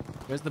the...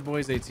 Where's the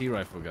boys AT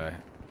rifle guy?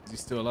 Is he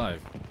still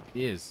alive?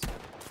 He is.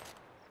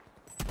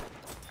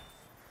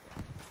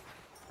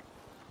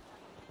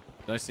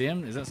 Did I see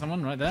him? Is that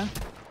someone right there?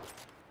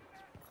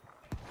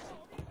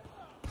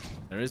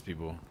 There is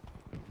people.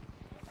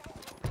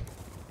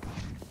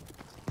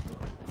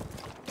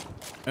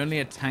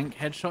 Only a tank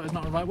headshot is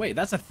not revived. Wait,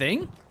 that's a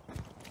thing?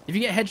 If you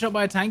get headshot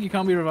by a tank, you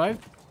can't be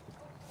revived?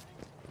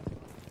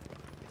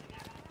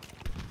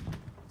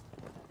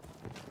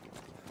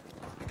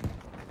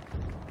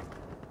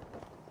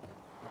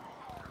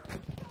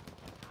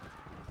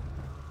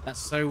 That's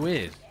so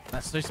weird.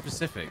 That's so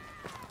specific.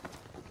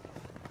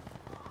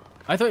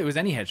 I thought it was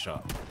any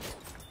headshot.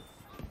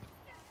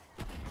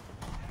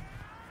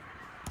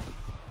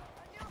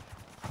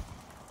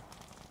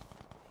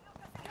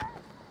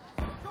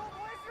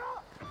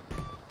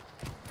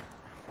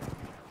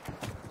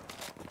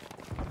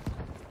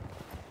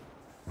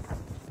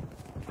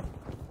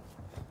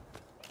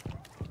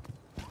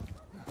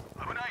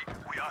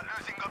 We are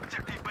losing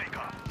objective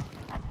Baker.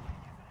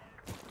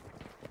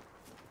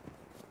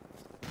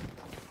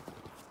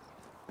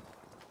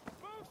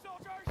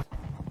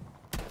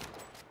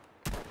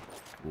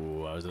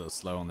 Ooh, I was a little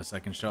slow on the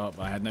second shot,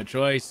 but I had no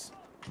choice.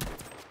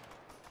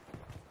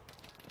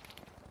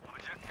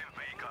 Objective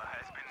Baker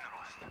has been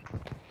lost.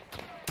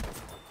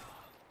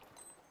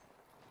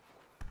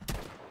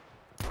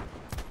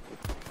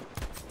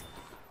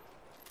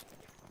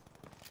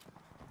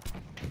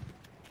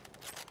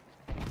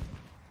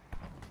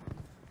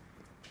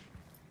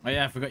 Oh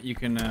yeah, I forgot you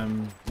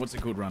can, what's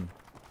it called, run?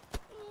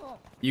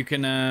 You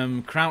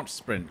can, crouch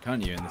sprint,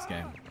 can't you, in this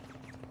game?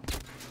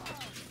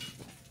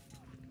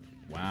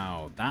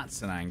 Wow,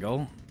 that's an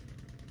angle.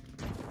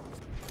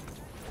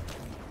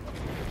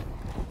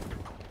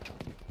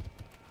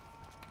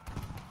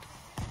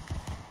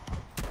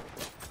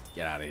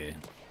 Get out of here.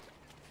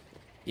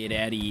 Get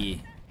out of here.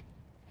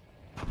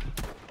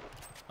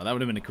 Oh, that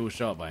would have been a cool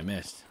shot, but I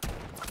missed.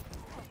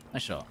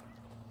 Nice shot.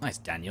 Nice,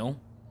 Daniel.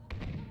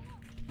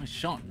 Nice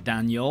shot,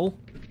 Daniel.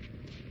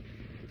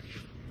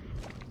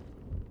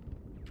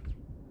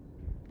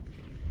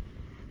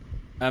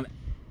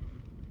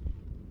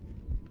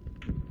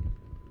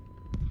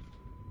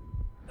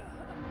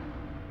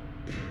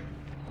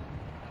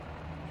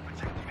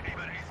 Objective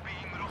Able is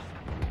being lost.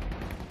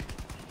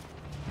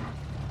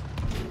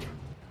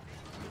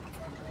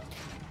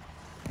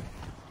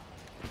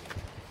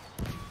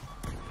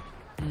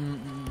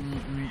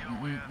 Be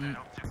aware that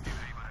objective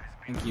Able has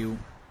been Thank you.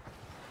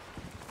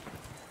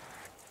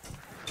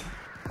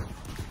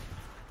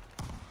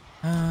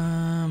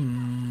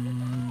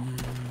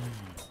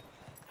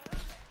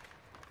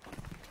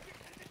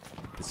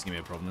 This is gonna be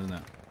a problem, isn't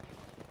it?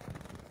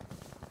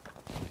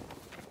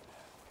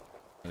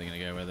 Where are they gonna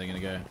go? Where are they gonna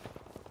go?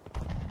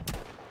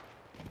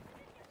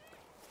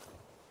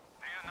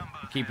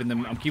 I'm keeping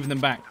them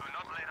back. Do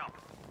not let up.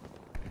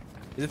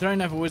 Is it throwing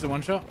knife always a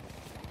one shot?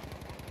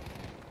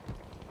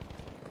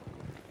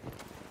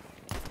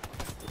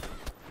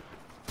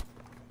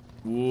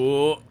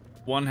 Whoa,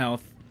 1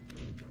 health.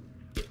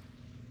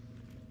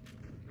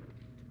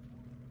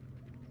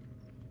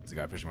 There's a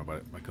guy pushing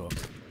my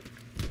corpse.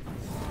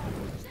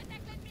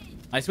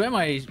 I swear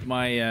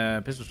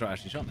my pistol shot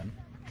actually shot them.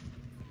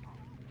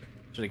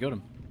 Should have killed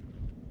him.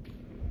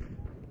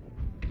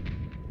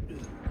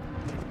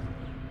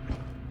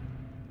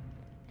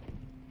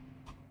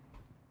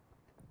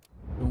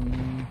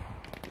 Boom.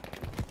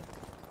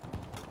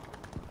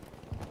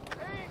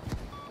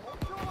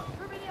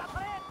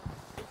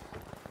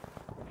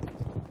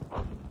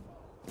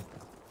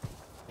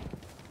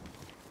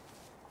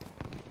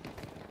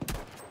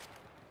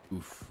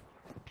 Oof.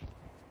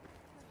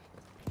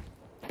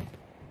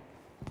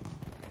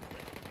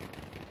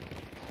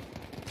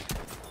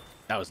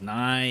 That was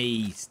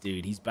nice,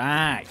 dude. He's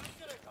back.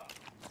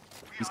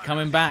 He's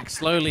coming back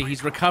slowly.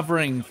 He's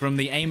recovering from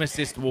the aim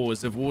assist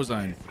wars of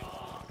Warzone.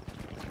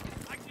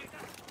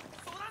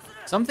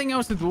 Something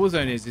else with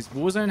Warzone is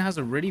Warzone has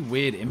a really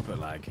weird input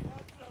lag.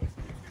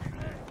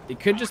 It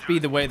could just be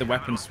the way the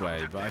weapons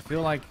sway, but I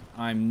feel like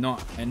I'm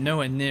not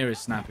nowhere near as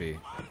snappy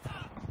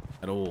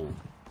at all.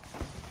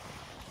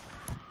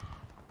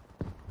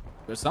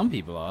 But some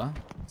people are,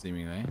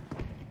 seemingly.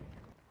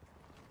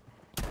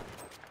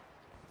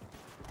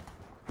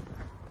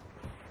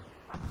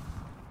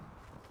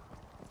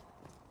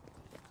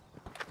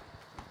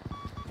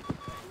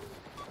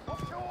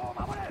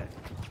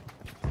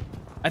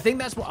 I think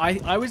that's what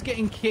I was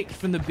getting kicked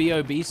from the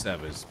BOB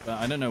servers, but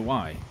I don't know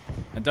why.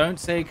 And don't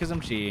say because I'm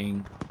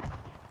cheating.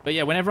 But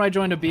yeah, whenever I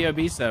joined a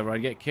BOB server,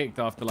 I'd get kicked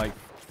after like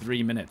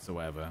 3 minutes or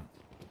whatever.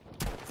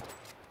 I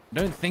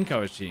don't think I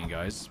was cheating,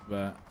 guys,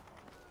 but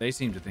they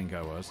seem to think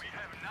I was.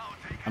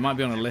 I might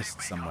be on a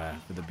list somewhere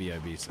for the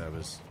BOB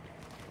servers.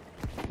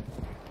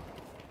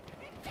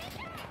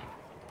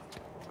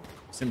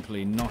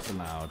 Simply not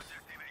allowed.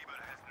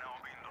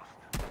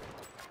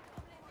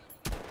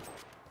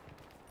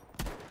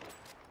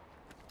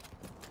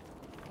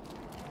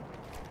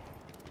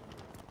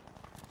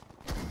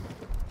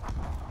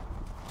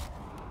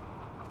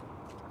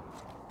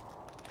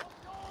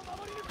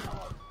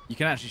 You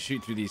can actually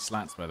shoot through these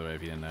slats, by the way,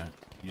 if you didn't know.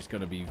 You just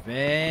gotta be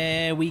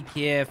very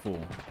careful.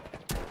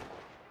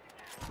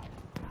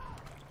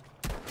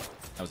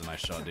 That was a nice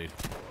shot, dude.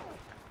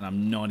 And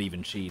I'm not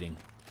even cheating.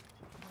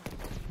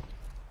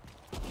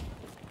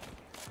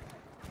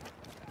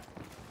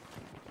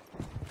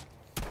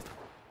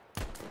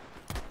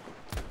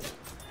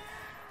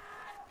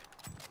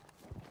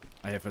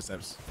 I hear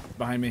footsteps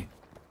behind me.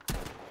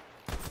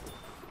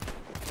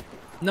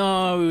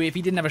 No, if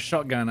he didn't have a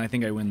shotgun, I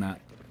think I win that.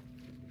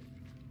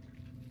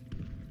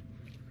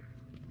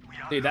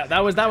 Dude,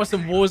 that was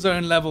some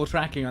Warzone level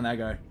tracking on that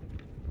guy.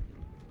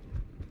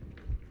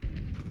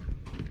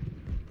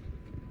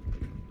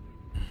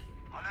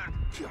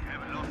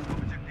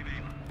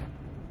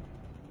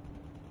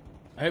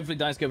 Hopefully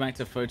dice go back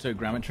to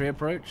photogrammetry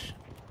approach.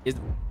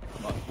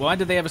 Why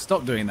did they ever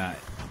stop doing that?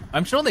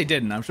 I'm sure they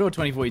didn't. I'm sure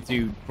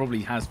 2042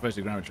 probably has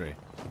photogrammetry.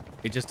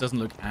 It just doesn't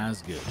look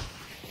as good.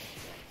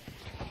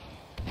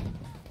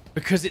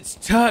 Because it's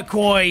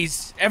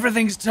turquoise!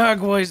 Everything's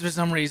turquoise for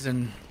some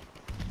reason.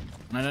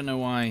 And I don't know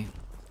why.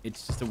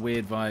 It's just a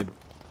weird vibe.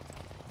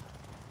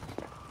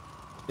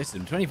 Listen,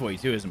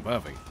 2042 isn't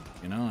perfect.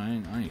 You know,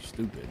 I ain't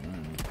stupid.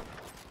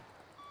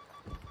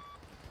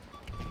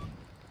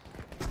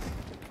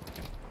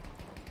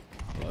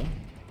 Hello?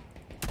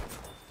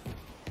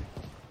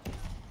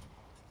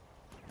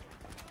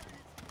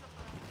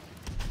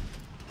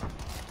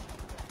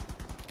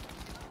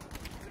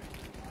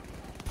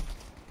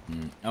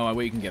 Oh,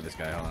 well, you can get this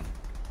guy. Hold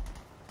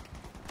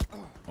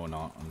on. Or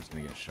not. I'm just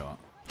gonna get shot.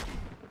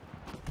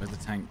 Where's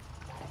the tank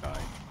guy?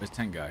 Where's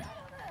tank guy?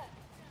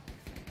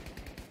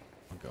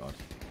 Oh god.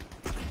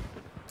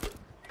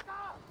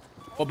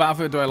 What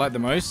Battlefield do I like the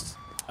most?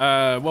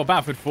 Well,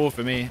 Battlefield 4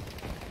 for me.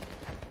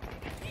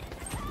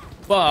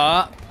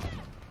 But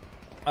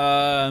do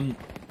I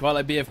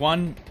like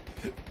BF1?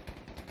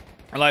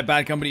 I like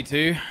Bad Company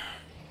 2.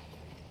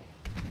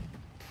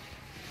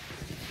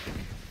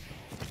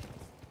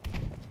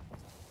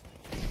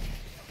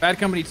 Bad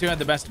Company 2 had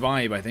the best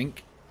vibe, I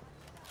think.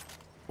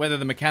 Whether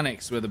the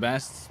mechanics were the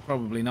best,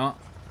 probably not.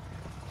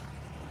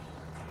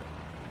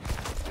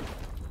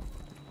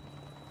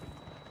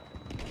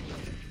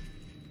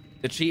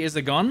 The cheaters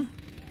are gone?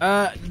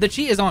 The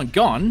cheaters aren't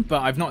gone,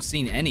 but I've not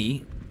seen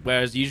any.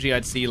 Whereas usually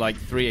I'd see like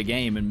 3 a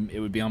game and it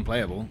would be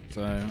unplayable.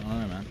 So, I don't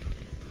know, man.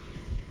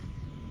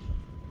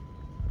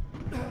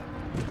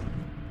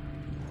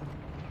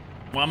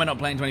 Why am I not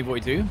playing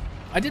 2042?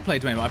 I did play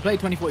 2042. I played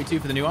 2042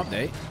 for the new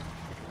update.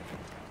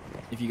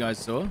 If you guys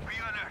saw.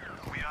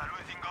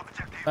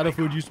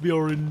 Battlefield used to be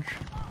orange.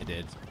 It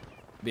did.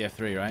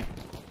 BF3, right?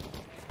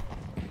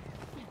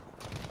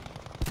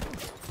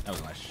 That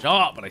was a nice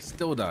shot, but I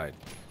still died.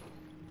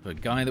 To a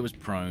guy that was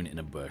prone in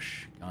a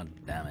bush. God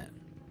damn it.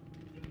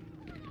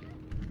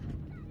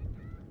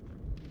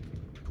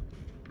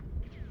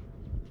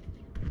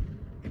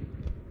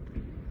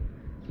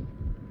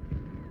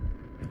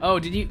 Oh,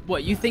 did you...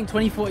 What, you think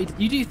 2040...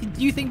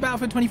 Do you think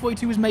Battlefield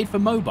 2042 was made for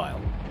mobile?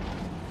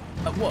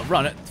 What,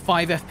 run at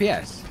 5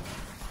 FPS?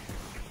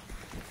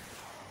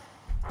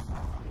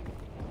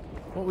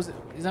 What was it?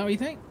 Is that what you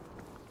think?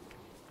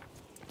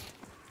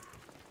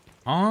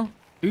 Huh?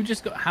 Who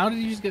just got... How did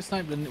you just get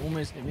sniped and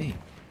almost hit me?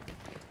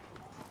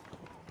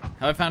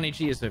 Have I found any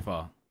cheaters so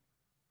far?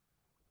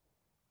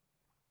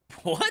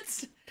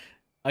 What?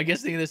 I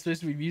guess thinking there's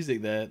supposed to be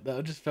music there.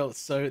 That just felt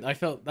so...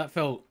 That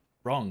felt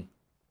wrong.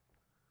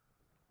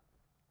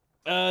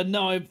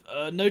 No,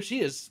 I've... no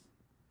cheaters.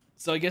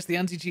 So I guess the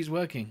anti-cheat's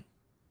working.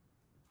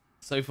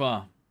 So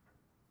far.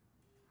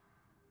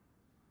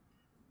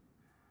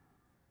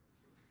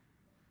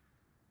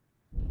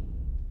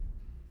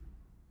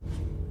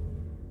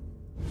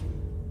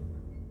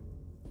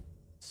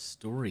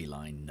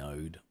 Storyline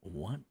node.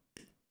 What?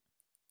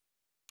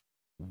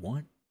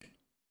 What?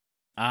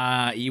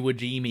 Ah, Iwo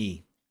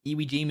Jima.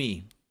 Iwo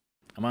Jima.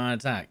 I'm on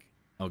attack.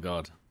 Oh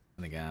god.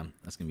 I think I am.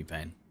 That's gonna be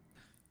pain.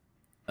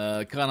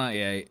 Car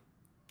 98.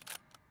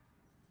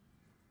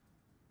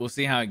 We'll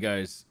see how it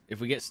goes. If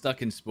we get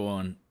stuck in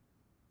spawn,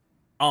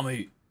 I'll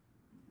move.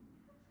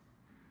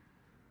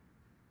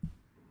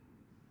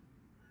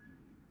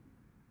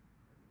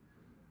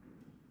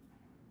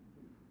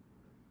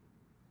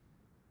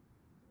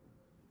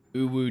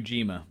 Iwo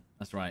Jima.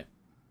 That's right.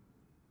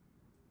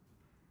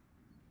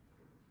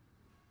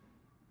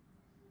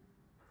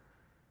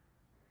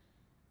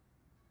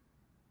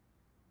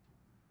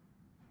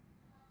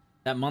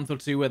 That month or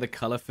two where the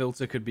color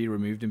filter could be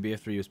removed in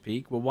BF3 was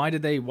peak. Well, why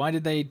did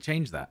they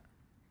change that?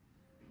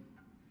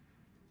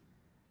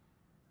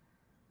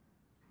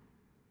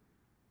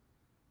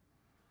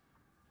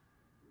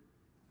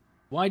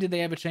 Why did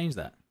they ever change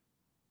that?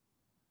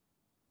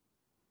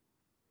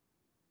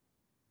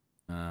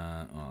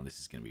 Oh, this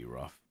is gonna be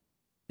rough.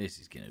 This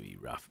is gonna be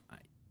rough, mate.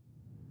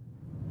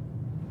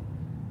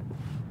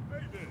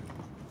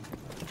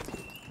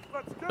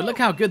 But look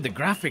how good the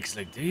graphics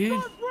look,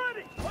 dude.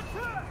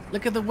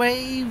 Look at the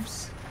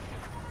waves.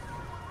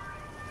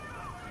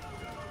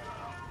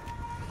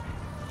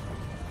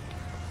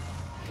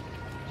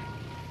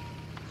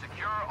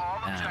 Secure all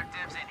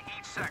objectives in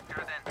each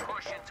sector, then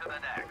push into the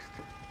next.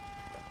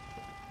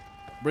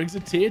 Brings a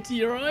tear to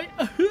your eye.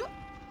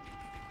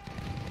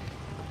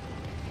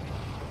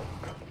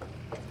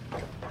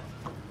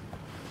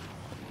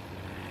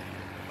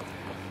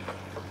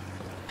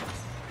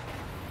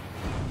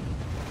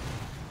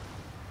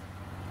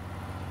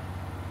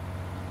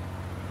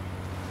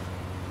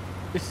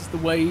 This is the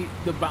way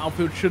the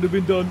battlefield should have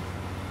been done.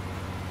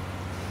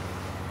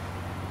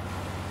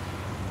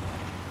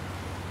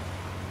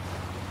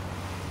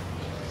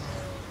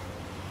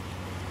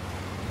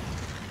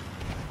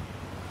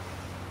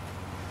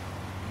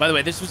 By the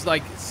way, this was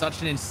like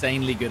such an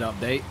insanely good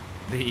update.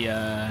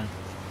 The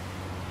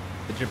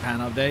Japan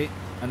update.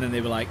 And then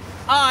they were like,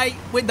 alright,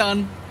 we're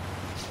done.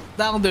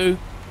 That'll do.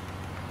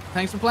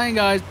 Thanks for playing,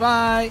 guys.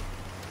 Bye.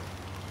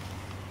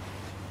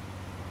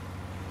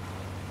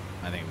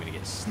 I think I'm gonna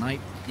get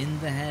sniped in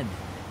the head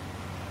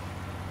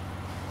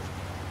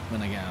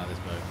when I get out of this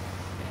boat.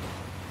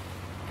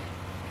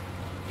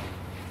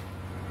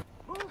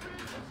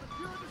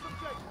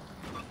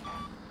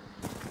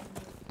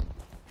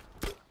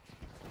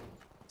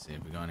 Let's see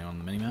if we got anyone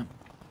on the minimap.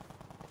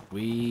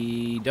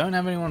 We don't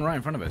have anyone right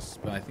in front of us,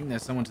 but I think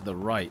there's someone to the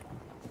right.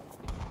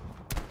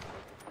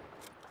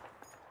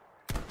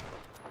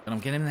 But I'm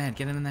getting him in the head,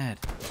 get him in the head.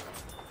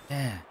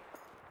 Yeah.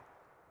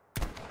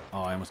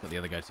 Oh, I almost got the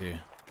other guy too.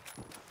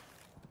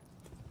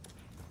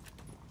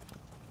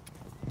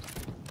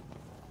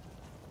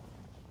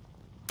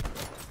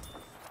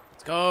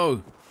 Let's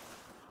go.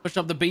 Push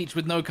up the beach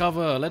with no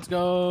cover. Let's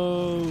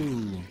go.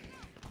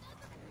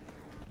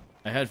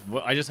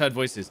 I just heard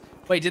voices.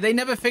 Wait, did they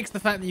never fix the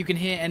fact that you can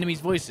hear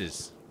enemies'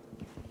 voices?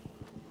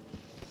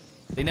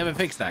 They never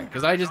fixed that,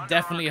 because I just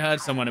definitely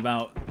heard someone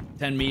about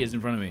 10 meters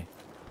in front of me.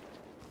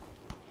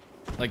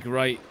 Like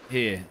right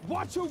here.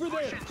 Watch over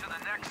there. Push into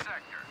the next sector.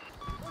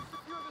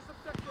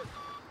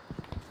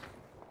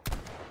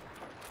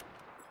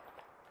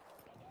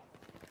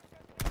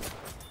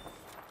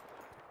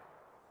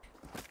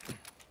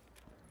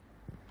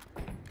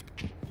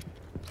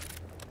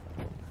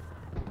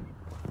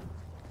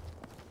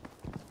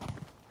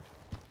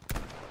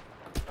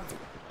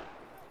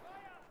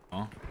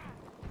 Oh.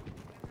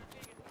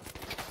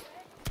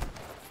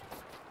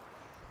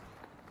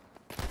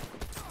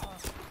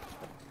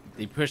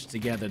 They pushed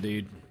together,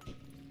 dude.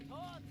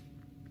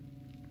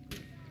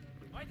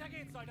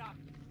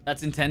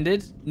 That's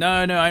intended? No,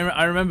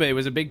 I remember it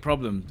was a big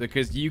problem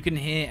because you can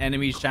hear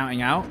enemies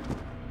shouting out,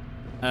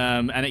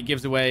 and it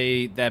gives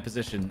away their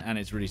position, and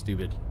it's really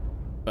stupid.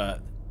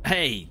 But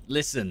hey,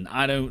 listen,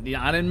 I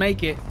didn't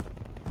make it.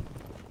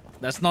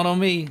 That's not on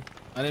me.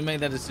 I didn't make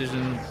that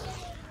decision.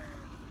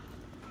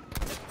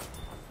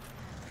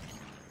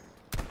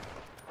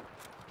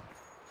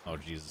 Oh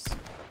Jesus!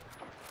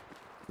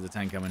 There's a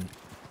tank coming.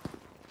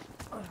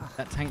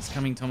 That tank's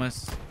coming,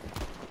 Thomas.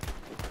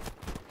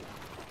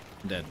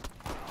 I'm dead.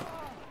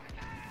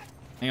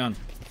 Hang on.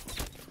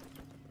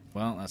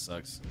 Well, that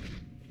sucks.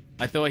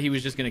 I thought he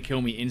was just gonna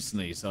kill me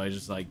instantly, so I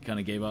just like kind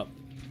of gave up.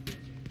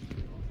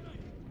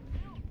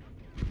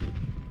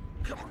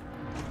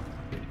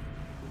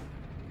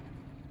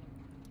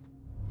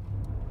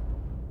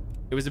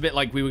 It was a bit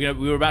like we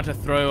were about to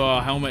throw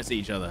our helmets at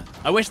each other.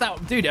 I wish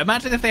that, dude.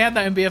 Imagine if they had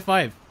that in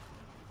BF5.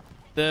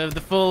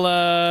 The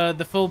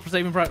full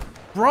Saving Private.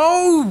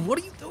 Bro, what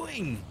are you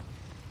doing?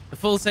 The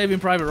full Saving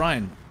Private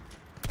Ryan.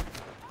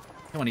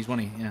 Come on, he's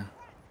one. Yeah.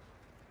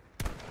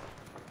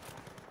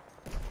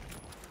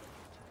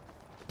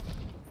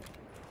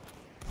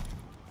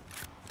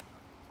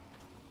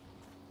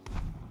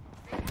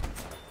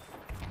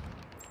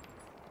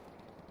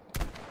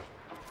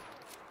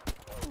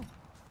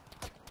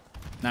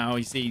 Now,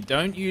 you see,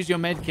 don't use your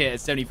med kit at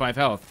 75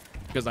 health,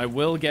 because I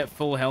will get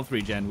full health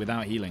regen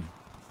without healing.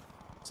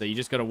 So you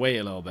just gotta wait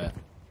a little bit.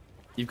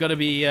 You've got to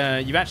be,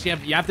 you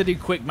have to do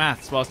quick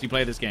maths whilst you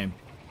play this game.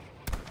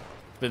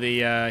 For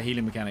the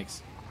healing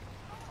mechanics.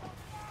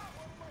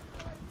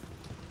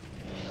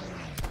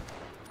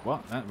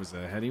 What? That was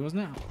a heady,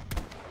 wasn't it?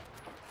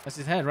 That's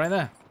his head right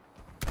there.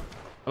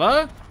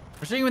 Hello? I'm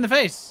shooting you in the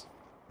face.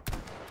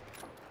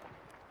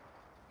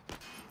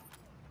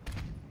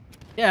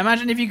 Yeah,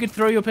 imagine if you could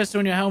throw your pistol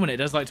in your helmet, it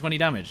does like 20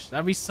 damage.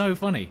 That'd be so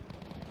funny.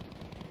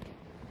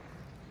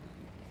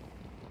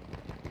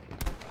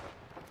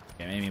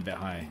 Okay, maybe a bit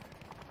high.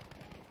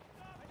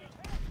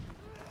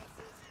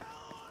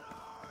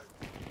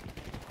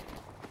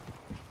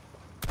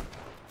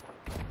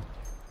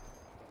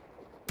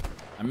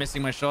 I'm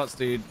missing my shots,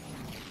 dude.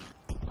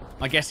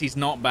 I guess he's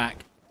not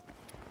back.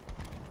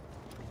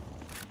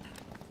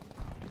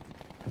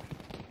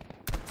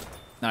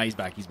 No, he's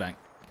back. He's back.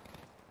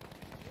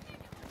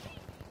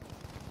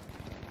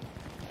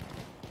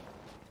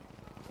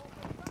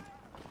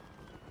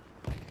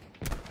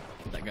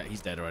 That guy,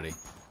 he's dead already.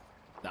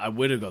 I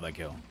would have got that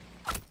kill.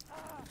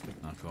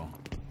 Oh, cool.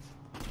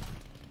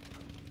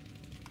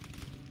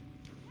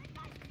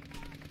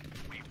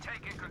 We've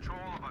taken control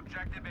of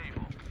objective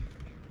Able.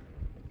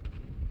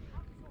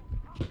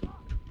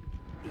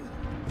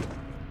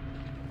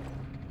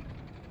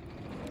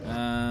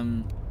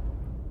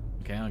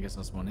 Okay, I guess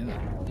I'll spawn in there.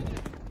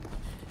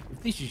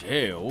 If this is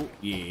hell,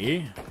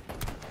 yeah.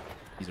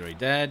 He's already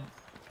dead.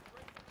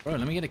 Bro,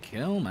 let me get a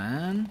kill,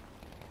 man.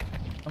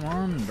 Come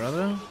on,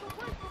 brother.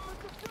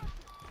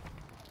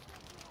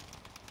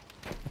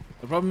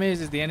 The problem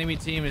is the enemy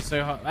team is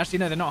so hard. Actually,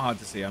 no, they're not hard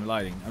to see. I'm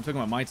lying. I'm talking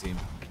about my team.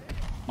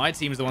 My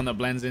team is the one that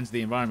blends into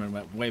the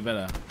environment way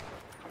better.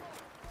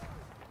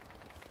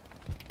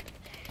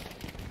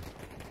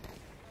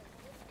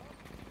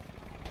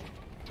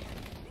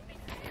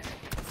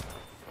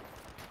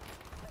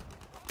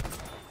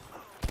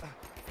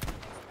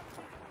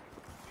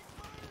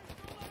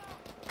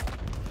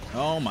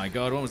 Oh my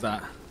god, what was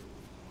that?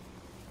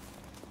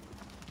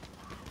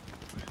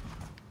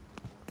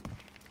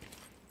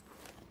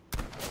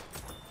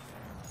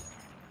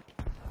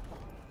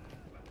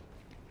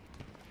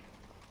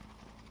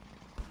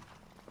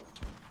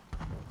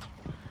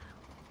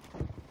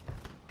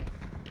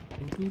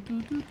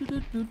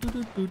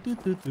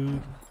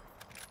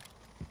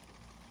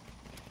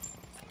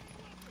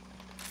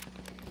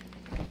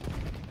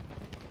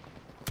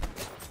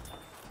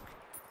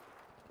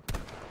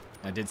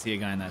 I did see a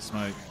guy in that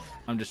smoke.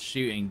 I'm just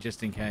shooting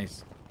just in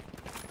case.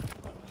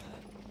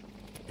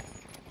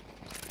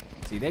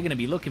 See, they're gonna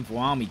be looking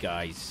for army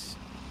guys.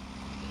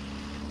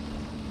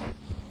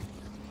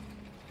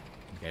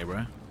 Okay,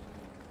 bro.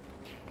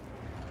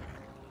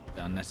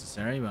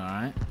 Unnecessary, but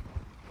alright.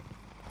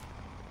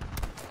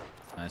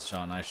 Nice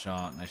shot, nice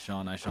shot, nice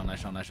shot, nice shot, nice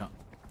shot, nice shot.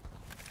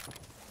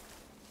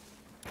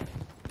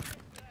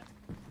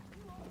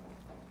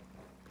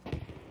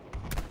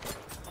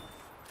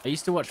 I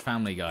used to watch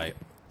Family Guy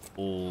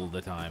all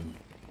the time.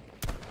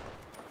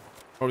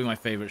 Probably my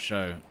favorite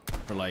show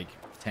for like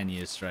 10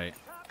 years straight.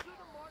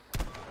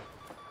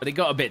 But it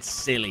got a bit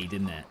silly,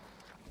 didn't it?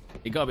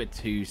 It got a bit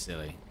too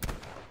silly.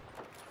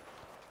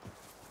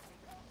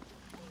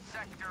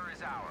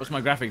 What's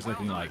my graphics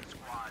looking like?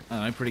 I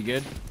don't know, pretty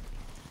good.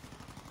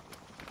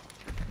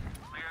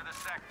 Clear the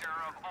sector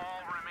of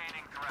all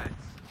remaining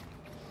threats.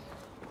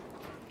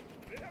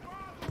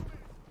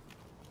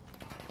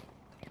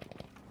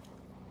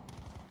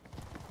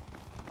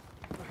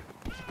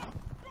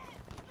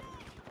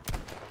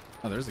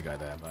 Oh, there's a guy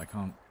there, but I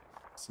can't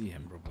see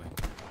him probably.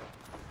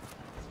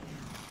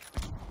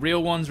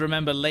 Real ones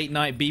remember late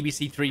night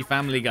BBC Three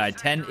Family Guy.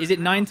 10, is it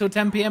 9 till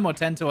 10 p.m. or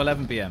 10 till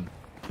 11 p.m.?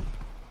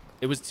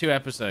 It was 2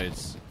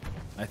 episodes,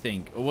 I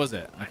think. Or was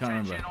it? I can't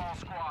remember.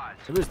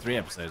 It was 3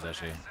 episodes,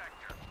 actually.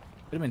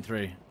 Could have been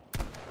 3.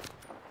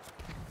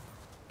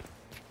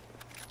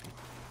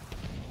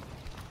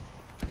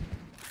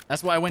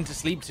 That's what I went to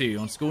sleep to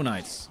on school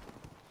nights.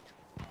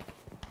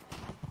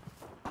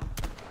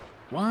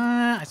 What?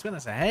 I swear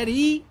that's a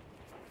heady.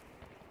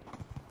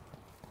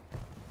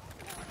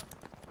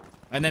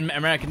 And then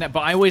American Dad, but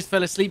I always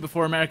fell asleep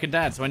before American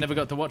Dad, so I never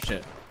got to watch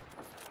it.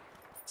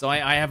 So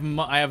I have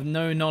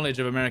no knowledge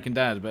of American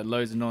Dad, but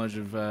loads of knowledge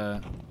of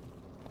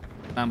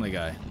Family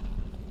Guy.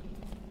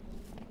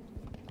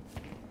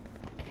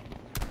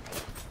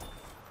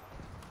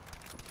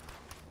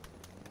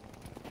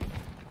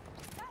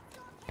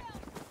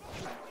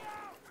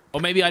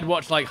 Or maybe I'd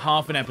watch like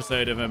half an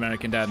episode of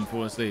American Dad and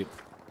fall asleep.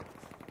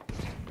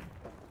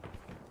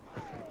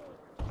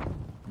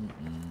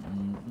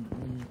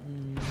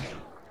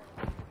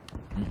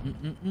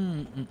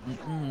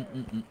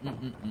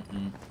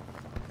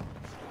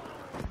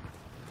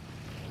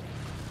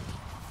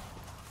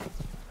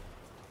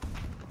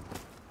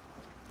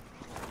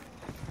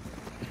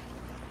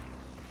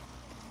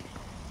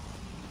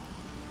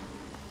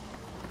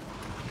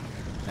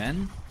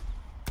 Ben?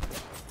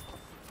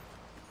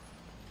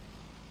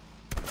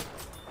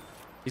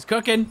 He's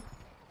cooking.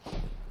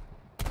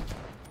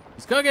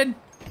 He's cooking.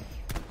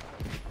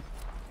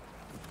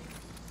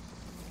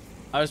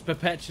 I was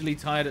perpetually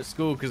tired at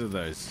school because of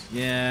those.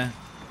 Yeah.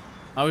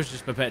 I was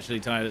just perpetually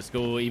tired at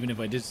school, even if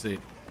I did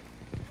sleep.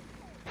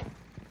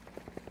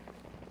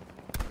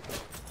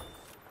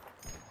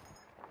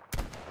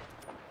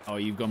 Oh,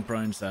 you've gone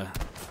prone, sir.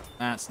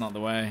 That's not the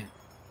way.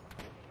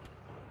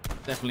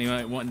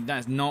 Definitely,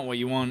 that's not what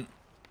you want.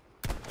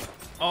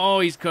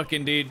 Oh, he's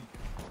cooking, dude.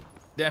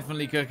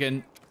 Definitely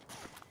cooking.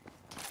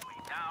 We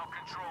now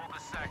control the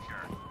sector.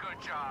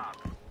 Good job.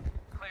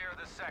 Clear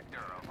the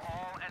sector of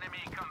all enemy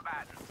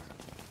combatants.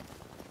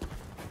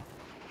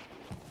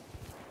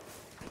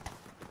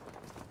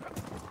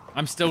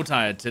 I'm still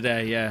tired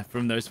today, yeah,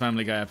 from those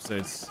Family Guy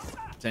episodes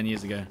 10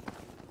 years ago.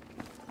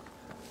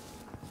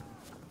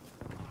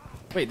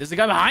 Wait, there's a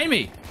guy behind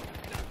me!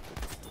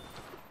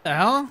 The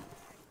hell?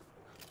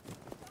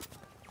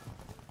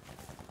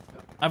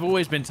 I've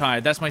always been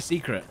tired. That's my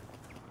secret.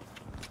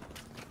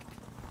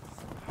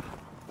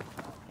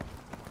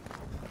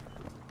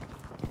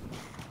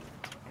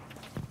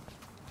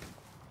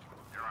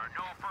 There are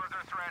no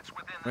further threats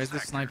within Where's the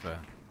sector. sniper?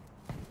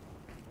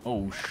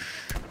 Oh,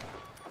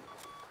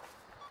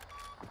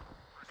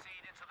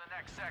 Proceed into the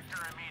next sector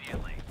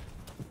immediately.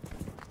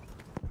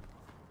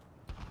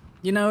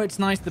 You know, it's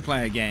nice to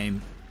play a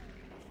game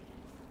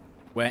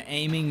where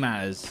aiming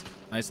matters.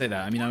 I say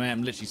that. I mean,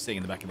 I'm literally sitting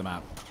in the back of the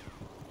map.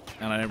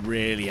 And I don't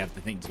really have to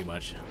think too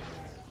much.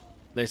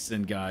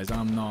 Listen, guys,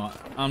 I'm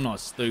not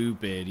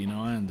stupid, you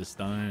know, I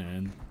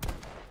understand.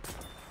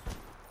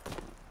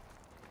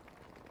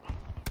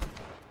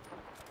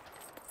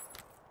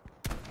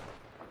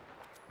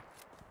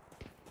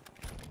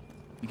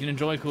 You can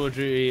enjoy Call of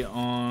Duty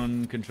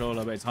on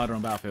controller, but it's harder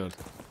on Battlefield.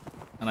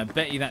 And I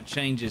bet you that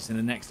changes in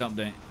the next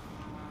update.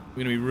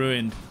 We're gonna be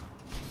ruined.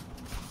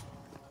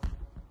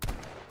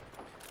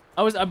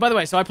 By the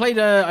way, so I played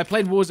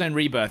Warzone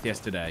Rebirth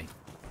yesterday.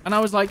 And I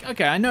was like,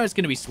 okay, I know it's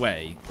going to be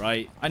sway,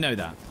 right? I know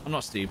that. I'm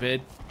not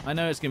stupid. I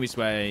know it's going to be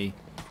sway.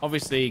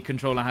 Obviously,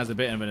 controller has a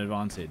bit of an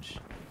advantage.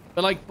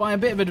 But, like, by a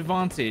bit of an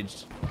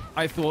advantage,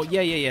 I thought,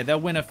 yeah,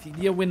 they'll win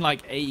you'll win,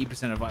 like,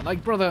 80% of it.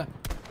 Like, brother,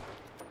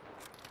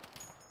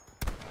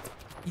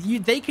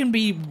 they can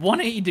be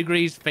 180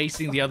 degrees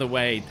facing the other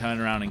way, turn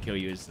around and kill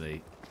you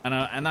instantly. And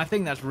I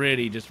think that's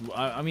really just,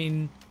 I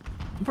mean,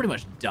 I'm pretty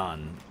much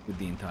done with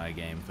the entire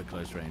game for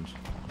close range.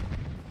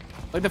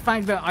 Like, the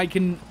fact that I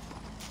can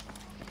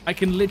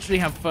literally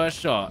have first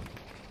shot,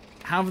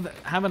 have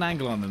an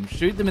angle on them,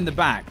 shoot them in the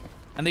back,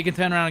 and they can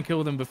turn around and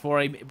kill them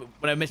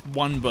when I miss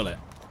one bullet.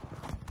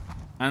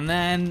 And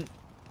then,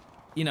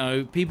 you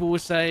know, people will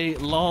say,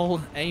 lol,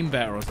 aim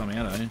better or something,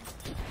 I don't know.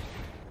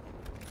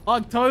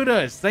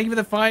 Octodus, thank you for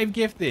the 5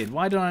 gifted.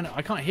 Why don't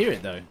I can't hear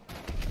it, though. Did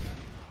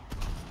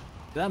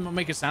that not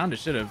make a sound? It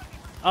should have.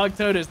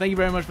 Octodus, thank you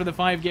very much for the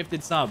 5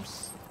 gifted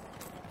subs.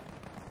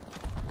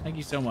 Thank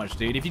you so much,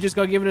 dude. If you just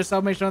got to give it a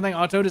sub, make sure to thank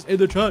Octodus in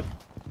the chat.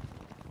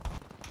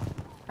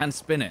 And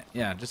spin it.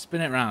 Yeah, just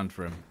spin it around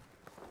for him.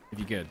 If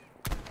you could.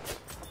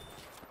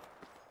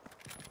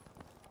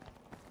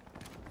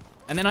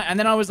 And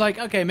then I was like,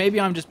 okay, maybe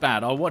I'm just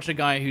bad. I'll watch a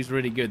guy who's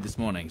really good this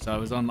morning. So I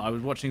was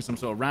watching some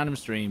sort of random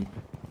stream.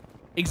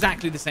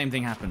 Exactly the same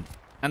thing happened.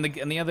 And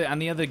the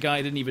other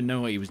guy didn't even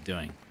know what he was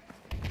doing.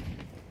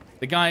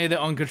 The guy that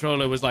on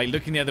controller was like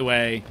looking the other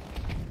way.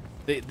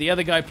 The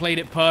other guy played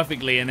it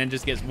perfectly and then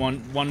just gets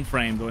one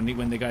framed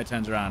when the guy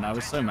turns around. I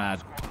was so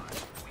mad.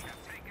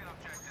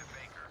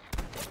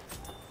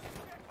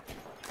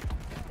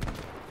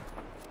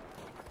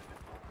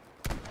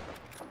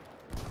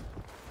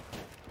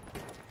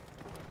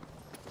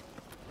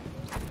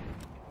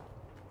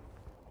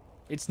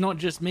 It's not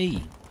just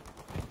me.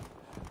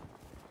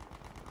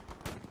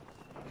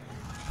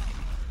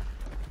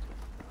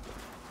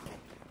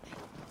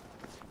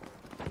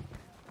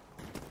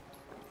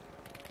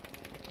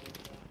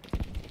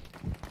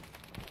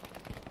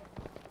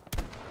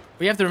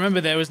 We have to remember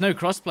there was no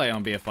crossplay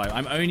on BF5.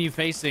 I'm only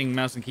facing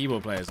mouse and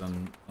keyboard players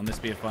on this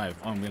BF5.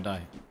 Oh, I'm gonna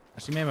die.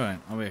 Actually, maybe I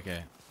won't. I'll be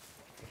okay.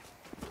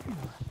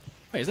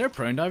 Wait, is there a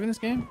prone dive in this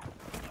game?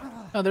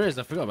 Oh, there is.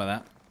 I forgot about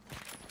that.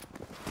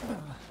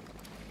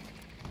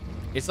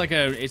 It's like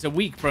it's a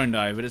weak prone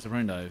dive, but it's a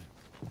prone dive.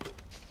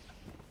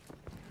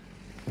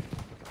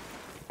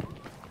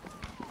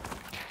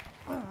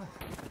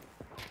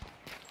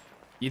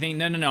 You think?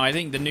 No. I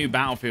think the new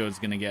Battlefield's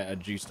gonna get a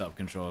juiced up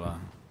controller.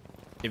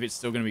 If it's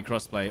still gonna be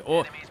crossplay.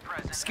 Or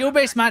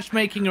skill-based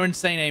matchmaking or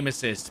insane aim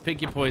assist.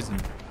 Pick your poison.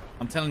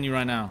 I'm telling you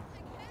right now.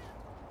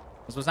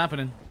 That's what's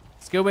happening.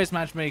 Skill-based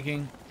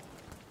matchmaking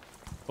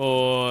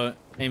or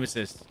aim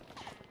assist.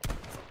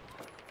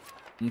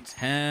 I'm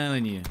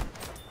telling you.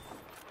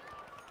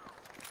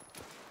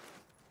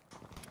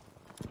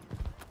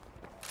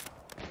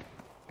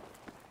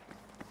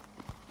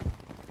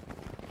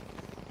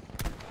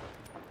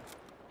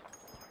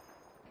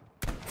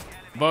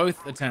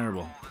 Both are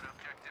terrible.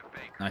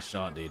 Nice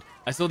shot, dude.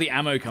 I saw the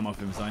ammo come off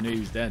him, so I knew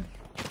he was dead.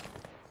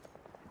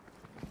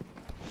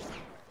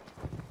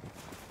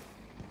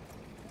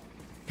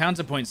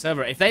 Counterpoint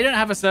server. If they don't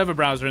have a server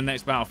browser in the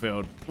next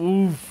Battlefield,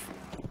 oof.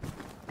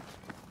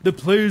 The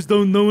players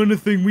don't know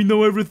anything. We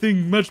know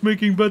everything.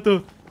 Matchmaking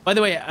better. By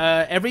the way,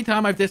 every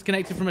time I've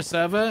disconnected from a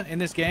server in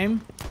this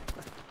game,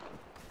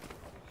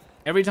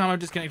 Every time I've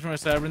disconnected from a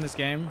server in this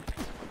game,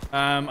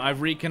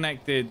 I've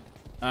reconnected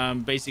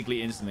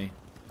basically instantly.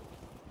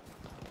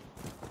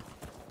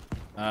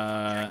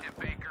 And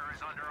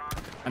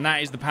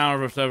that is the power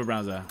of a server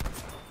browser.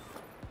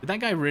 Did that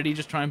guy really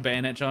just try and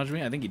bayonet charge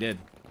me? I think he did.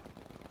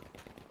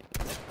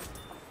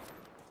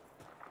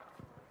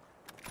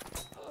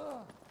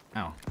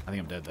 Ow. I think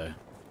I'm dead, though.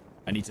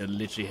 I need to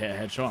literally hit a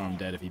headshot or I'm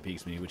dead if he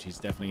peeks me, which he's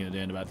definitely going to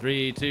do in about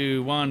 3,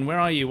 2, 1. Where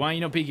are you? Why are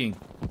you not peeking?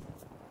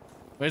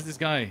 Where's this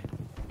guy?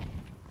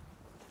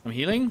 I'm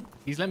healing?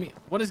 He's let me...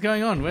 What is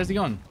going on? Where's he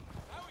gone?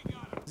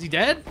 Is he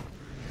dead?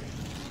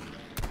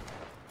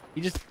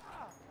 He just...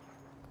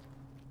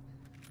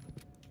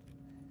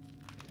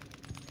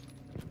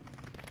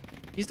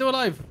 He's still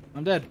alive.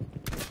 I'm dead.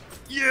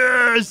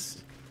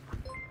 Yes!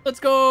 Let's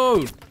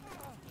go!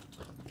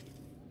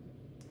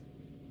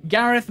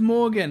 Gareth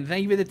Morgan,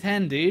 thank you for the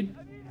 10, dude.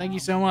 Thank you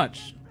so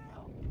much.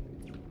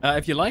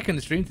 If you're liking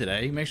the stream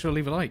today, make sure to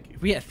leave a like.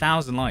 If we get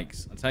 1,000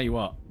 likes, I'll tell you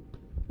what.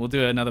 We'll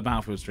do another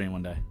Battlefield stream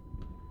one day.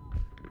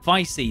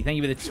 Feisty, thank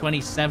you for the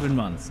 27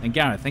 months. And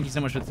Gareth, thank you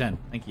so much for the 10.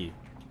 Thank you.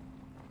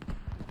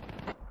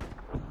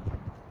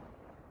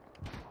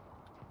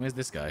 Where's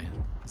this guy?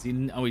 Is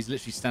he... Oh, he's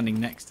literally standing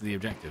next to the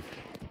objective.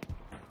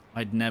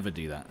 I'd never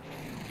do that.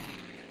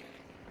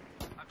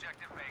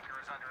 Objective Baker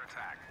is under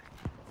attack.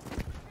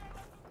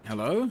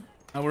 Hello?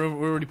 Oh, we're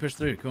already pushed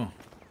through. Cool.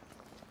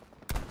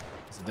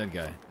 It's a dead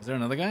guy. Is there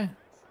another guy?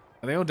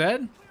 Are they all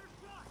dead?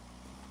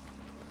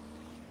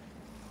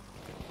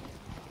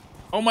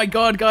 Oh my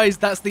god, guys.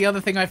 That's the other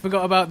thing I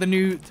forgot about the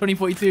new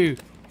 2042.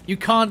 You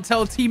can't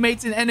tell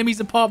teammates and enemies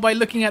apart by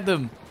looking at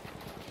them.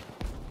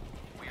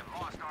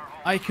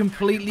 I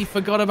completely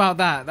forgot about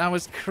that. That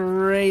was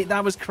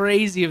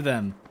crazy of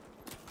them.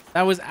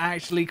 That was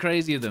actually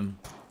crazy of them.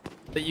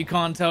 That you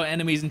can't tell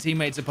enemies and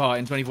teammates apart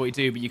in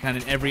 2042, but you can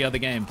in every other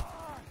game.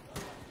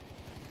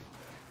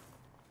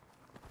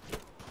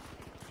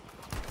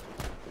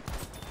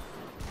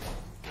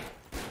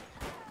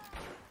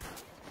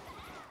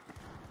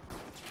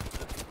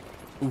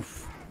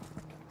 Oof.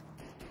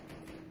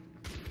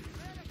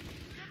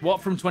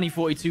 What from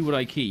 2042 would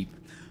I keep?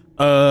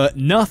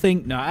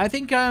 Nothing. No, I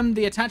think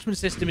the attachment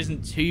system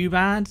isn't too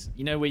bad.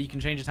 You know, where you can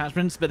change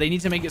attachments, but they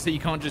need to make it so you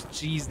can't just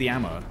cheese the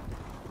ammo.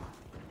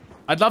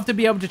 I'd love to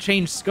be able to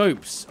change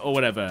scopes or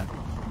whatever,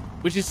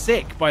 which is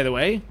sick, by the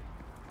way.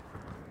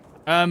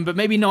 But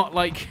maybe not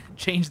like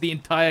change the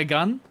entire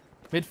gun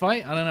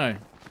mid-fight. I don't know.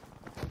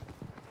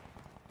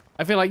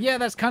 I feel like, yeah,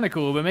 that's kind of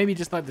cool, but maybe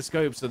just like the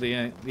scopes or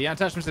the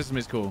attachment system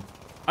is cool.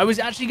 I was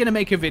actually going to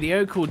make a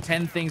video called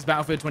 10 Things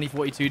Battlefield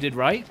 2042 Did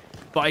Right,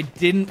 but I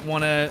didn't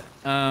want to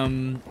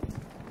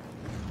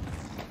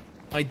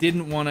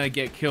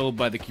get killed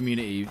by the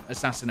community,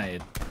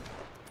 assassinated.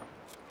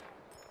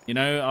 You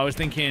know, I was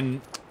thinking,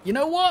 you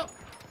know what?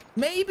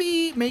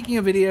 Maybe making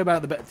a video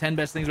about the 10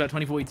 best things about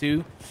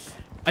 2042.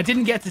 I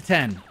didn't get to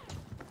 10.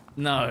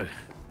 No.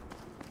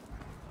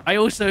 I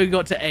also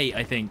got to 8,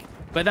 I think.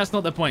 But that's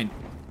not the point.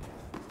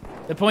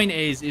 The point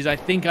is I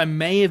think I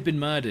may have been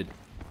murdered.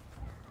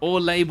 Or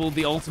labeled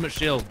the ultimate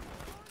shill.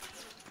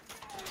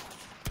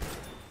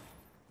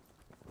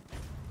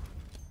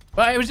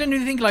 But I was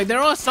genuinely thinking, like, there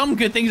are some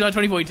good things about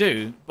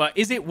 2042. But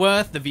is it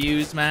worth the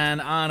views,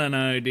 man? I don't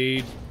know,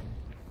 dude.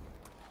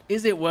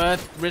 Is it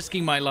worth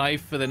risking my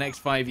life for the next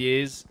 5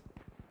 years?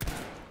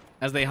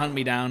 As they hunt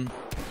me down?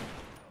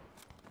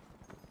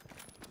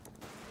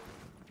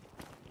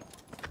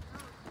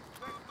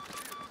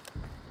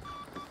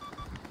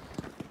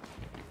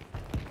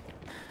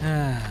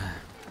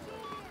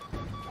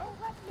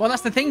 Well,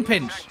 that's the thing,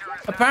 Pinch.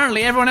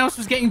 Apparently, everyone else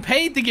was getting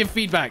paid to give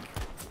feedback.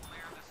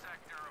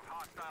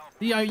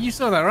 Yeah, you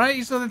saw that, right?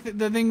 You saw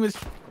the thing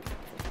with...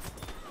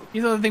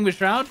 You saw the thing with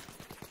Shroud?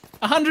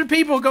 100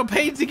 people got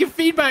paid to give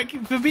feedback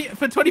for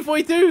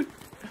 2042.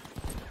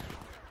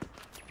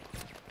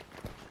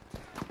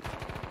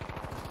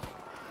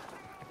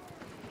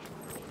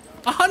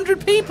 A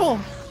 100 people.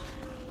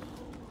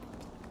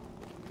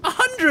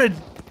 100.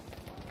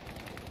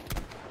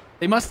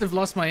 They must have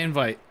lost my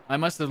invite. I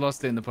must have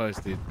lost it in the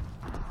post, dude.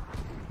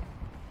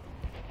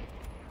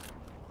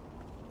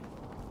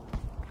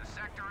 The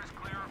sector is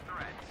clear of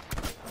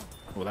threats.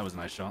 Oh, that was a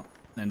nice shot.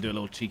 Then do a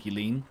little cheeky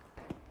lean.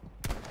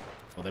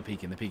 Oh, they're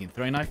peeking. They're peeking.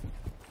 Throwing knife.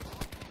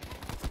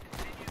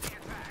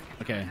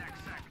 Okay.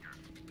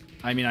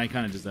 I mean, I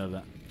kind of deserve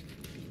that.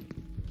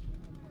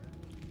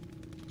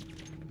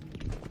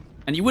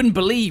 And you wouldn't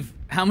believe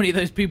how many of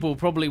those people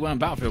probably weren't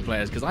Battlefield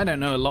players, because I don't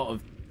know a lot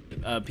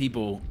of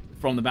people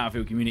from the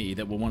Battlefield community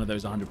that were one of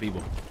those 100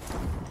 people.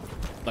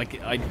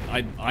 Like,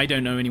 I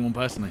don't know anyone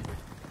personally.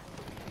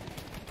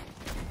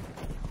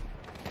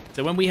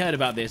 So when we heard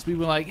about this, we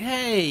were like,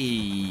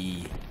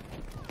 hey,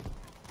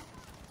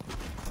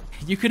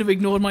 you could have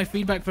ignored my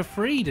feedback for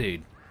free,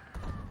 dude.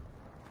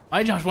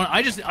 I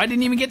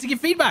didn't even get to give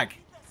feedback.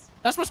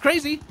 That's what's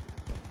crazy.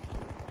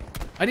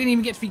 I didn't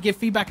even get to give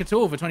feedback at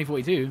all for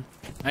 2042.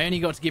 I only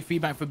got to give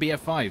feedback for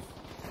BF5.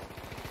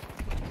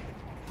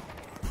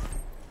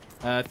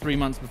 3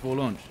 months before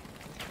launch.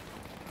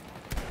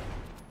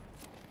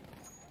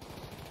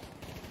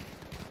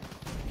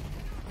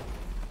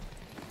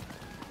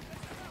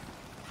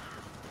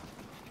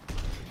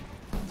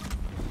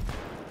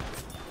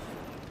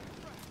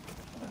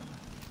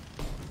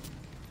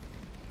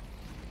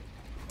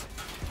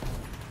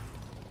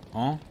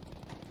 Huh?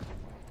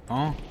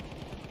 Huh?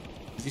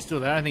 Is he still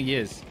there? I think he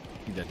is.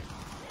 He did.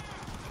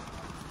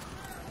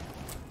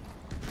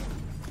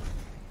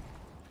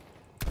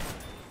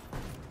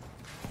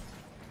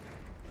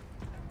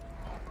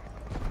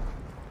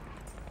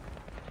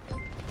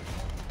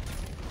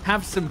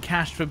 Have some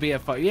cash for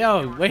BF5.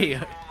 Yo, wait.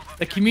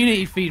 The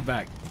community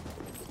feedback.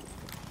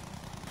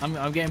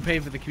 I'm getting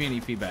paid for the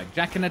community feedback.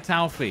 Jack and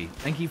Atalfi,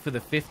 thank you for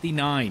the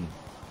 59.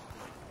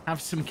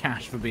 Have some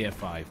cash for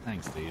BF5.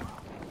 Thanks, dude.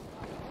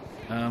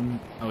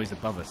 Oh, he's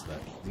above us, look.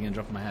 Is he gonna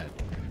drop on my head?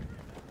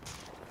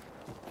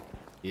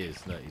 He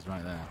is, look, he's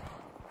right there.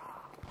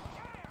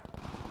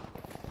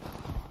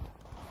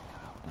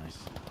 Nice.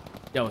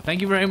 Yo,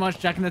 thank you very much,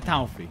 Jack and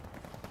Atalfi.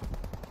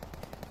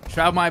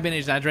 Shroud might have been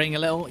exaggerating a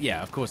little.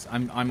 Yeah, of course,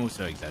 I'm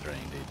also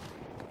exaggerating, dude.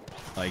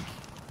 Like,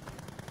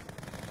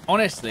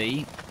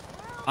 honestly,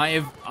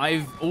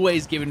 I've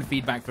always given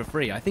feedback for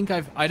free. I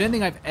don't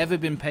think I've ever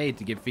been paid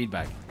to give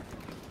feedback.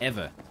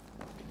 Ever.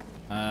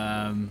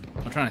 I'm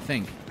trying to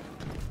think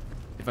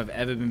if I've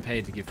ever been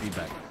paid to give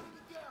feedback.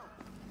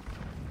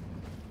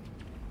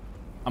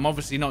 I'm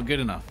obviously not good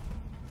enough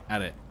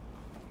at it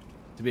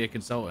to be a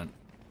consultant.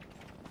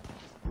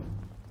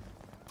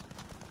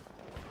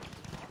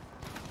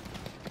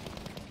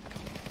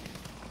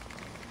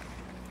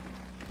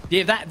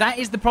 Yeah, that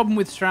is the problem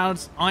with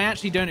Shroud's. I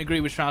actually don't agree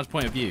with Shroud's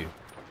point of view.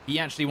 He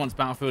actually wants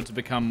Battlefield to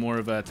become more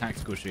of a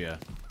tactical shooter.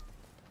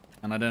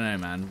 And I don't know,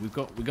 man. We've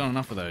got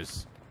enough of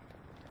those.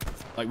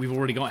 Like, we've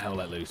already got Hell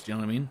Let Loose. Do you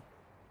know what I mean?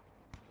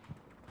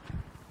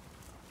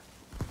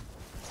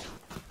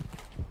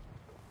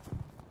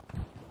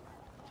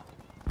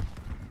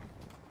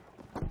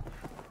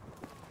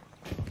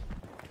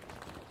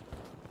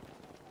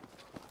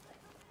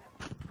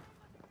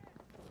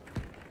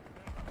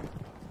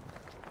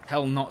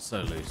 Hell Not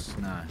So Loose.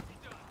 No.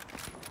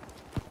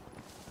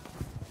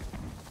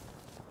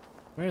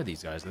 Where are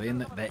these guys? Are they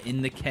they're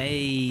in the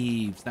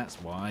caves. That's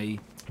why.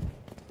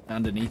 They're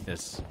underneath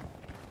us.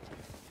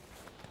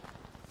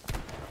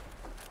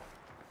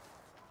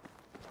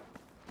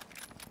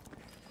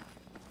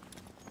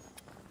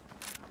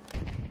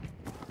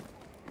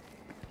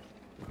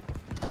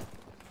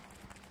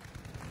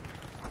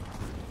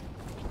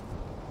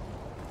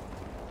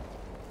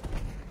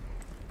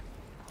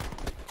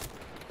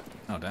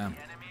 Oh, damn.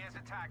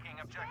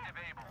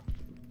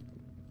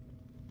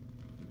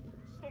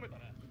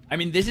 I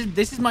mean, this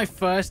is my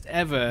first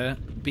ever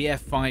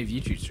BF5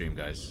 YouTube stream,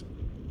 guys.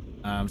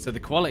 So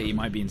the quality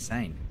might be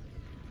insane.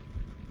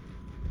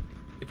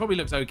 It probably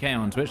looks okay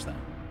on Twitch, though.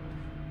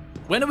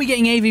 When are we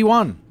getting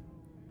AV1?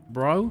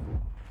 Bro?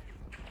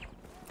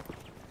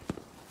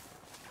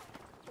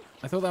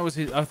 I thought that was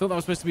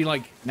supposed to be,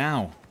 like,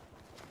 now.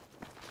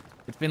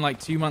 It's been, like,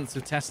 2 months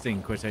of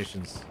testing,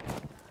 quotations.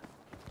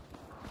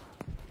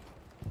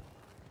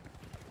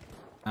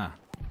 Ah.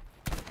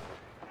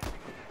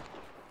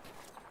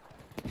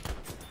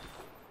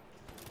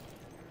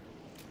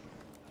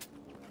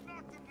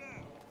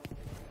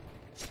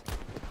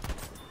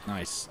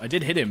 Nice. I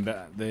did hit him,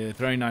 but the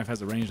throwing knife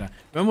has a range now.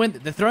 Remember when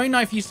the throwing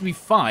knife used to be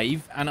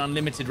 5 and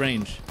unlimited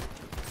range?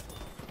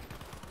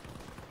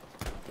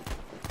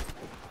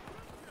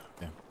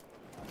 Yeah.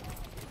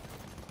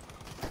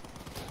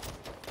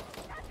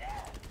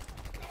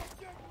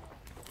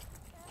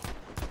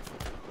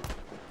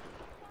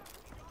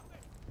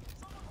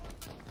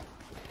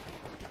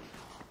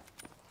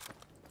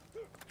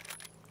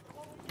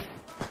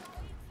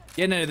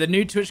 Yeah, no, the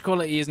new Twitch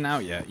quality isn't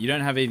out yet. You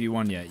don't have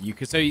AV1 yet. You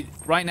can, so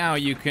right now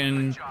you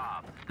can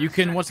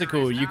what's it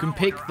called? You can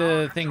pick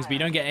the things, but you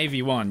don't get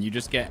AV1. You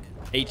just get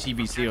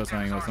HEVC or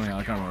something. I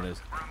can't remember what it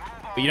is.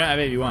 But you don't have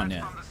AV1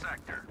 yet.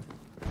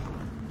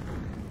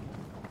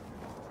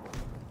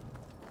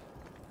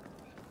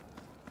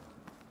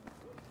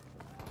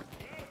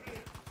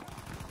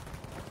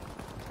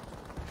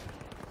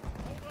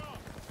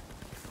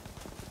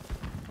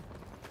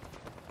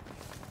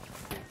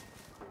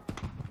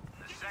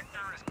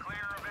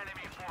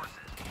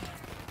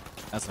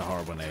 That's a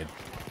horrible nade.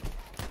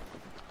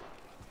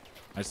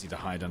 I just need to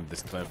hide under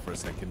this cliff for a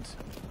second.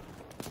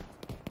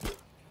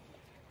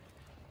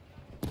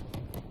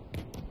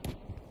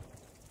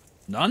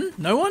 None?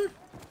 No one?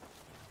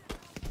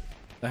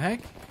 The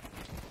heck?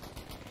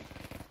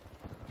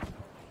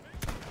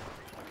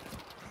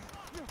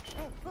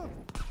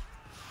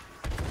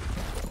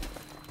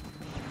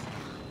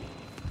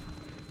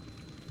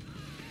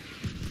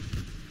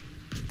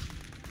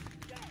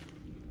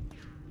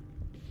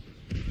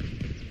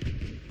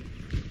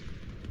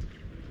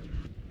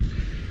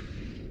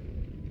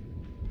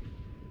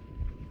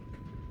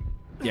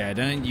 Yeah,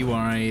 don't you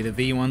worry. The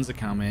V1s are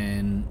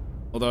coming.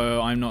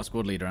 Although I'm not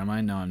squad leader, am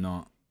I? No, I'm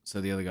not. So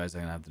the other guys are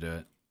going to have to do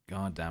it.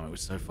 God damn, it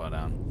was so far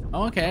down.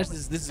 Oh, okay.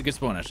 This is a good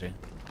spawn, actually.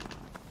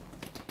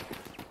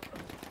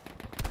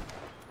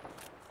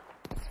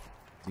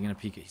 He's going to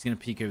peek. He's going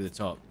to peek over the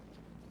top.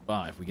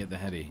 But if we get the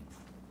heady.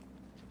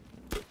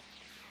 You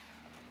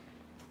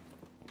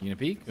going to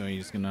peek? Or are you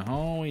just going to...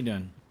 Oh, what are you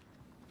doing?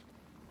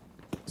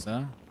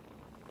 Sir?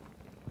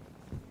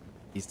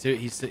 He's too...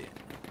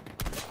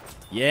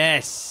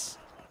 Yes.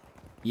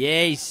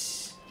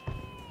 Yes.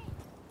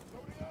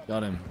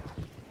 Got him.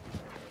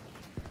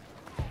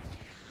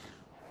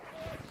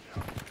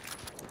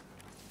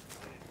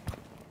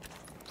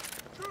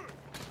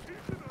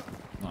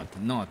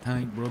 Not a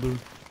tank, brother.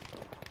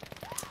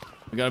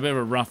 We got a bit of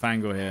a rough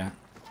angle here.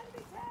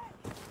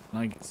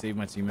 I can save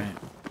my teammate.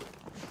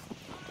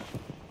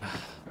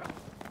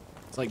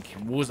 It's like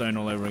Warzone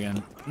all over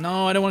again.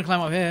 No, I don't want to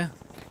climb up here.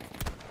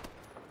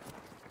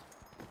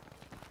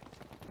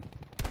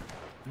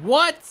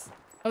 What?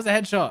 That was a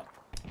headshot.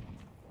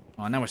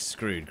 Oh, now we're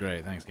screwed.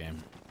 Great. Thanks, game.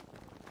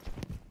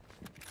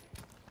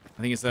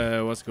 I think it's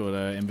what's it called?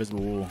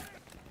 Invisible wall.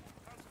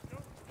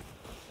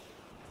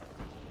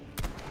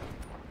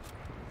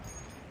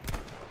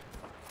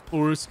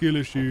 Or a skill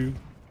issue.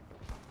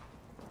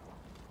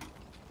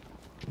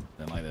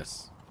 Don't like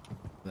this.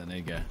 There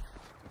you go.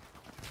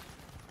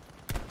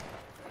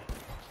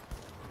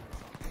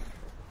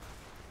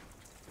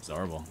 It's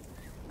horrible.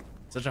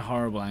 Such a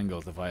horrible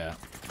angle to fight at.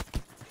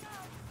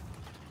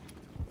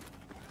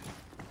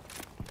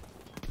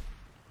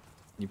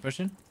 You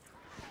pushing?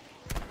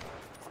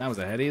 That was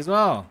a heady as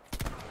well.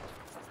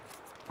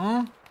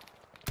 Huh?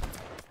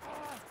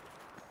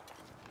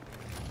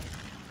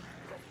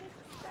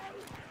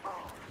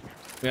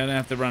 We don't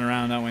have to run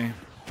around, don't we?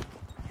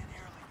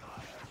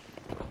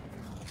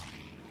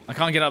 I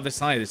can't get up this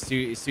side. It's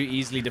too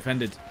easily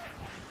defended.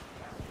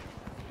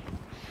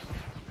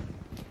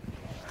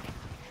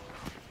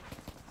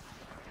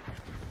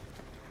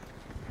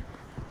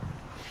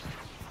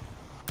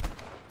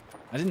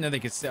 I didn't know they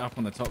could sit up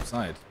on the top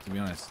side, to be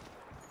honest.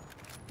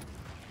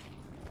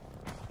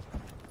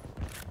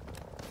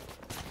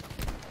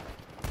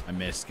 I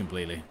missed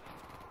completely.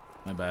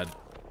 My bad.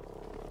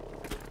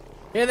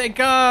 Here they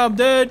come,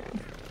 dude!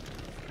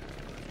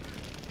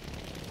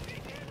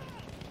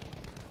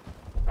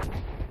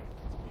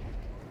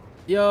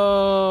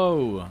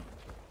 Yo!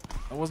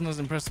 I wasn't as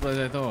impressive as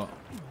I thought.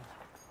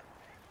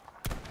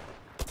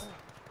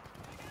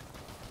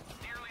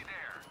 Nearly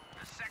there.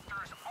 The sector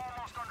is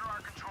almost under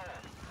our control.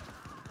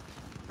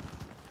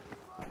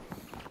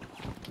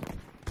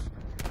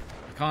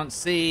 I can't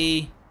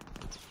see.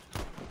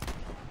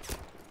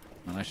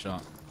 Oh, nice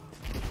shot.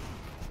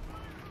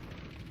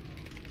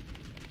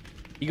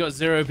 You got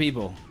 0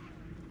 people.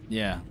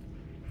 Yeah.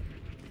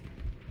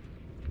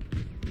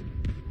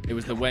 It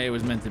was the way it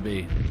was meant to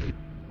be.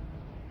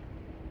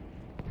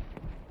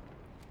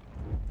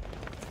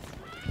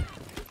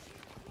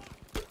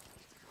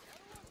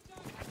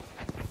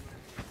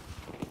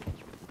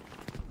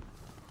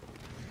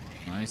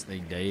 Nice, they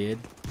did.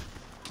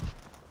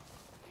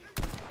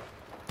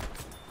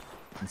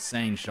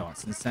 Insane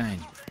shots, insane.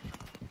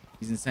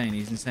 He's insane,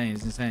 he's insane,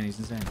 he's insane, he's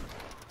insane.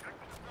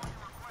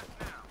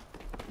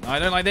 No, I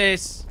don't like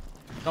this.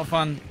 Not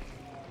fun.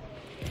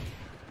 Did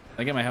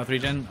I get my health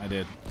regen? I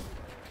did.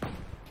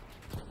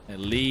 At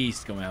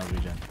least got my health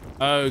regen.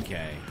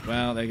 Okay.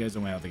 Well, there goes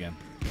all my health again.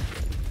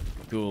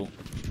 Cool.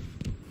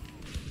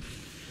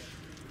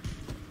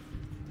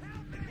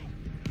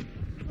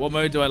 What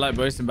mode do I like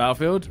most in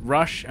Battlefield?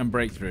 Rush and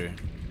Breakthrough.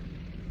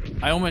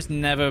 I almost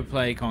never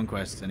play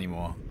Conquest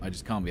anymore. I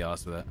just can't be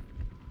arsed with it.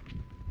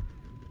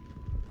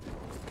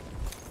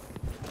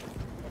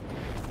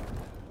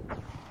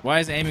 Why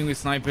is aiming with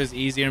snipers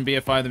easier in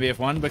BF5 than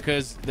BF1?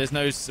 Because there's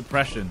no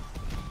suppression.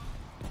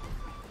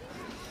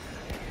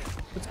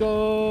 Let's go!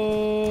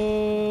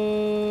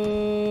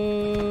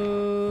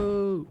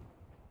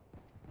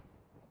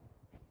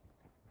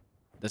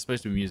 There's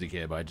supposed to be music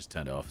here, but I just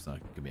turned it off, so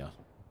it could be off.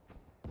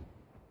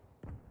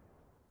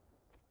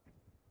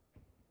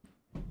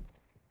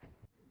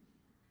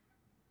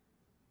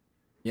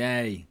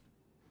 Yay.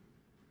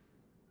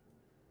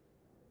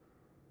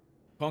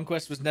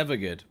 Conquest was never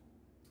good.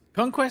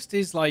 Conquest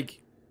is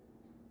like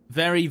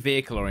very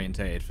vehicle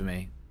orientated for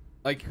me.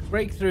 Like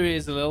Breakthrough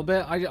is a little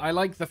bit. I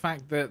like the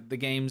fact that the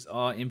games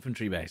are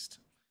infantry based.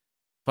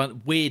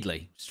 But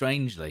weirdly,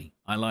 strangely,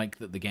 I like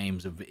that the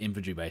games are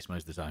infantry based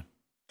most of the time.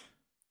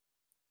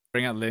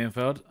 Bring out the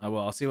Leonfeld. Oh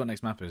well, I'll see what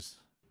next map is.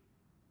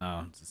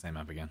 Oh, it's the same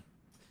map again.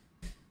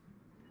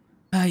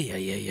 Ay,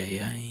 ay, ay, ay,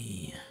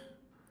 ay.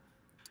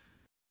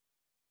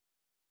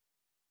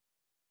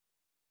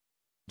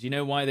 Do you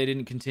know why they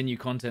didn't continue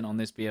content on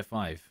this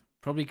BF5?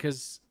 Probably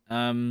because,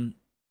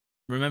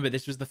 remember,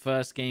 this was the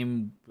first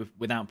game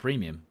without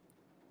premium.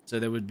 So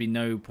there would be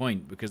no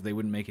point because they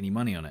wouldn't make any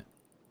money on it.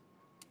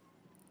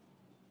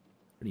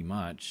 Pretty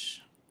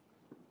much.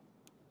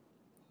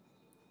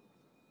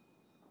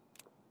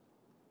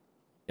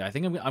 Yeah, I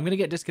think I'm going to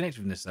get disconnected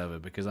from this server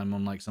because I'm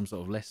on like some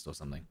sort of list or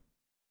something.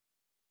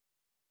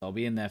 I'll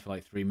be in there for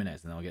like 3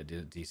 minutes and then I'll get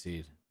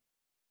DC'd.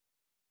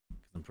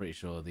 Because I'm pretty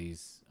sure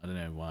these, I don't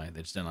know why,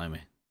 they just don't like me.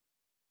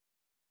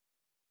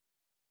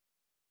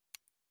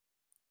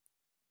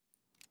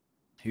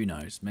 Who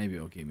knows? Maybe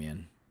it'll keep me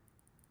in.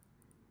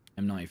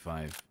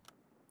 M95.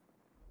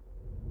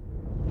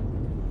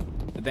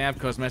 Did they have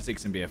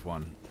cosmetics in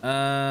BF1?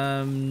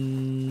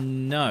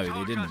 No,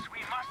 they didn't.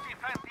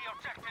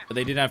 But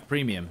they did have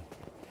premium.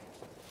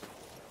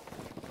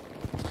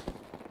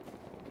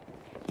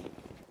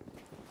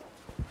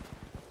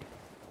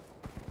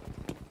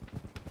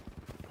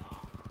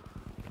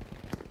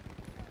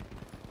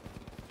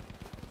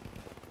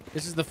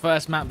 This is the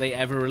first map they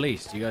ever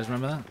released. Do you guys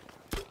remember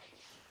that?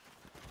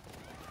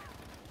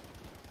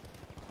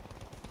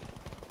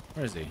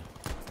 Where is he?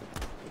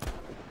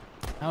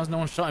 How has no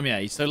one shot him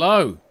yet? He's so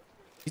low.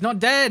 He's not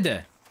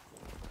dead.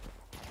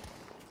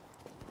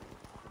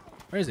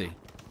 Where is he?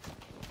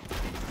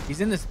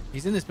 He's in this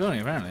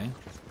building apparently.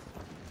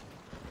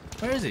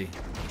 Where is he?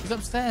 He's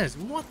upstairs.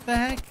 What the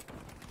heck?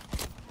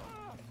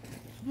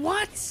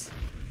 What?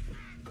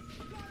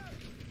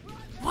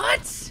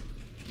 What?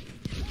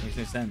 Makes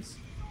no sense.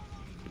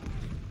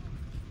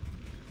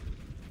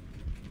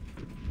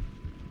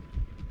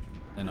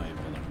 They're not even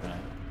bothering, right?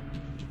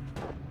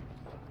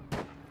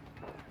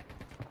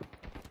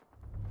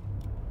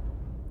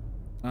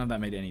 None of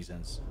that made any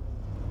sense.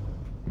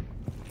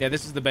 Yeah,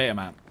 this is the beta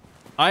map.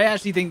 I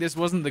actually think this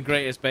wasn't the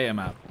greatest beta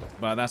map,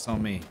 but that's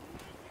on me.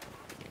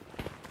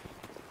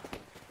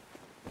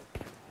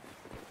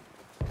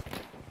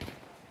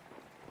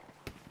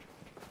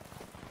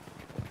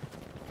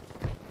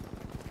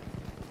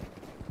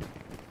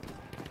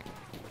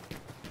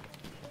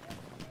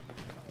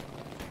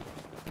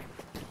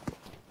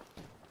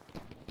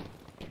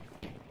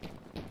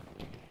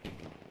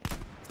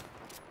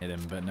 Hit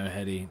him, but no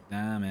heady.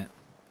 Damn it.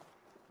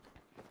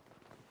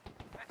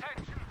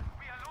 Attention,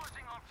 we are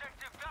losing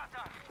objective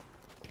data.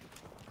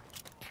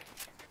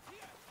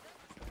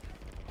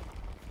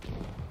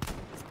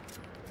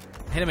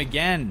 Hit him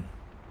again.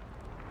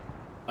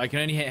 I can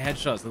only hit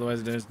headshots,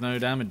 otherwise there's no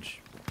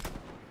damage.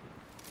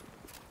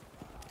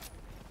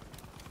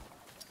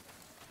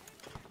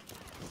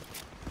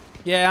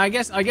 Yeah, I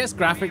guess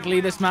graphically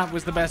this map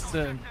was the best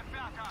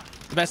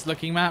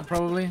looking map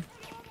probably.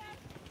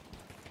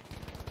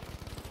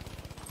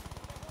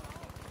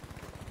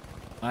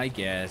 I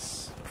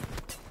guess.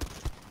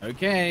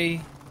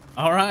 Okay.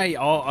 All right.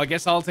 I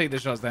guess I'll take the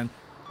shots then.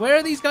 Where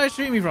are these guys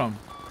shooting me from?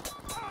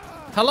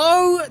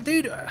 Hello,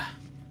 dude.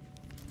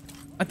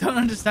 I don't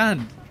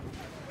understand.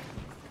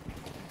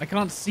 I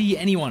can't see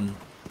anyone.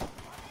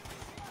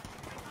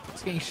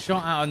 It's getting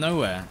shot out of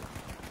nowhere.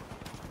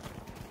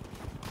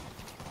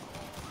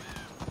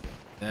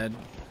 Dead.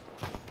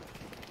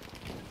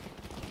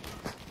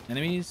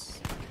 Enemies.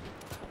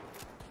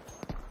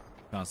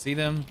 Can't see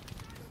them.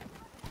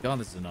 God,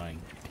 this is annoying.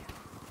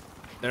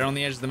 They're on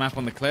the edge of the map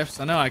on the cliffs.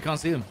 I know, I can't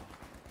see them.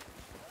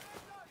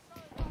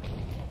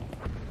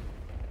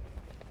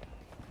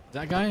 Is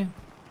that guy?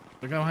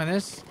 The guy behind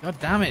this? God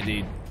damn it,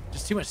 dude.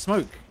 Just too much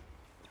smoke.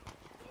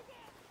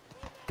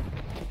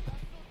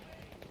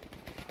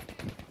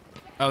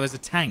 Oh, there's a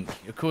tank.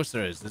 Of course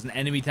there is. There's an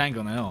enemy tank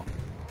on the hill.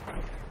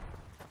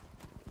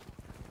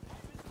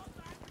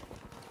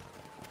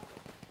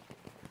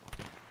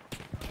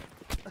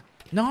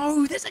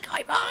 No, there's a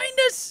guy behind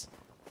us!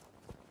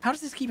 How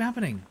does this keep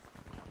happening?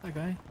 That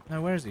guy?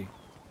 No, where is he?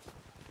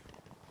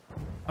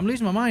 I'm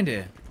losing my mind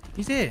here.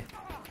 He's here.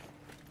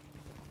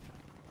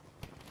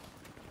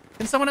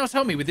 Can someone else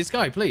help me with this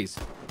guy, please?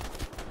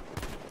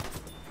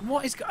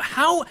 What is...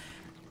 How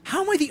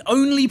am I the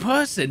only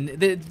person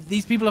that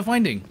these people are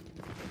finding?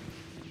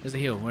 There's a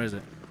heal. Where is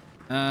it?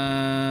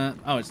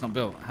 Oh, it's not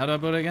built. How do I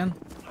build it again?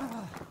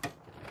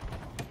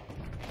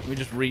 Let me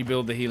just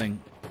rebuild the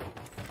healing.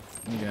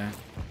 There you go.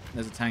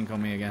 There's a tank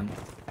on me again.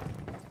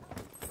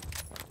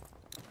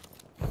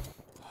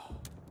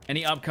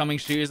 Any upcoming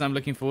shooters I'm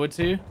looking forward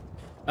to?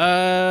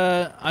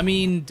 I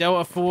mean,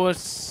 Delta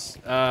Force,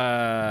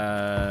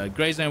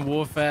 Grey Zone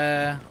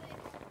Warfare,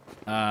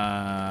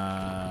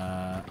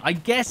 I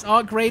guess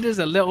Arc Raiders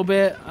a little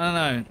bit. I don't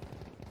know.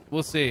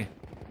 We'll see.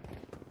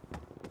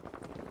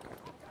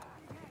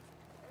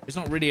 It's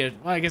not really a...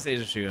 Well, I guess it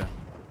is a shooter.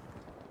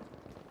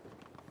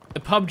 The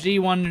PUBG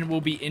one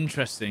will be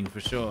interesting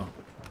for sure.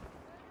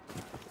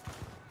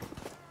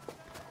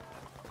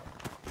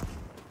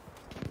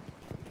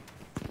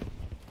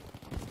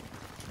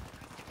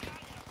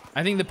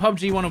 I think the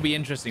PUBG one will be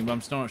interesting, but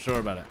I'm still not sure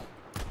about it.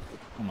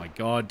 Oh my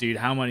god, dude,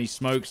 how many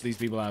smokes these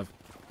people have.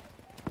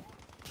 I'm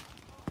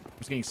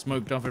just getting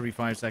smoked off every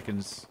 5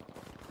 seconds.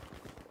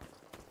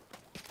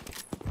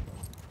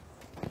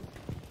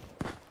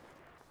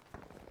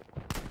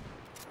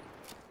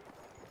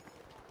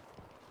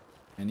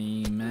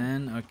 Any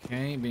man?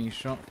 Okay, being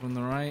shot from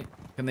the right.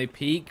 Can they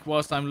peek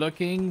whilst I'm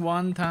looking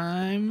one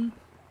time?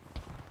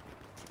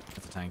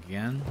 That's a tank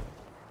again.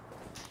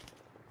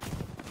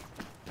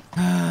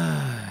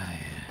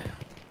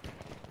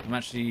 I'm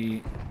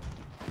actually...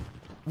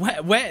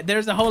 Where?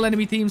 There's a whole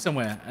enemy team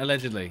somewhere,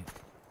 allegedly.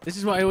 This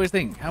is what I always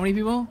think. How many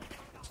people?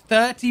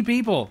 30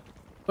 people.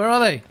 Where are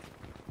they?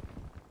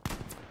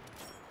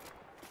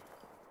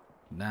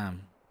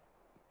 Damn.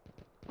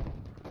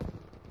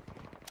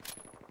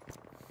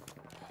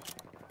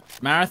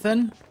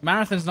 Marathon?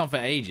 Marathon's not for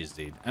ages,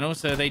 dude. And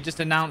also, they just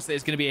announced that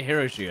it's going to be a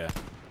hero shooter.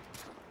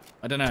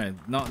 I don't know.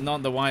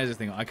 Not the wisest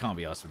thing. I can't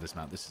be asked with this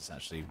map. This is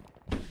actually...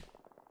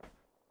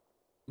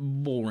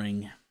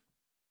 boring.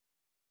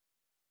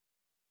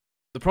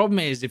 The problem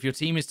is, if your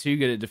team is too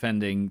good at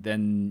defending,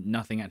 then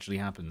nothing actually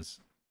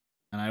happens.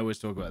 And I always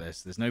talk about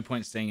this. There's no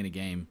point staying in a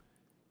game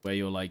where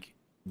you're, like,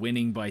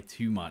 winning by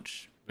too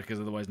much,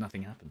 because otherwise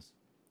nothing happens.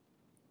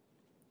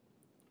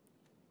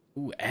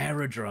 Ooh,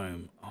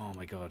 aerodrome. Oh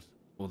my god.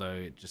 Although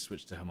it just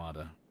switched to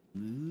Hamada.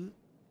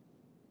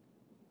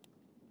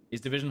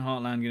 Is Division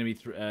Heartland going to be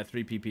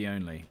 3 PP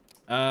only?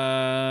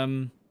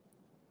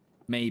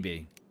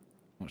 Maybe.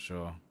 Not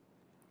sure.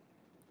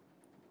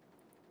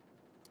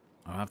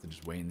 I'll have to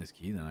just wait in this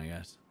queue then, I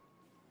guess.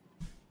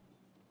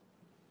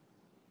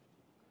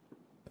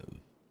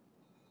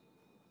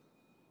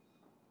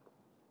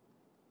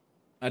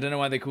 I don't know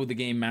why they called the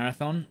game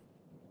Marathon.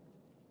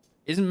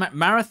 Isn't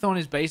Marathon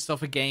is based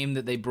off a game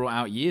that they brought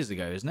out years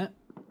ago, isn't it?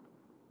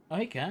 Oh,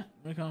 hey, cat.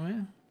 Look on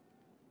here.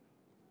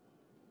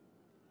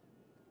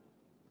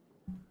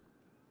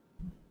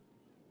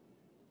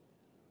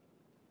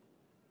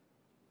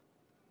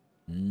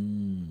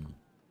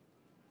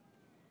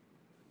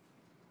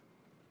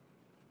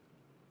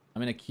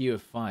 I'm in a queue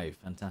of 5.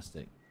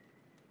 Fantastic.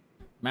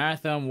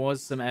 Marathon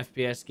was some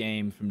FPS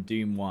game from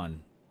Doom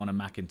 1 on a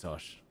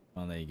Macintosh.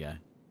 Well, there you go.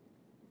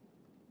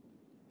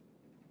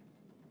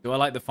 Do I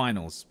like the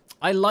finals?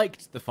 I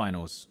liked the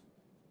finals.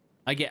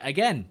 I gave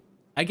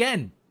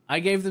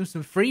them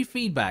some free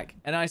feedback,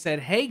 and I said,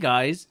 hey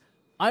guys,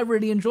 I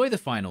really enjoy the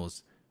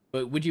finals,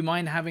 but would you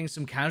mind having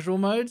some casual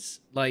modes?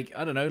 Like,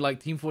 I don't know, like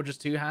Team Fortress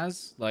 2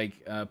 has,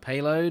 like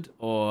Payload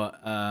or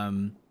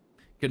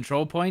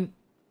Control Point.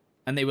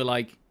 And they were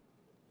like,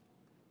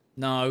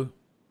 no.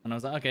 And I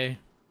was like, okay.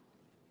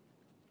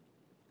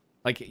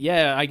 Like,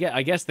 yeah, I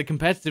guess the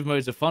competitive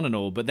modes are fun and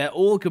all, but they're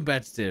all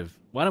competitive.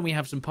 Why don't we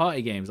have some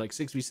party games like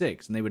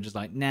 6v6? And they were just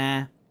like, nah.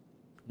 And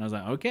I was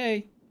like,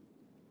 okay.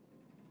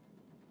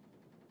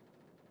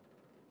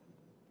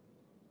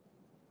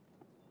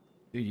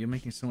 Dude, you're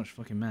making so much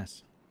fucking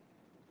mess.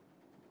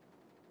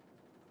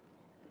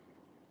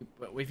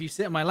 But if you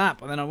sit on my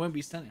lap, then I won't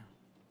be standing.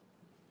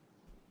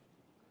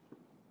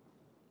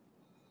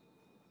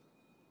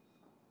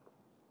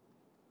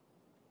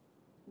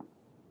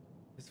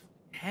 There's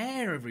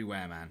hair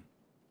everywhere, man.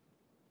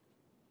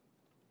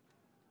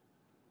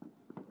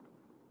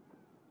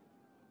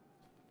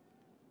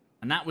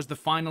 And that was the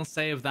final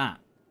say of that.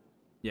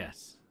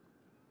 Yes.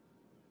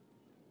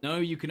 No,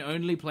 you can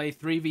only play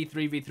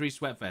 3v3v3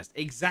 Sweatfest.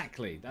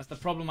 Exactly. That's the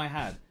problem I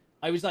had.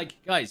 I was like,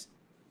 guys,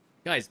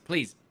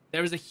 please.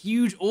 There is a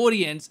huge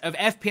audience of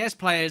FPS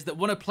players that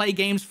want to play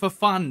games for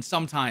fun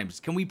sometimes.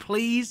 Can we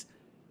please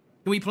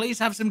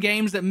have some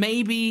games that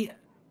maybe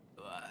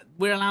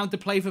we're allowed to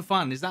play for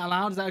fun? Is that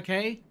allowed? Is that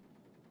okay?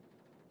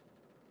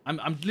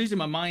 I'm losing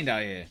my mind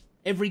out here.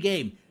 Every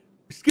game.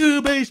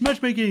 Skill-based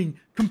matchmaking.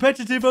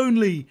 Competitive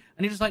only.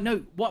 And you're just like,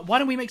 no, why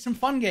don't we make some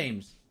fun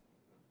games?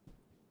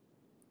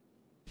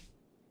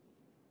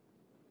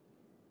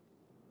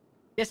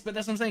 Yes, but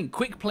that's what I'm saying.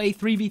 Quick play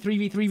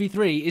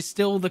 3v3v3v3 is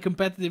still the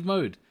competitive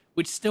mode,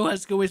 which still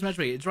has skill-based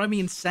matchmaking. It drives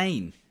me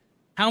insane.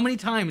 How many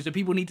times do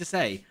people need to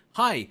say,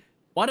 hi,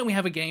 why don't we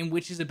have a game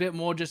which is a bit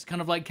more just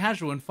kind of like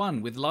casual and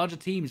fun with larger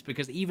teams?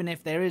 Because even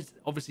if there is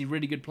obviously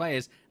really good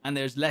players and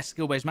there's less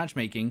skill-based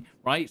matchmaking,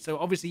 right? So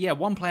obviously, yeah,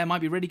 one player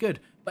might be really good.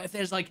 But if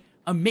there's like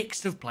a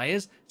mix of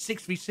players,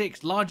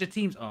 6v6, larger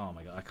teams. Oh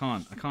my God, I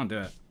can't do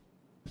it.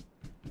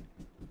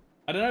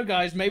 I don't know,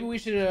 guys. Maybe we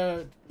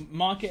should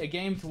market a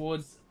game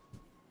towards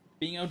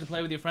being able to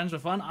play with your friends for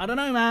fun. I don't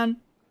know, man.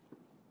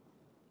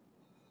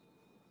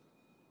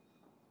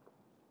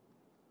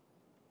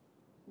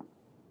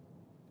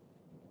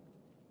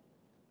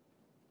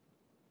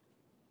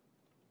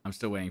 I'm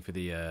still waiting for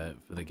the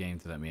game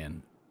to let me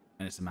in,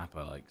 and it's a map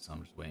I like, so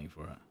I'm just waiting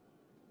for it.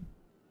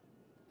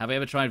 Have I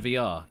ever tried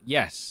VR?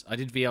 Yes, I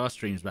did VR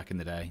streams back in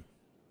the day.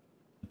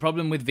 The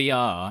problem with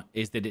VR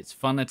is that it's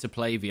funner to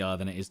play VR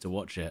than it is to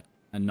watch it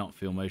and not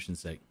feel motion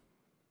sick.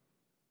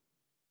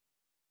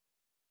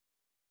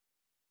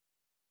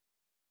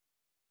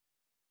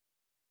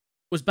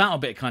 Was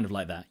BattleBit kind of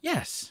like that?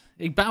 Yes,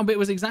 BattleBit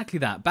was exactly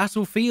that.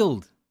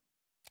 Battlefield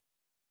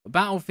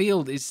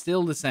is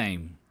still the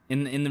same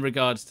in the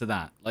regards to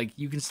that. Like,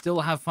 you can still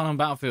have fun on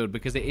Battlefield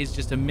because it is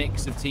just a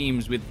mix of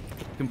teams with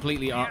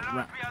completely...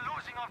 I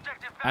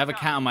have a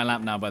cat on my lap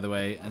now, by the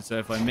way, and so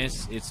if I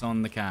miss, it's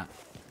on the cat.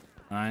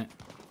 All right?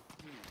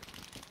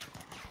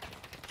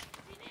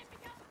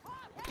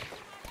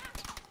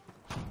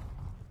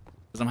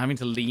 Because I'm having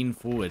to lean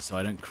forward so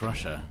I don't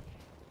crush her.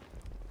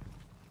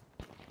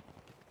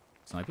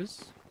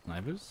 Snipers?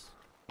 Snipers?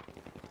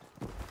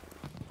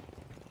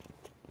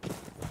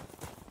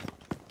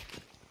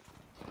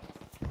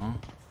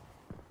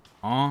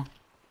 Oh.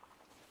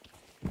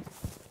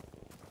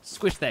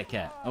 Squish that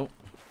cat. Oh.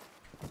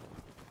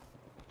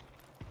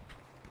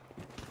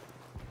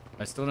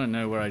 I still don't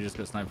know where I just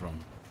got sniped from.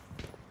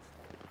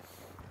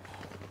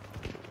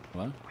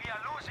 Hello? We are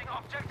losing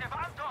objective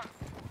Anton.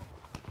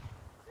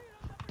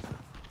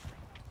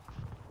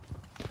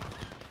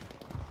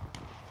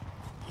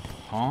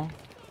 Huh?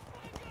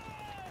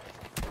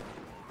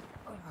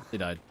 He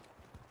died.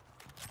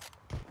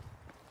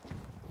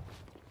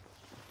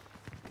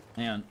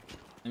 Hang on.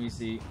 Let me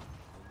see.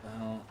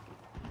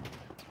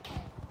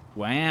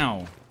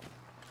 Wow.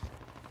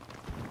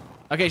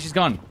 Okay, she's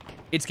gone.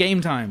 It's game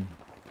time.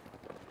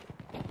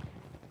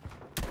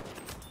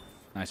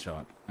 Nice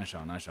shot. Nice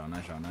shot. Nice shot.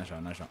 Nice shot. Nice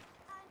shot. Nice shot.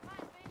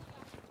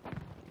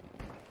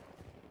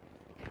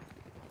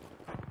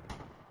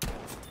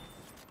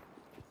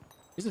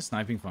 These are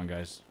sniping fun,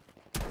 guys.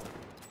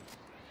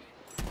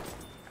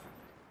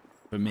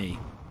 For me.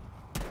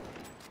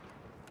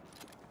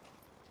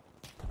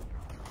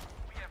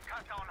 We have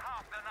cut down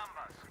half the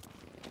numbers.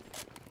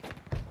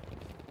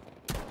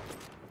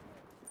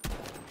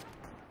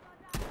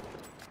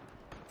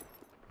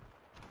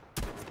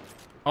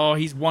 Oh,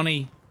 he's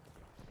 1E.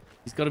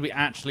 He's got to be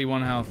actually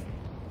 1 health.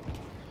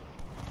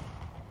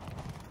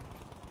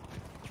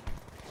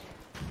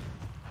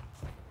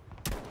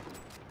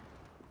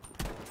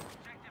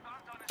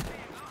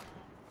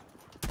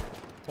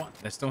 What?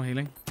 They're still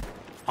healing?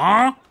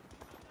 Huh?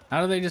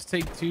 How do they just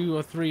take 2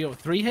 or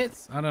 3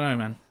 hits? I don't know,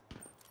 man.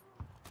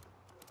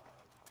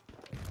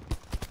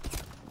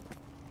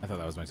 I thought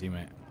that was my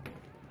teammate.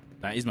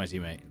 That is my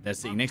teammate. They're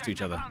sitting next to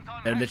each other.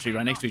 They're literally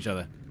right next to each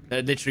other.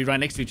 They're literally right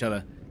next to each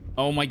other.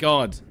 Oh my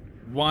god.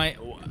 Why?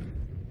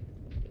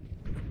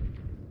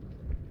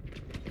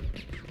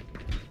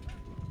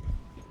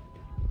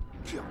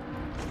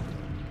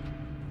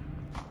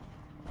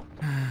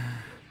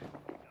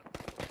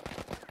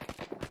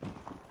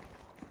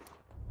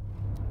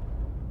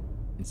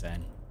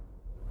 Insane.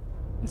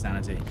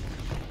 Insanity.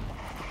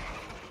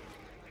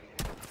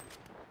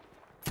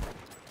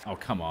 Oh,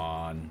 come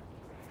on.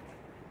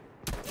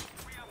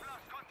 We have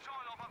lost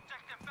control of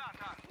objective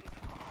Bertha.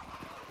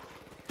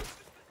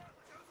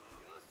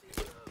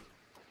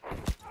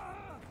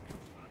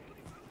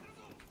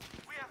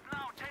 We have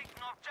now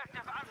taken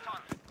objective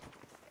Anton.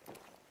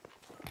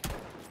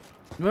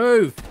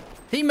 Move!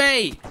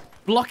 Teammate!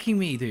 Blocking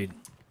me, dude.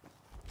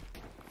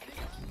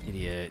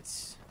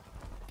 Idiots.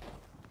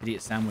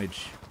 Idiot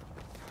sandwich.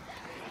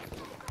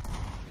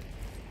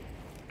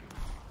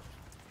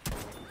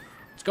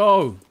 Let's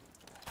go!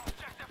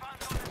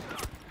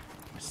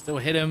 I still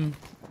hit him.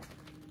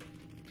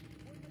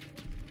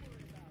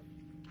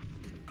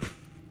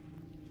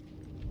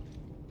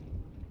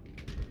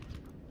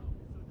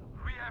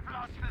 We have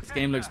lost the This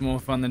game looks more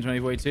fun than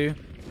 2042.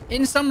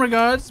 In some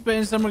regards, but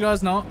in some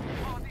regards not.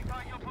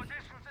 Fortify your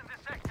positions in the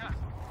sector.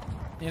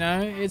 You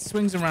know, it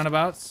swings and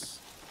roundabouts.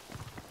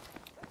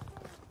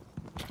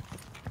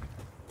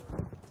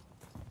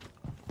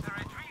 The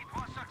retreat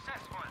was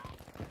successful.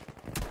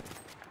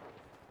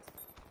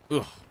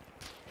 Ugh.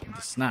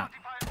 The snap.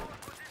 Fortify all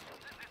positions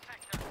in the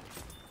sector.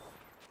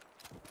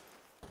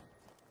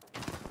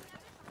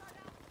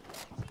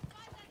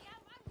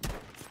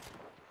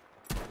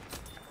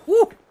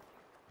 Woo!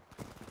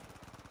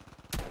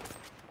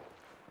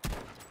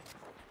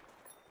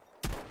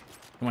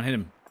 Come on, hit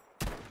him.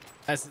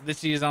 That's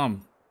literally his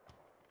arm.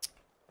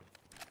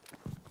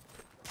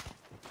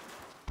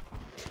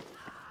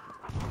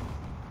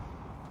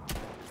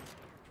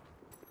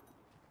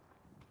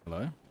 Hello?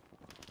 I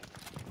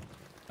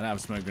don't have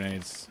smoke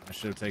grenades. I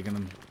should have taken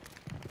them.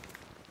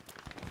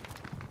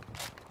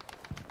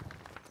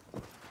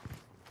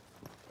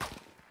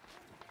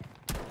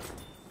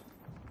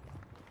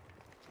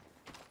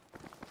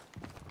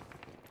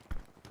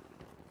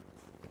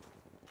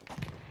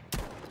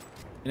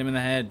 Hit him in the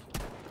head.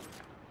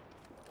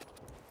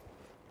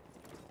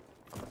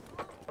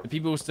 Do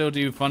people still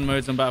do fun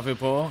modes on Battlefield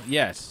 4?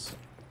 Yes.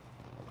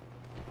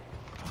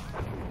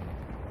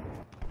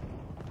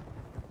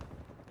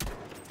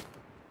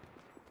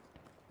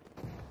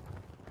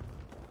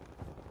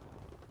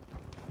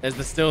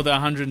 There's still the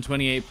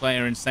 128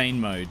 player insane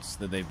modes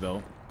that they've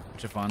built,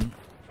 which are fun.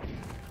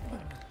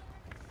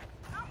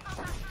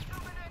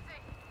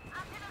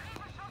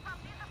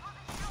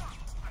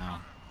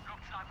 Oh.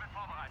 Luftschlag wird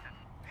vorbereitet.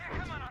 Wir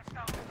kümmern uns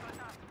darum,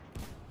 Soldat.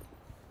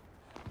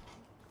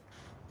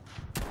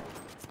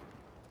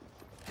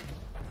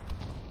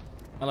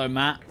 Hello,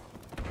 Matt.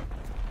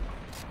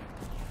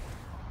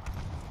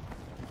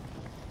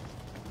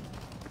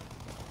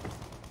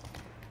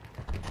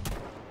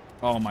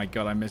 Oh my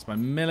god, I missed by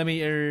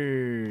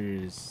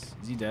millimeters.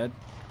 Is he dead?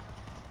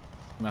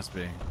 He must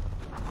be.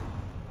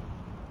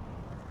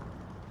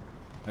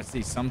 I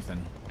see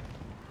something.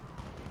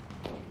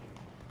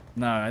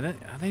 No, are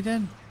they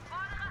dead?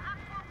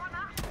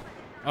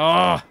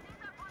 Oh!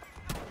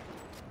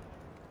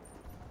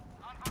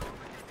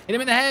 Hit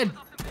him in the head!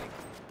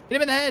 Hit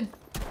him in the head!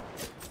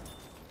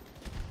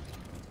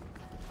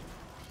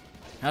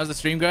 How's the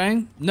stream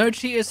going? No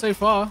cheaters so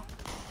far.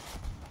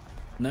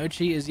 No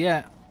cheaters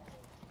yet.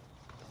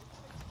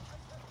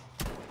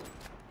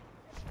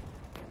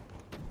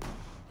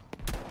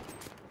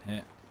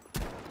 Hit.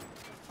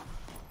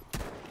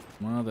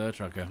 Mother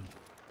trucker.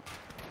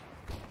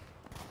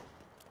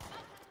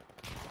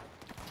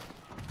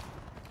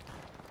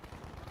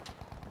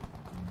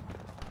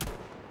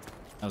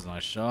 That was a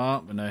nice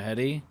shot, but no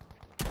heady.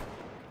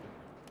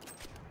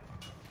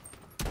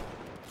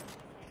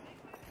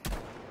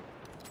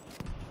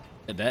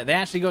 They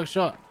actually got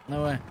shot.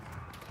 No way.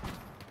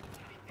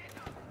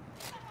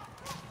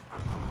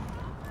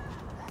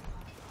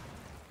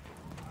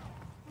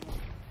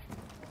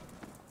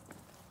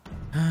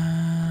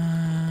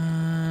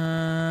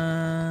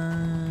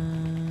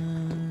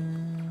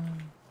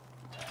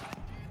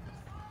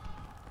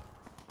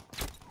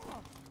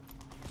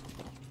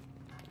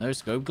 No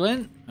scope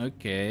glint?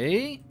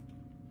 Okay.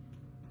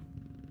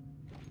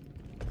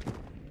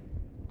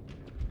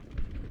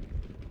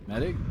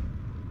 Medic.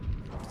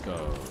 Let's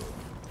go.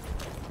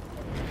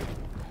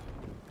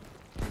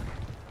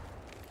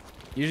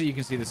 Usually you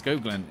can see the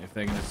scope glint if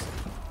they're gonna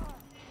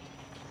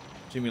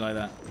shoot me like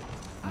that.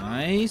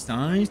 Nice,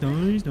 nice,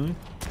 nice, nice.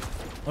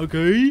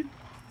 Okay.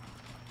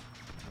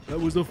 That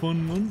was a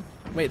fun one.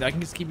 Wait, I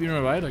can just keep you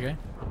revived? Okay.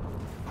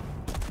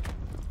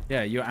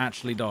 Yeah, you're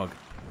actually dog.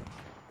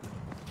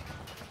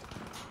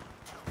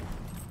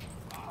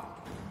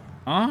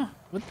 Huh?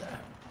 What the?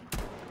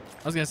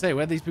 I was gonna say,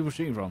 where are these people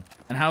shooting from?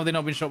 And how have they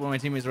not been shot by my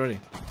teammates already?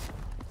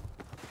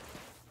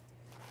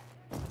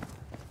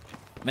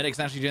 Medic's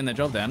actually doing their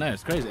job there. I know,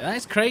 it's crazy.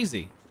 That's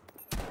crazy.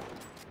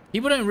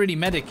 People don't really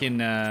medic in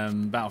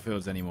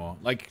battlefields anymore.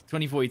 Like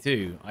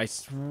 2042, I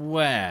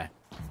swear,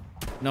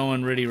 no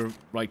one really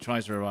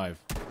tries to revive.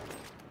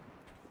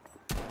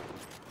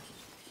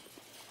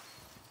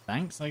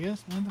 Thanks, I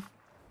guess.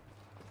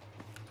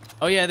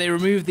 Oh yeah, they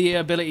removed the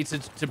ability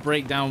to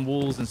break down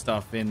walls and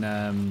stuff in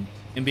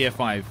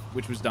BF5,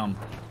 which was dumb.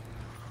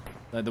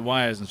 Like the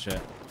wires and shit.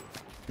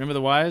 Remember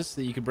the wires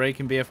that you could break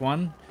in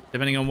BF1,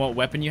 depending on what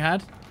weapon you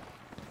had?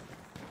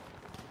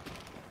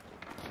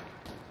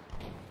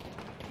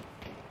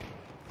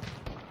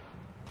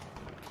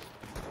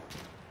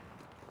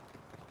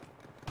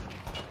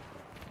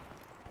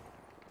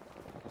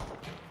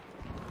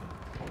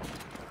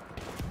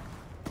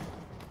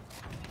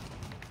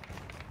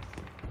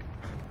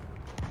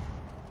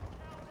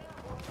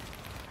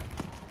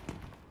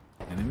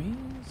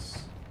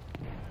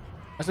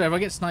 I swear, if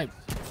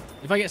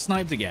I get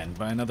sniped again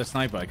by another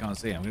sniper I can't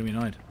see, I'm gonna be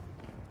annoyed.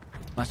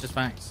 That's just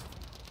facts.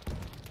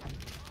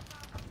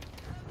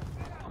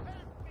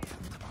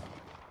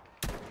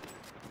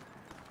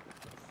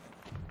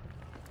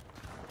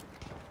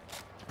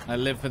 I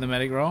live for the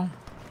medic role.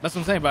 That's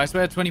what I'm saying, but I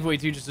swear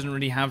 2042 just doesn't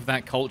really have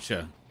that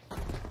culture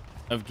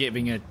of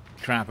giving a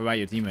crap about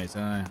your teammates. I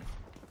don't know.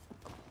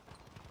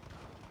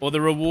 Or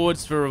the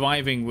rewards for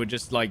reviving were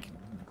just like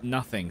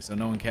nothing, so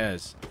no one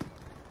cares.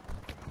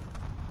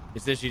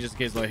 It's literally just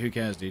kids like, who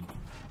cares, dude?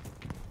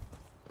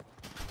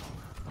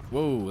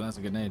 Whoa, that's a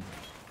good nade.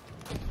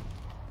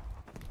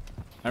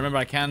 I remember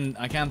I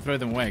can throw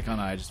them away,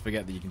 can't I? I just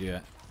forget that you can do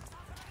that.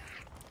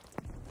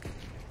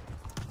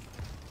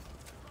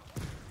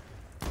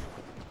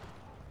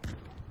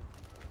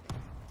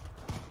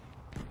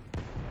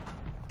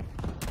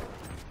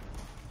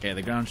 Okay,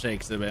 the ground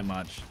shakes a bit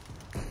much.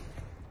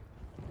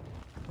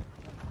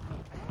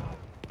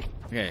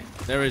 Okay,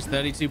 there is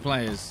 32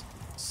 players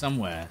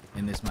somewhere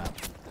in this map.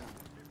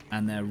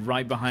 And they're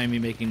right behind me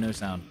making no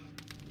sound.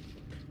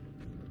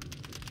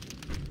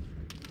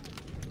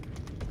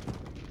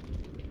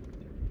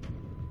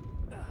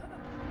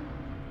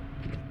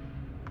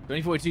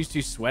 $2042 is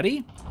too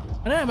sweaty?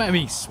 I don't know about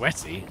being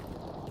sweaty.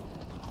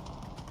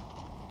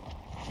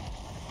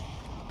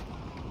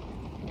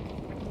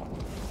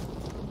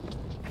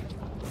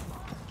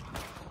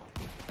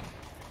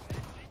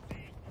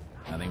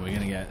 I think we're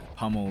gonna get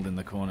pummeled in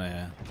the corner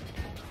here.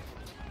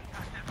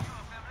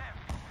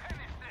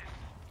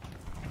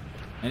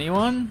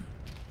 Anyone?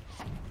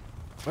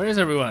 Where is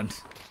everyone?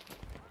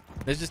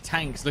 There's just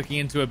tanks looking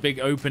into a big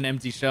open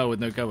empty shell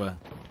with no cover.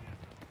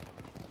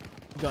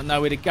 We've got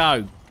nowhere to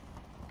go.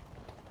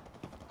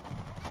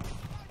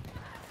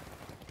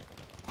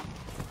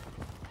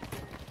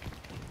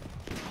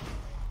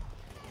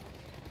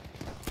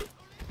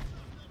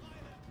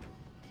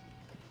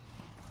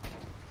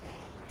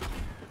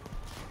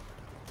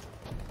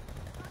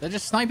 They're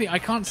just sniping. I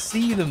can't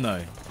see them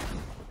though.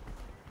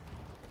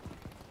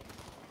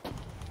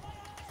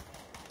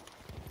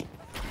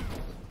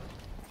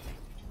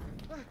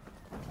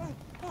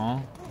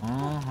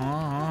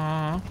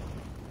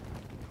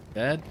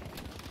 Dead.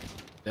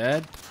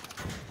 Dead.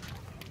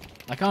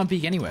 I can't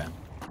peek anywhere.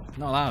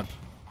 Not allowed.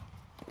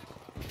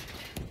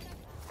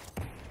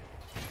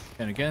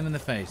 Gonna get him in the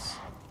face.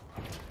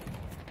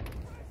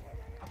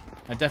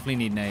 I definitely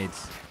need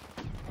nades.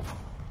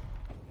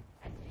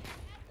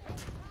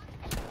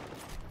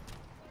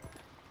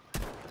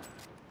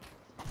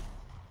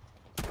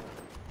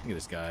 Look at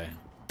this guy.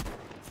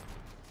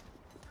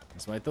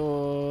 That's what I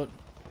thought.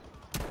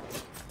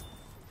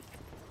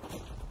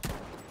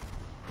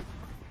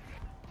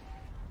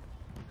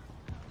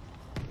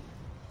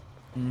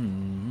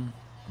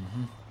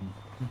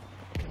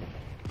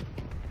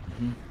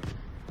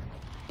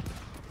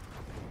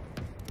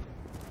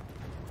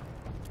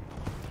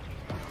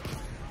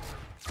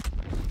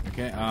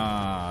 Okay,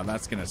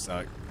 that's gonna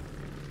suck.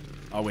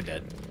 Oh, we're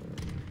dead.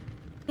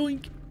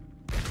 Doink.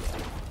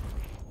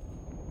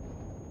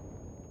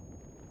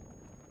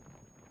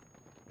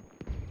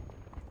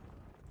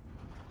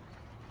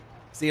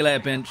 See you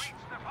later, Pinch.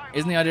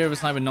 Isn't the idea of a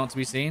sniper not to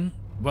be seen?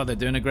 Well, they're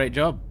doing a great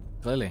job,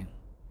 clearly.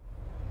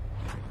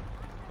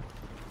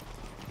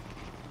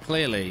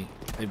 Clearly,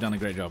 they've done a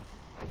great job.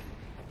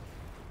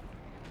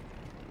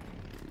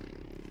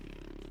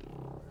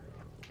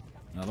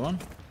 Another one.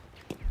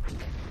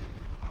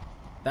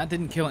 That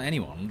didn't kill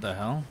anyone. What the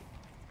hell?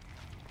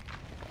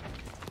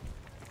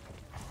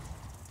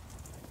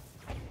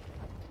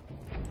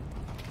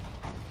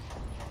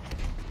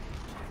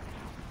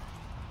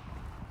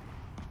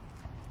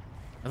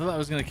 thought that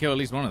was going to kill at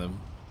least one of them.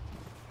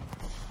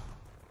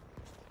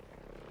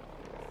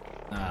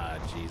 Ah,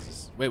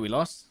 Jesus. Wait, we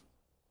lost?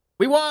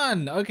 We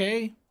won!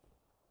 Okay.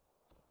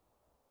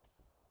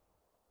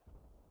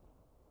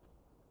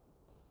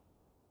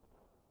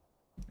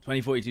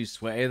 $2042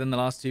 sweatier than the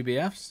last two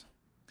BFs?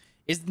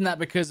 Isn't that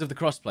because of the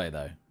crossplay,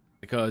 though?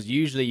 Because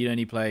usually you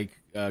only play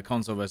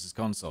console versus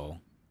console.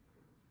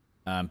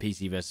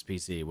 PC versus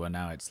PC. Well,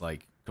 now it's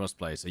like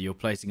crossplay, so you're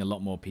placing a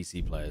lot more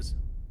PC players.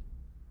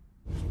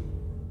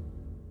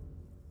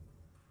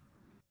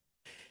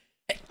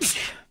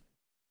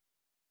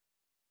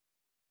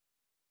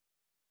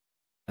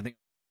 I think.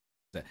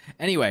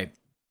 Anyway,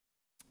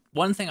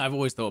 one thing I've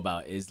always thought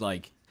about is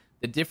like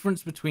the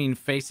difference between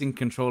facing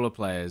controller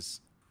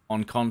players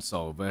on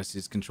console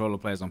versus controller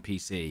players on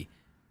PC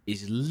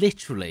is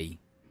literally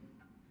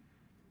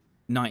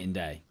night and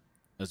day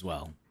as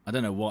well. I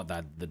don't know what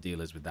the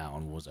deal is with that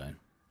on Warzone.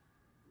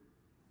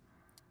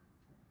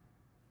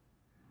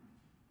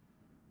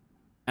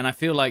 And I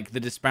feel like the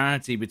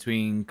disparity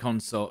between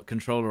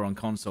controller on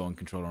console and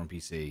controller on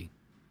PC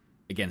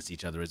against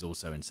each other is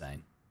also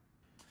insane.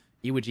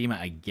 Iwo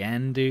Jima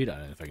again, dude? I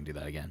don't know if I can do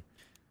that again.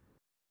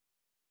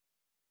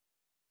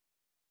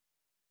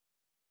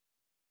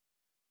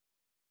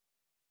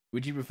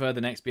 Would you prefer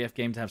the next BF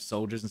game to have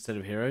soldiers instead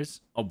of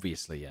heroes?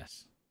 Obviously,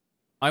 yes.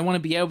 I want to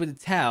be able to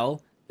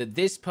tell that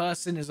this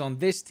person is on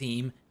this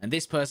team and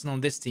this person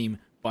on this team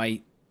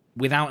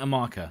without a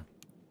marker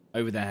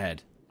over their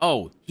head.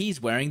 Oh,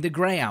 he's wearing the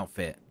grey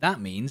outfit. That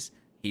means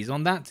he's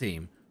on that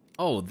team.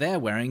 Oh, they're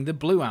wearing the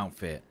blue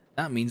outfit.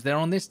 That means they're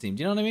on this team.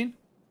 Do you know what I mean?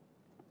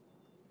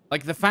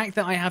 Like, the fact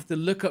that I have to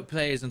look up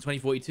players on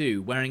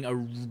 2042 wearing a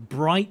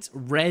bright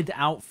red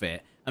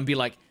outfit and be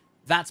like,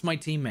 that's my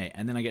teammate,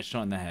 and then I get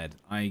shot in the head.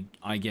 I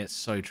get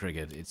so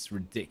triggered. It's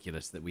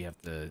ridiculous that we have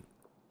to...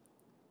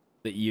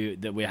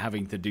 that we're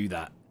having to do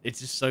that. It's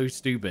just so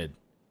stupid.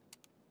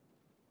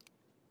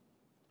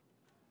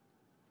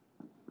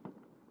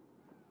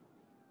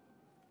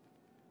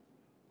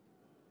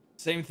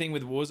 Same thing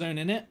with Warzone,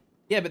 innit?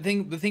 Yeah, but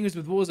the thing is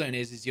with Warzone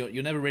is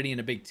you're never really in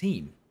a big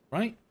team,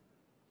 right?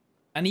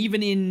 And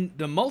even in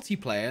the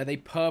multiplayer, they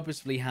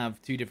purposefully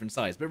have two different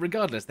sides. But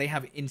regardless, they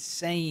have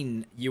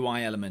insane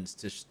UI elements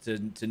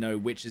to know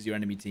which is your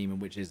enemy team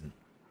and which isn't.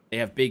 They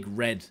have big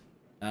red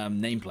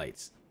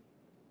nameplates,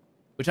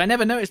 which I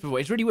never noticed before.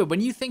 It's really weird.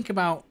 When you think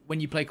about when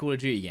you play Call of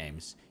Duty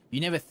games, you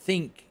never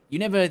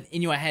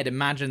in your head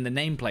imagine the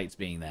nameplates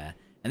being there.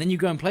 And then you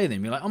go and play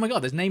them. You're like, oh my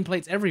god, there's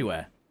nameplates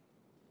everywhere.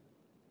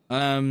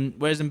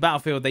 Whereas in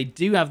Battlefield, they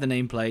do have the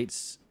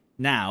nameplates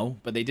now,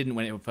 but they didn't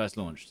when it first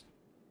launched.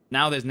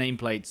 Now there's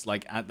nameplates,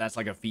 like, that's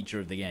like a feature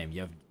of the game.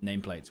 You have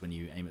nameplates when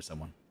you aim at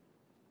someone.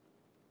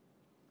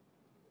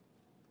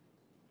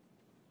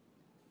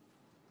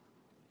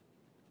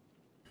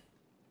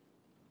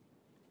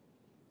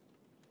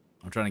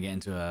 I'm trying to get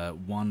into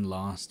one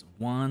last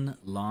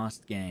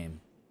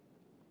game.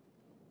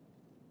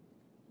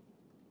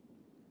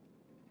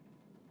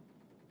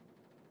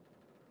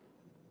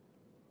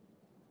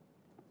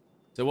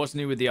 So what's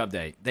new with the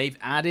update? They've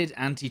added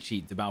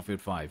anti-cheat to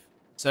Battlefield 5.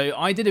 So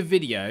I did a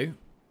video,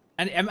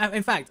 and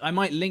in fact, I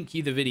might link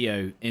you the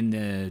video in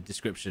the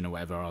description or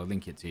whatever. I'll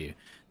link it to you.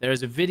 There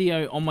is a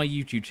video on my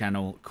YouTube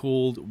channel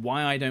called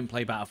Why I Don't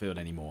Play Battlefield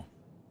Anymore.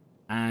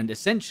 And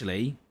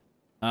essentially,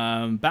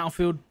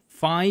 Battlefield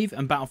 5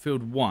 and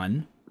Battlefield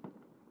 1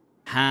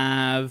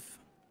 have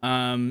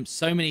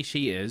so many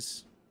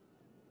cheaters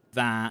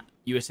that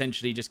you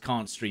essentially just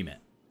can't stream it,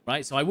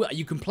 right? So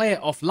you can play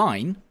it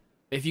offline,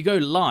 but if you go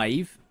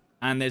live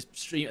and there's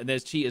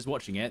cheaters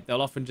watching it,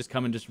 they'll often just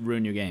come and just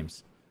ruin your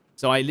games.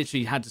 So I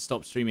literally had to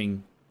stop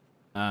streaming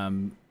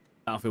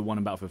Battlefield 1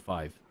 and Battlefield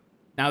 5.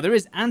 Now, there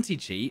is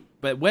anti-cheat,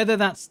 but whether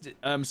that's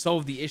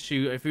solved the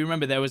issue... If you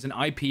remember, there was an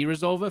IP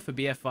resolver for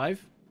BF5.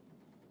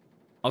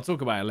 I'll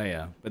talk about it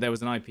later, but there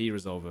was an IP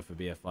resolver for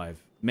BF5.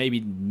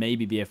 Maybe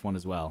BF1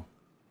 as well.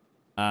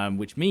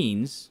 Which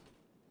means...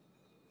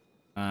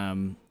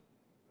 yeah,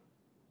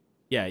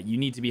 you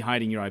need to be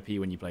hiding your IP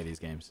when you play these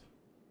games.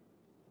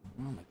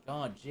 Oh my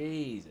god,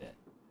 jeez.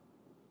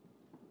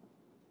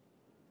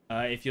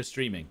 If you're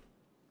streaming.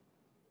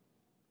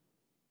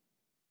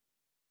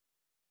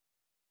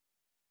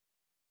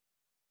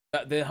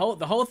 The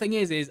whole thing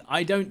is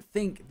I don't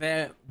think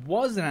there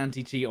was an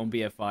anti-cheat on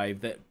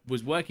BF5 that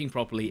was working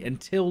properly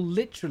until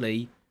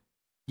literally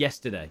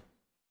yesterday.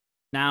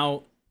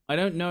 Now, I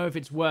don't know if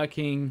it's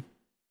working.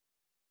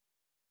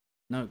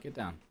 No, get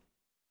down.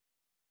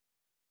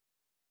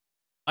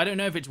 I don't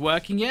know if it's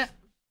working yet,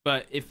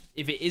 but if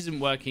it isn't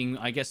working,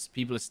 I guess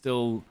people are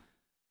still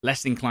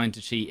less inclined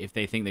to cheat if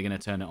they think they're going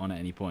to turn it on at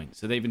any point.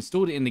 So they've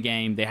installed it in the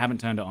game. They haven't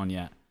turned it on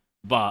yet,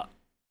 but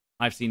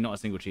I've seen not a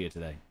single cheater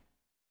today.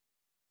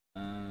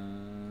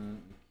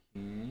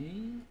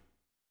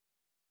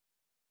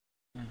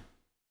 Okay.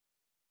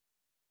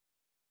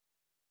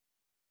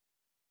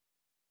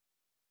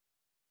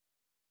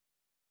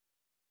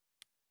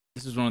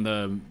 This is one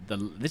of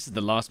this is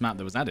the last map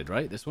that was added,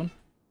 right? This one.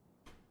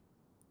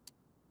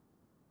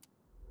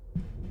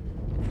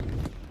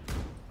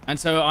 And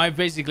so I've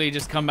basically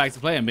just come back to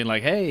play and been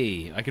like,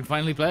 hey, I can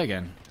finally play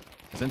again.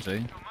 Essentially.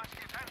 You must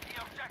defend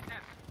the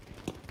objective.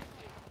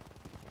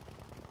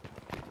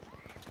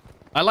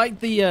 I like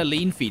the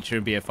lean feature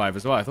in BF5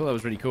 as well. I thought that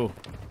was really cool.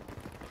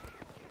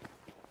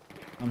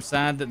 I'm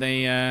sad that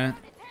they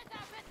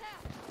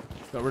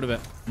got rid of it.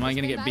 Am I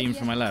going to get beamed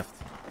from my left?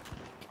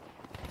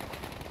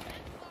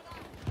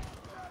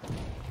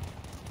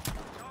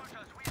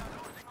 Soldiers, we are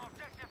losing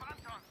objective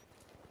Anton.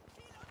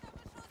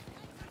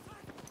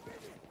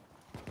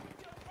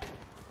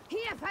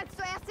 Hier, falls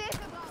du erste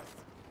Hilfe brauchst.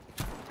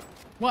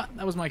 What?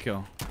 That was my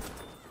kill.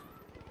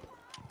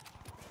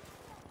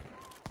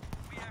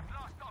 We have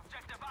lost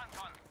objective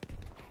Anton.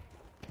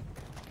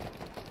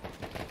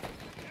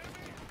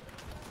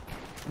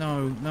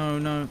 No, no,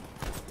 no.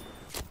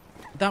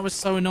 That was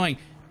so annoying.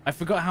 I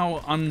forgot how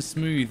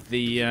unsmooth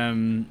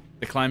the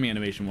climbing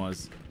animation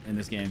was in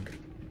this game.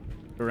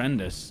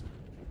 Horrendous.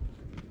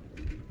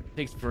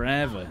 Takes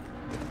forever.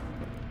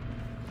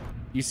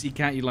 You see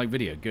cat, you like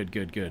video. Good,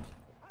 good, good.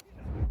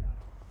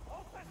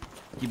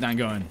 Keep that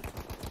going.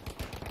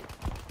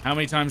 How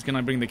many times can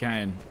I bring the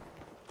cat in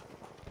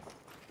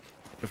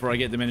before I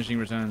get diminishing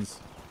returns?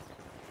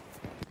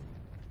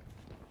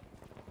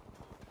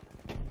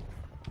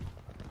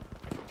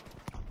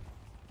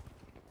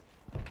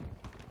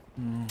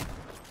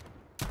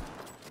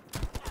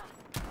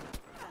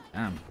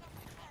 Damn.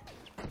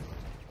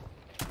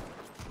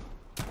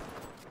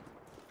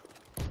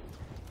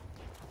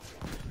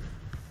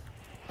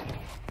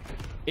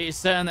 It is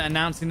certain that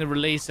announcing the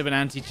release of an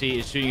anti-cheat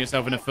is shooting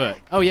yourself in the foot.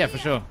 Oh yeah, for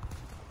sure.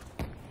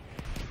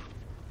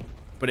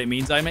 But it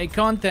means I make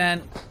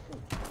content.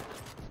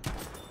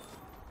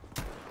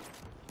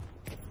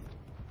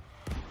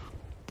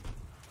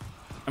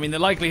 I mean, the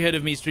likelihood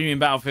of me streaming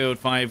Battlefield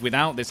 5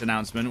 without this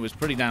announcement was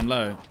pretty damn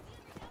low.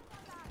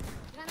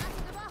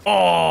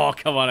 Oh,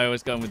 come on. I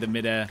was going with the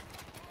mid-air.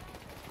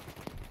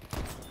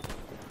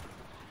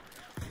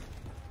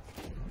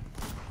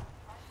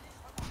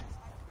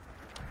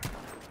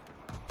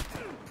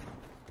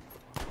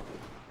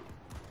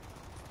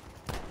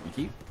 Thank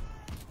you.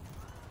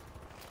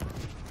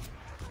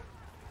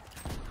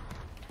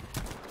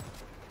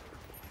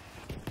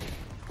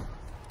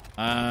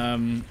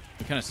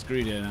 We kind of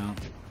screwed it now.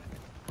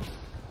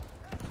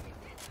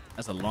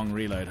 That's a long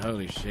reload.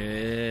 Holy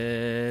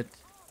shit.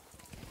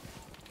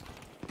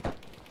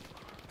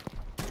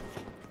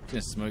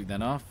 Just smoke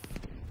that off.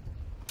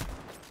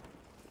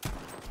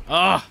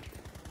 Ah! Oh!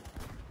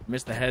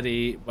 Missed the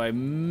heady by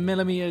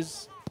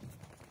millimeters.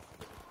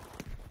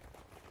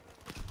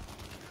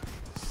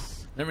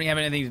 Don't really have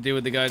anything to do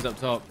with the guys up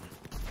top.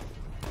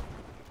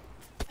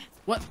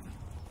 What?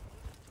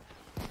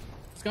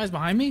 This guy's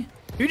behind me?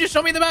 Who just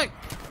shot me in the back?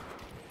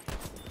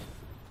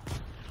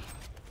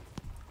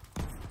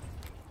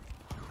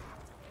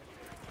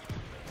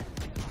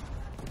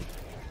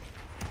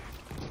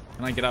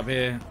 Can I get up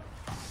here?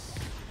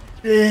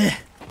 Ugh.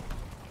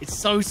 It's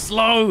so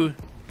slow.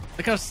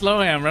 Look how slow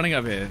I am running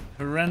up here.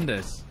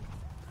 Horrendous.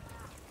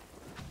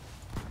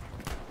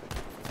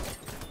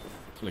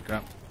 Holy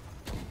crap.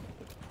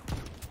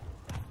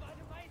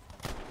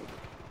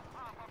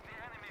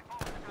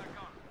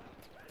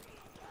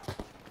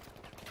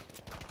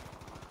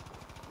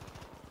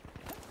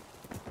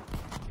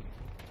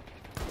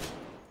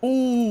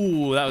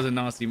 Ooh, that was a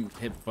nasty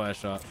hip fire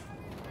shot.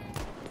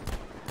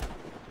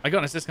 I got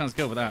an assist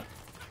skill for that.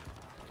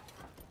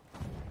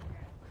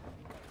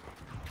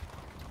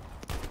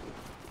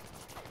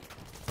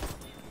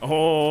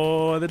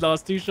 Oh, the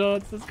last two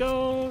shots. Let's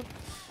go.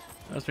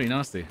 That was pretty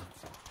nasty.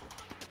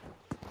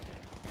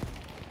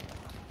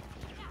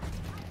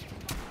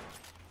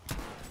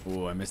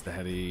 Oh, I missed the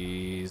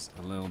headies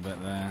a little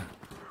bit there.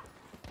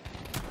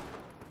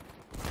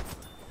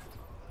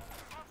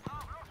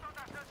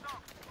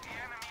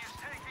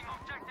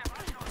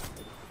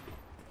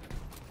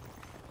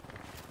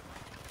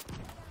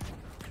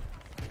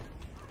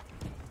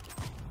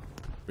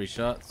 Three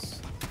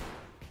shots.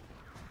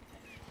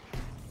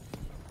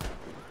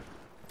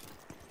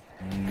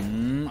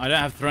 I don't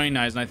have throwing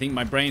knives, and I think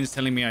my brain's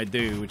telling me I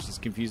do, which is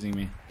confusing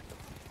me.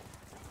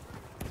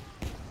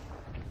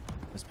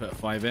 Let's put a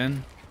 5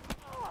 in.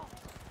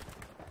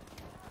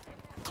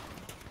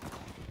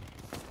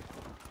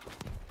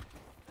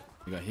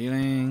 We got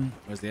healing.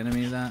 Where's the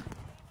enemies at?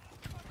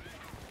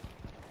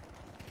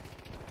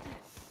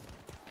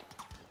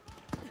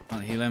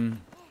 Can't heal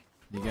him.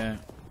 There you go.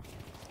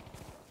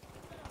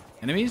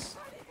 Enemies?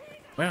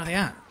 Where are they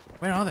at?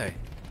 Where are they?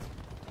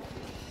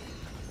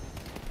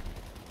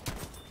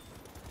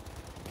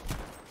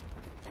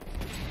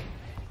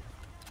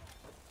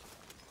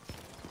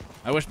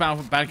 I wish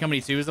Bad Company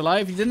 2 was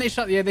alive. Didn't they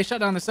shut? Yeah, they shut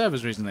down the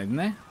servers recently, didn't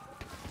they?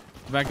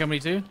 Bad Company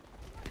 2.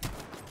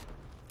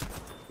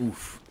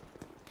 Oof.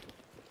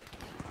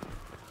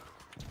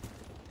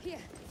 Hier,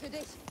 für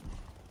dich.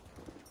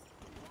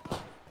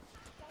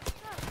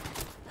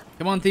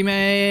 Come on,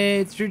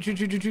 teammates! Shoot, shoot,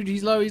 shoot, shoot, shoot!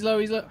 He's low, he's low,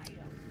 he's low.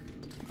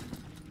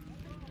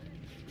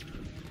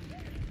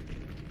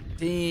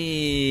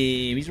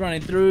 Team, he's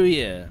running through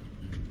here.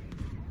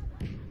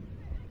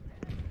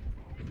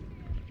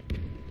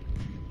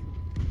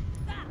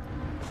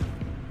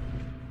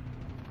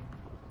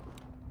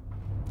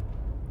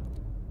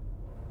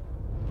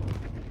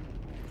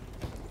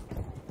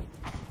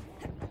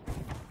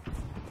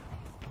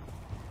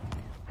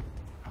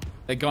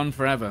 They're gone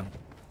forever.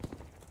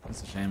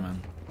 That's a shame,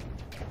 man.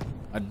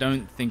 I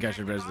don't think I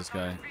should res this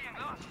guy.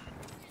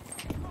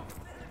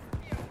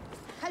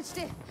 Halt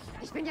still.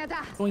 Ich bin ja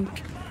da.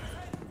 Boink.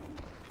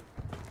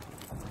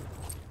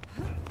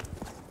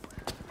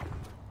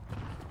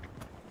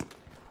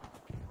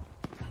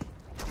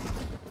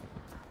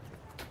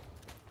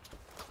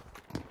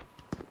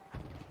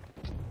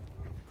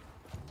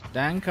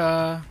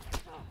 Danke.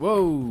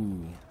 Whoa.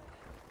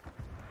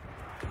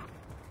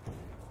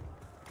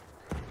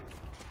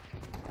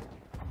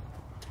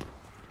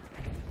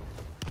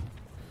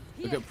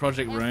 Look at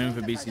Project Rome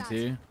for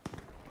BC2.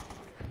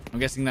 I'm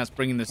guessing that's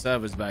bringing the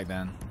servers back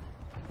then.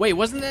 Wait,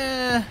 wasn't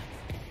there...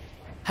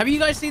 Have you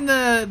guys seen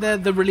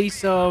the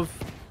release of...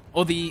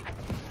 Or the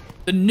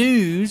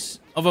news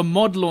of a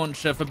mod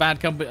launcher for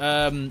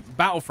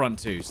Battlefront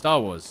 2, Star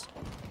Wars?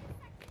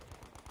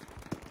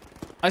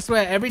 I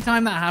swear, every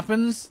time that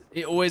happens,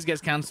 it always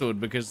gets cancelled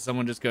because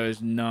someone just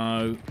goes,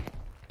 no.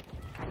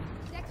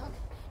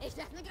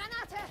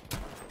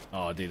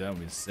 Oh, dude, that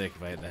would be sick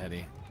if I hit the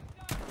heady.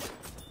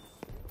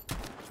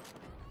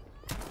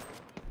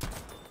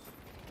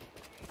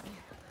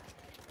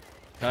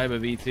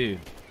 Kaiba V2.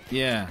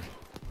 Yeah.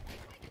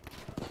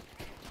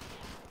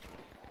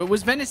 But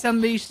was Venice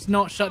Unleashed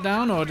not shut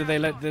down, or did they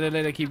let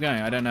it keep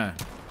going? I don't know.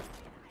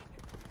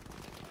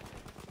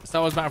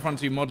 Star Wars Battlefront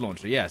 2 mod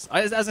launcher, yes.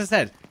 As I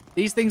said,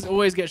 these things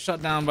always get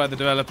shut down by the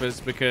developers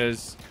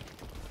because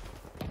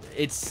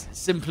it's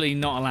simply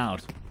not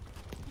allowed,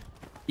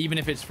 even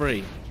if it's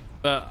free.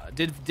 But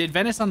did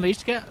Venice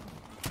Unleashed get?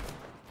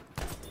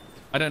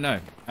 I don't know.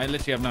 I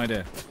literally have no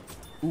idea.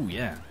 Ooh,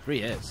 yeah,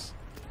 3 hits.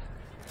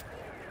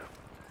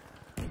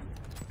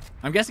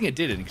 I'm guessing it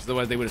didn't, because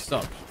otherwise they would have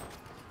stopped.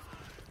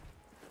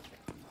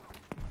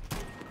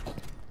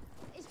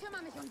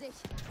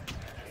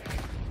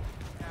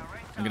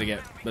 I'm gonna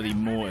get bloody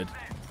mortared.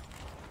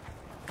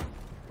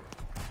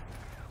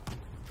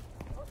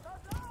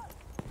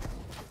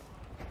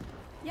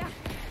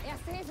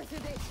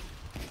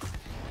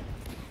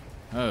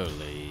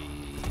 Holy.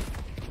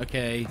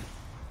 Okay.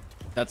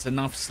 That's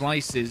enough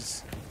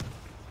slices.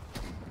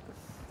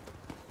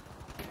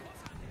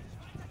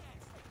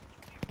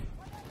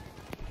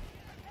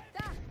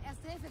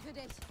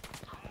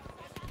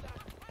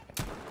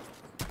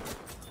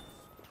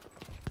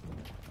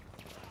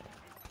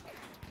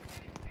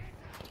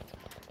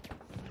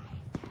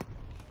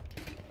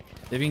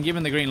 They've been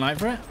given the green light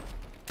for it?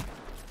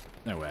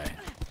 No way.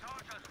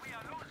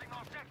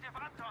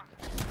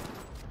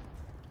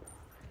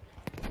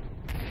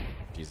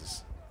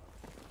 Jesus.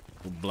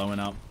 All blowing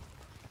up.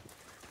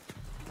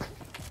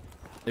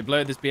 They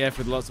blowed this BF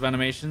with lots of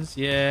animations?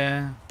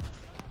 Yeah.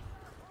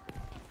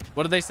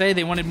 What did they say?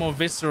 They wanted more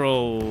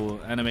visceral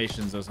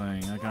animations or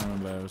something. I can't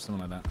remember. It was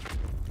something like that.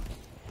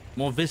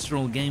 More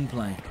visceral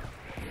gameplay.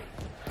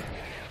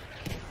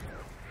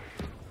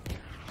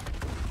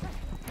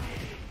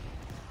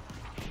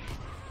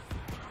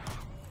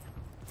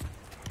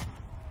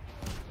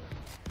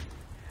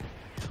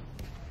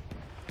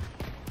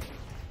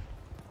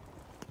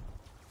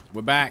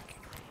 We're back.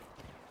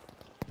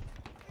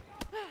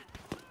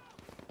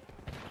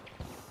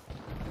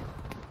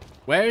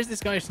 Where is this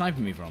guy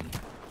sniping me from?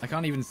 I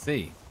can't even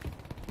see.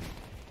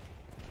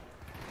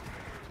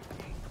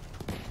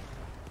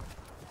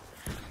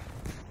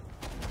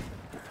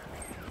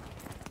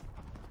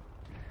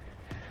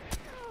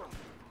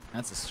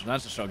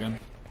 That's a shotgun.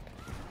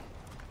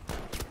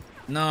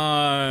 No,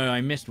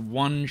 I missed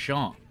one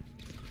shot.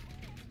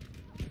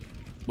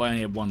 Well, I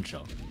only had one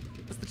shot.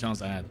 That's the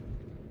chance I had.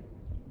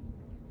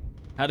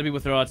 How do people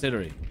throw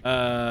artillery?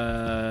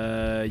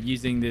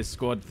 Using this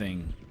squad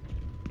thing.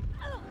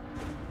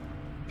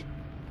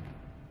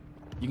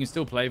 You can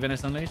still play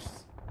Venice Unleashed?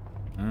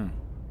 Oh.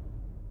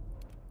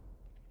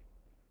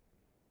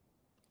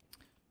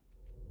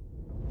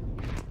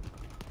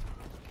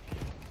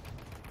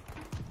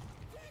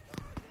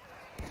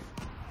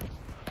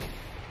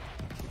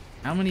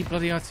 How many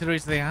bloody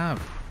artilleries do they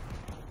have?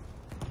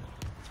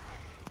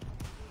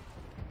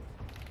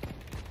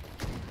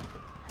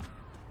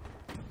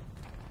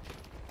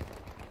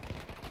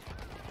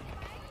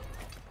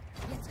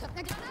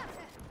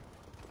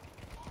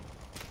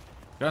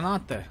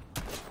 Granate.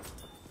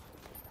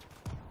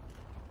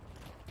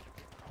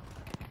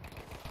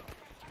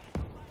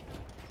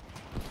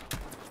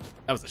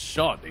 That was a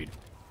shot, dude.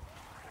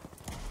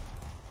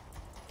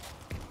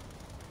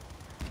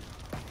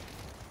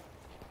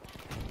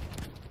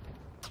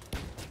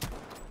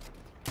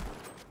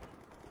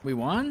 We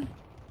won?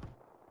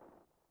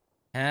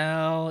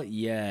 Hell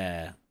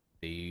yeah,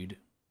 dude.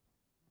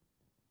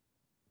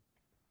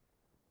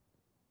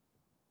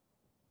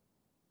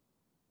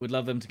 Would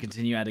love them to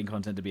continue adding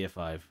content to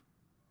BF5.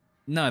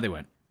 No, they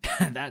won't.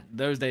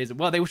 Those days.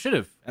 Well, they should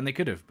have, and they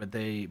could have, but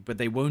they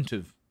won't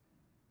have,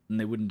 and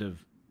they wouldn't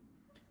have,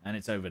 and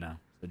it's over now.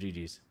 So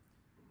GG's.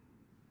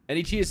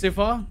 Any cheaters so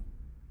far?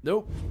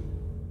 Nope.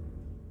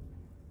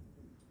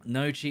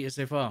 No cheaters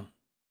so far.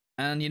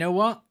 And you know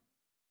what?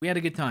 We had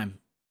a good time.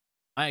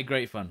 I had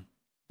great fun.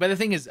 But the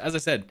thing is, as I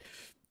said,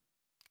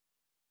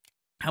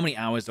 How many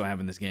hours do I have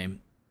in this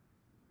game?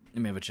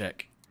 Let me have a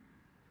check.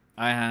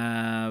 I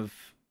have...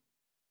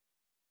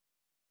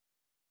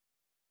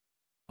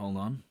 Hold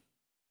on.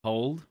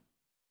 Hold.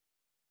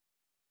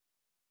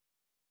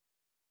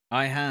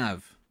 I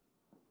have...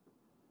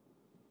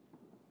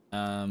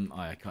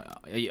 I can't...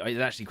 It's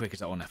actually quicker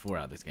to on F4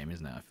 out of this game,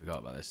 isn't it? I forgot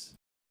about this.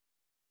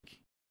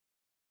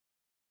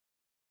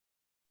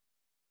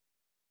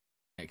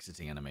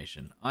 Exiting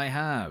animation. I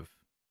have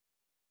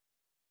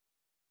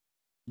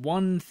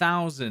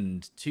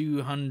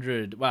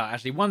 1,200... Well,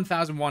 actually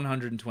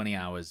 1,120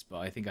 hours, but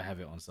I think I have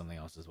it on something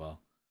else as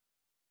well.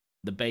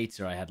 The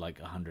beta I had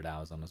like 100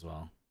 hours on as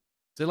well.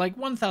 So like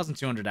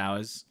 1,200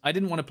 hours. I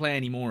didn't want to play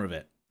any more of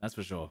it. That's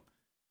for sure.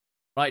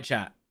 Right,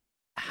 chat.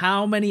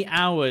 How many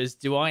hours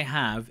do I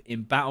have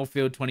in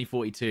Battlefield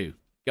 2042?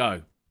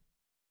 Go.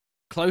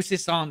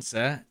 Closest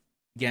answer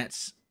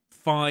gets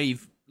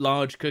 5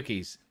 large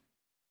cookies.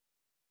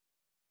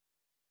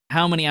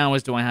 How many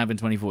hours do I have in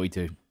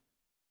 2042?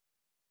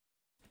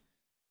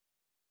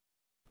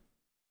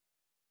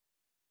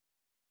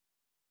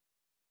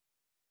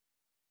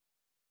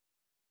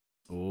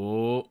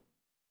 Oh.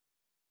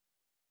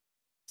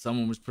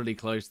 Someone was pretty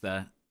close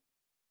there.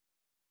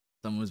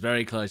 Someone was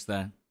very close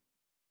there.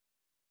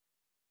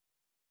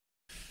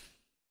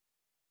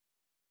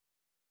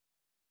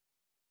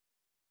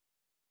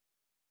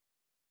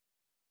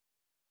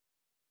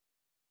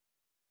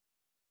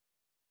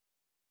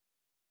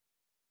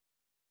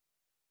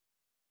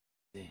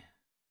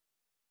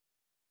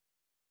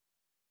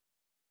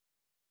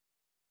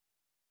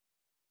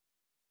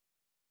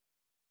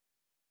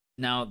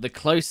 Now, the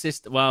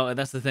closest... Well,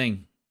 that's the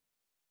thing.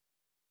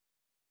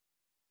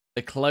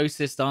 The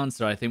closest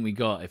answer I think we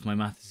got, if my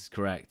math is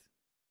correct.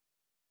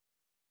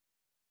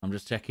 I'm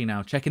just checking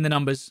now. Checking the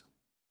numbers.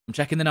 I'm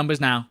checking the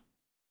numbers now.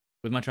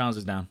 With my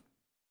trousers down.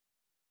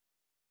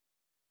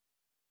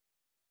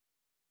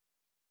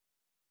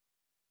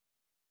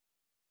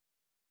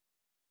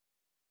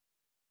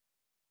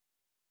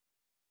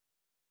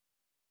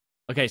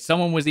 Okay,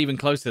 someone was even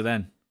closer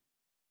then.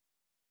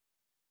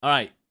 All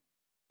right.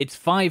 It's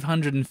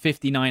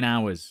 559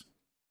 hours.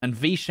 And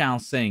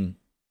Vishal Singh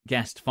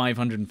guessed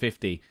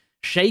 550.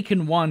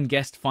 Shaken 1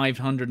 guessed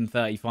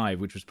 535,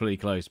 which was pretty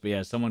close. But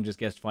yeah, someone just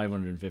guessed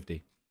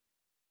 550.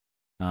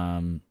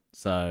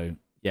 So,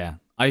 yeah.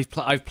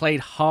 I've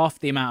played half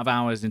the amount of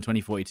hours in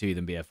 2042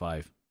 than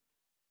BF5.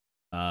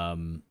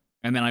 And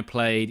then I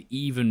played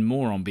even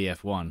more on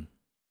BF1.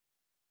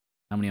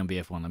 How many on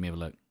BF1? Let me have a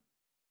look.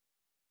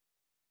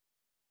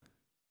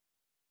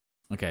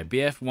 Okay,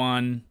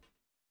 BF1...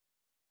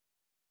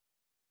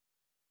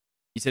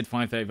 You said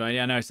 535.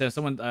 Yeah, no, so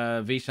someone,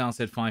 Vishal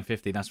said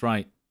 550. That's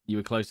right. You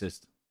were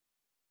closest.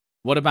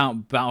 What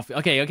about Battlefield?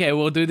 Okay,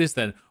 we'll do this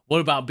then.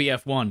 What about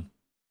BF1?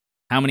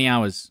 How many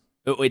hours?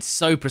 Oh, it's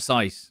so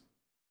precise.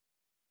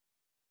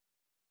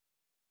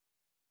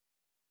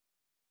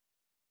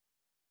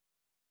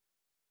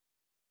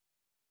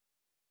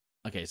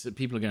 Okay, so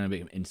people are going to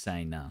be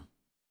insane now.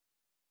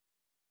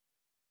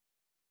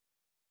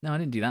 No, I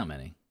didn't do that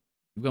many.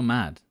 We've gone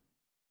mad.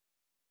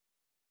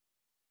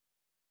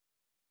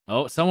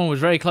 Oh, someone was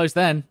very close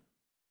then.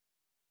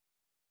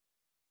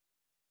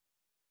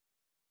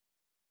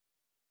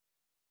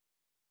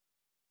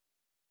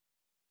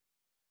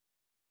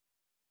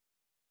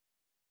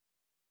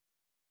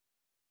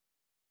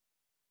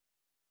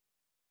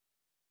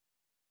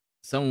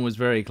 Someone was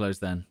very close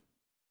then.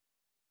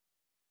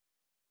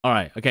 All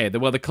right, okay.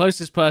 Well, the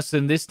closest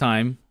person this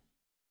time,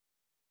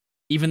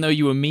 even though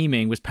you were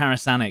memeing, was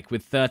Parasanic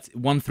with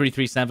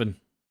 1337.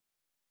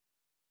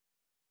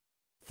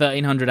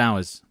 1,300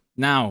 hours.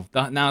 Now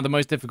the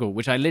most difficult,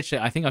 which I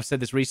think I've said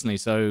this recently,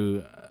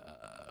 so...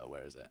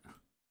 where is it?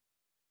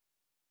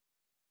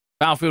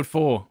 Battlefield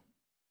 4.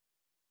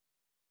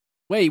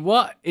 Wait,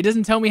 what? It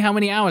doesn't tell me how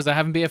many hours I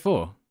have in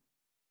BF4.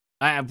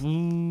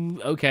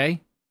 Okay.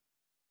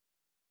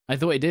 I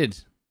thought it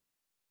did.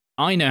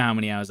 I know how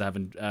many hours I have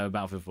in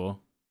Battlefield 4.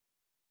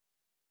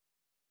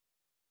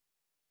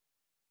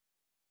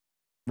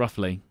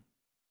 Roughly.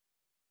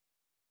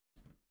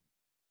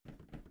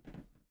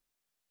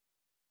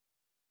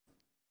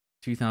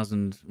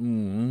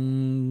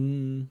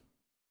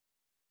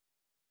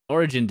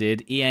 Origin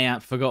did. EA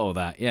app forgot all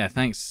that. Yeah,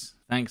 thanks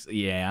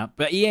EA app.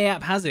 But EA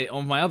app has it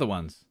on my other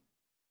ones.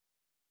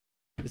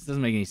 This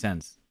doesn't make any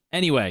sense.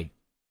 Anyway,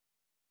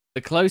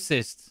 the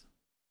closest,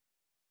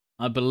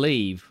 I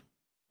believe,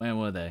 where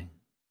were they?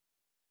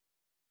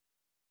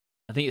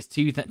 I think it's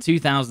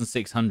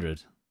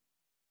 2,600,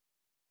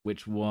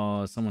 which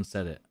was, someone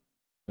said it.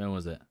 Where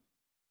was it?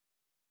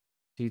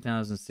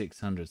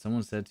 2,600.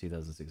 Someone said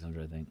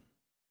 2,600, I think.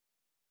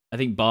 I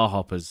think Bar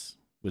Hoppers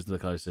was the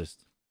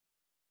closest.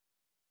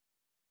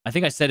 I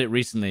think I said it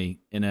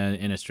recently in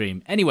a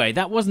stream. Anyway,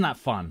 that wasn't that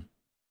fun.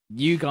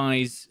 You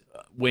guys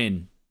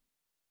win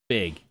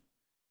big.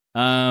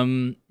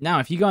 Now,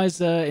 if you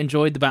guys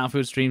enjoyed the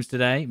Battlefield streams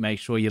today, make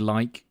sure you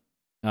like.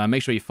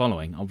 Make sure you're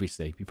following,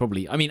 obviously. You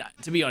probably... I mean,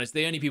 to be honest,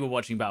 the only people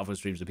watching Battlefield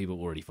streams are people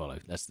who already follow.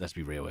 Let's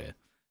be real here.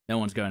 No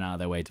one's going out of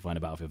their way to find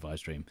a Battlefield 5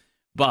 stream.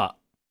 But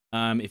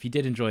If you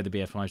did enjoy the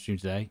BF5 stream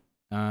today,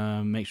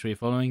 make sure you're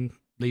following,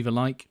 leave a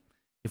like.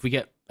 If we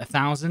get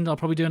 1,000, I'll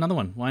probably do another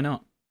one. Why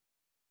not?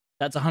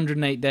 That's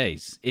 108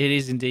 days. It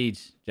is indeed,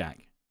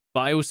 Jack.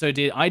 But I also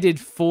did, I did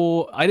 6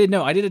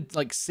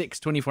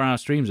 24-hour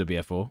streams of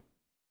BF4.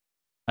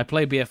 I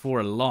play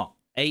BF4 a lot.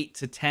 8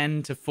 to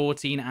 10 to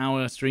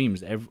 14-hour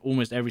streams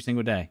almost every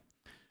single day.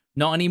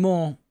 Not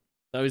anymore.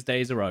 Those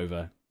days are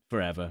over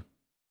forever.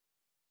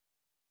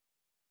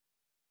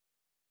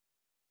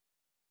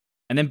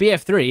 And then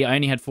BF3, I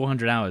only had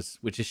 400 hours,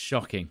 which is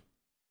shocking.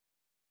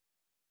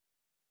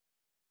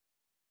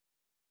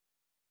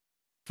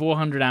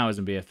 400 hours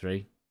in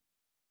BF3.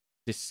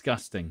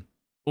 Disgusting.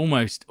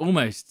 Almost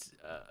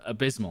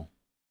abysmal.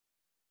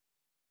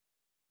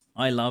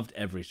 I loved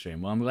every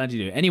stream. Well, I'm glad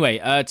you do. Anyway,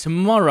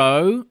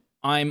 tomorrow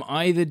I'm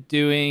either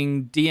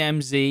doing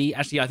DMZ.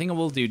 Actually, I think I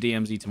will do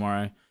DMZ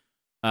tomorrow.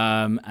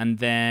 And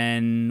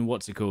then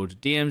what's it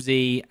called?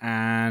 DMZ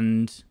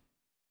and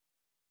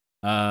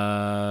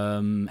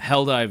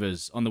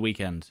Helldivers on the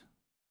weekend.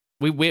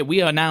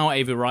 We are now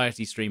a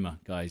variety streamer,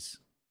 guys.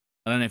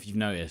 I don't know if you've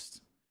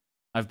noticed.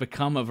 I've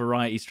become a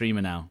variety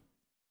streamer now.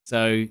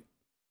 So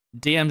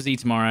DMZ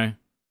tomorrow,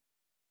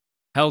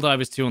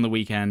 Helldivers 2 on the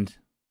weekend,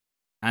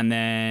 and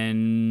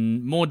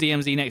then more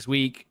DMZ next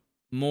week,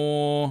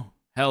 more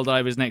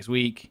Helldivers next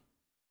week,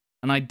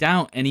 and I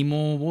doubt any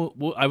more.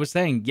 I was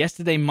saying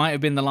yesterday might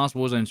have been the last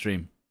Warzone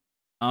stream.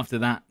 After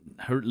that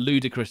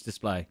ludicrous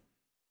display,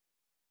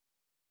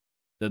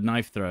 the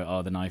knife throw.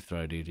 Oh, the knife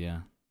throw, dude.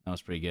 Yeah, that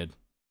was pretty good.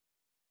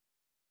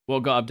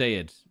 What got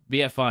updated?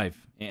 BF5.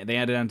 Yeah, they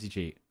added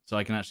anti-cheat, so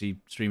I can actually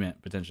stream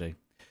it potentially.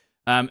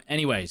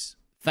 Anyways,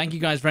 thank you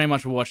guys very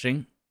much for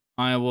watching.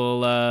 I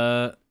will.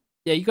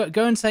 Yeah, you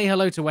go and say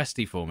hello to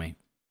Westy for me.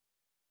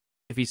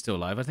 If he's still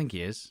alive, I think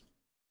he is.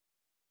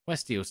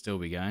 Westy will still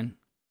be going.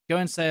 Go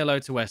and say hello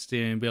to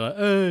Westy and be like,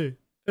 hey,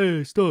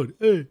 stud,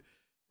 hey.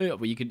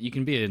 But you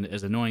can be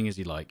as annoying as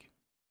you like.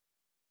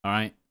 All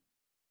right.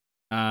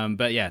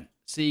 But yeah,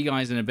 see you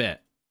guys in a bit.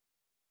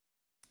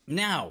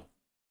 Now,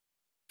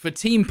 for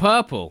Team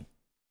Purple,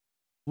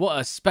 what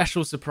a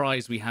special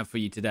surprise we have for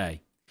you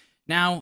today. Now,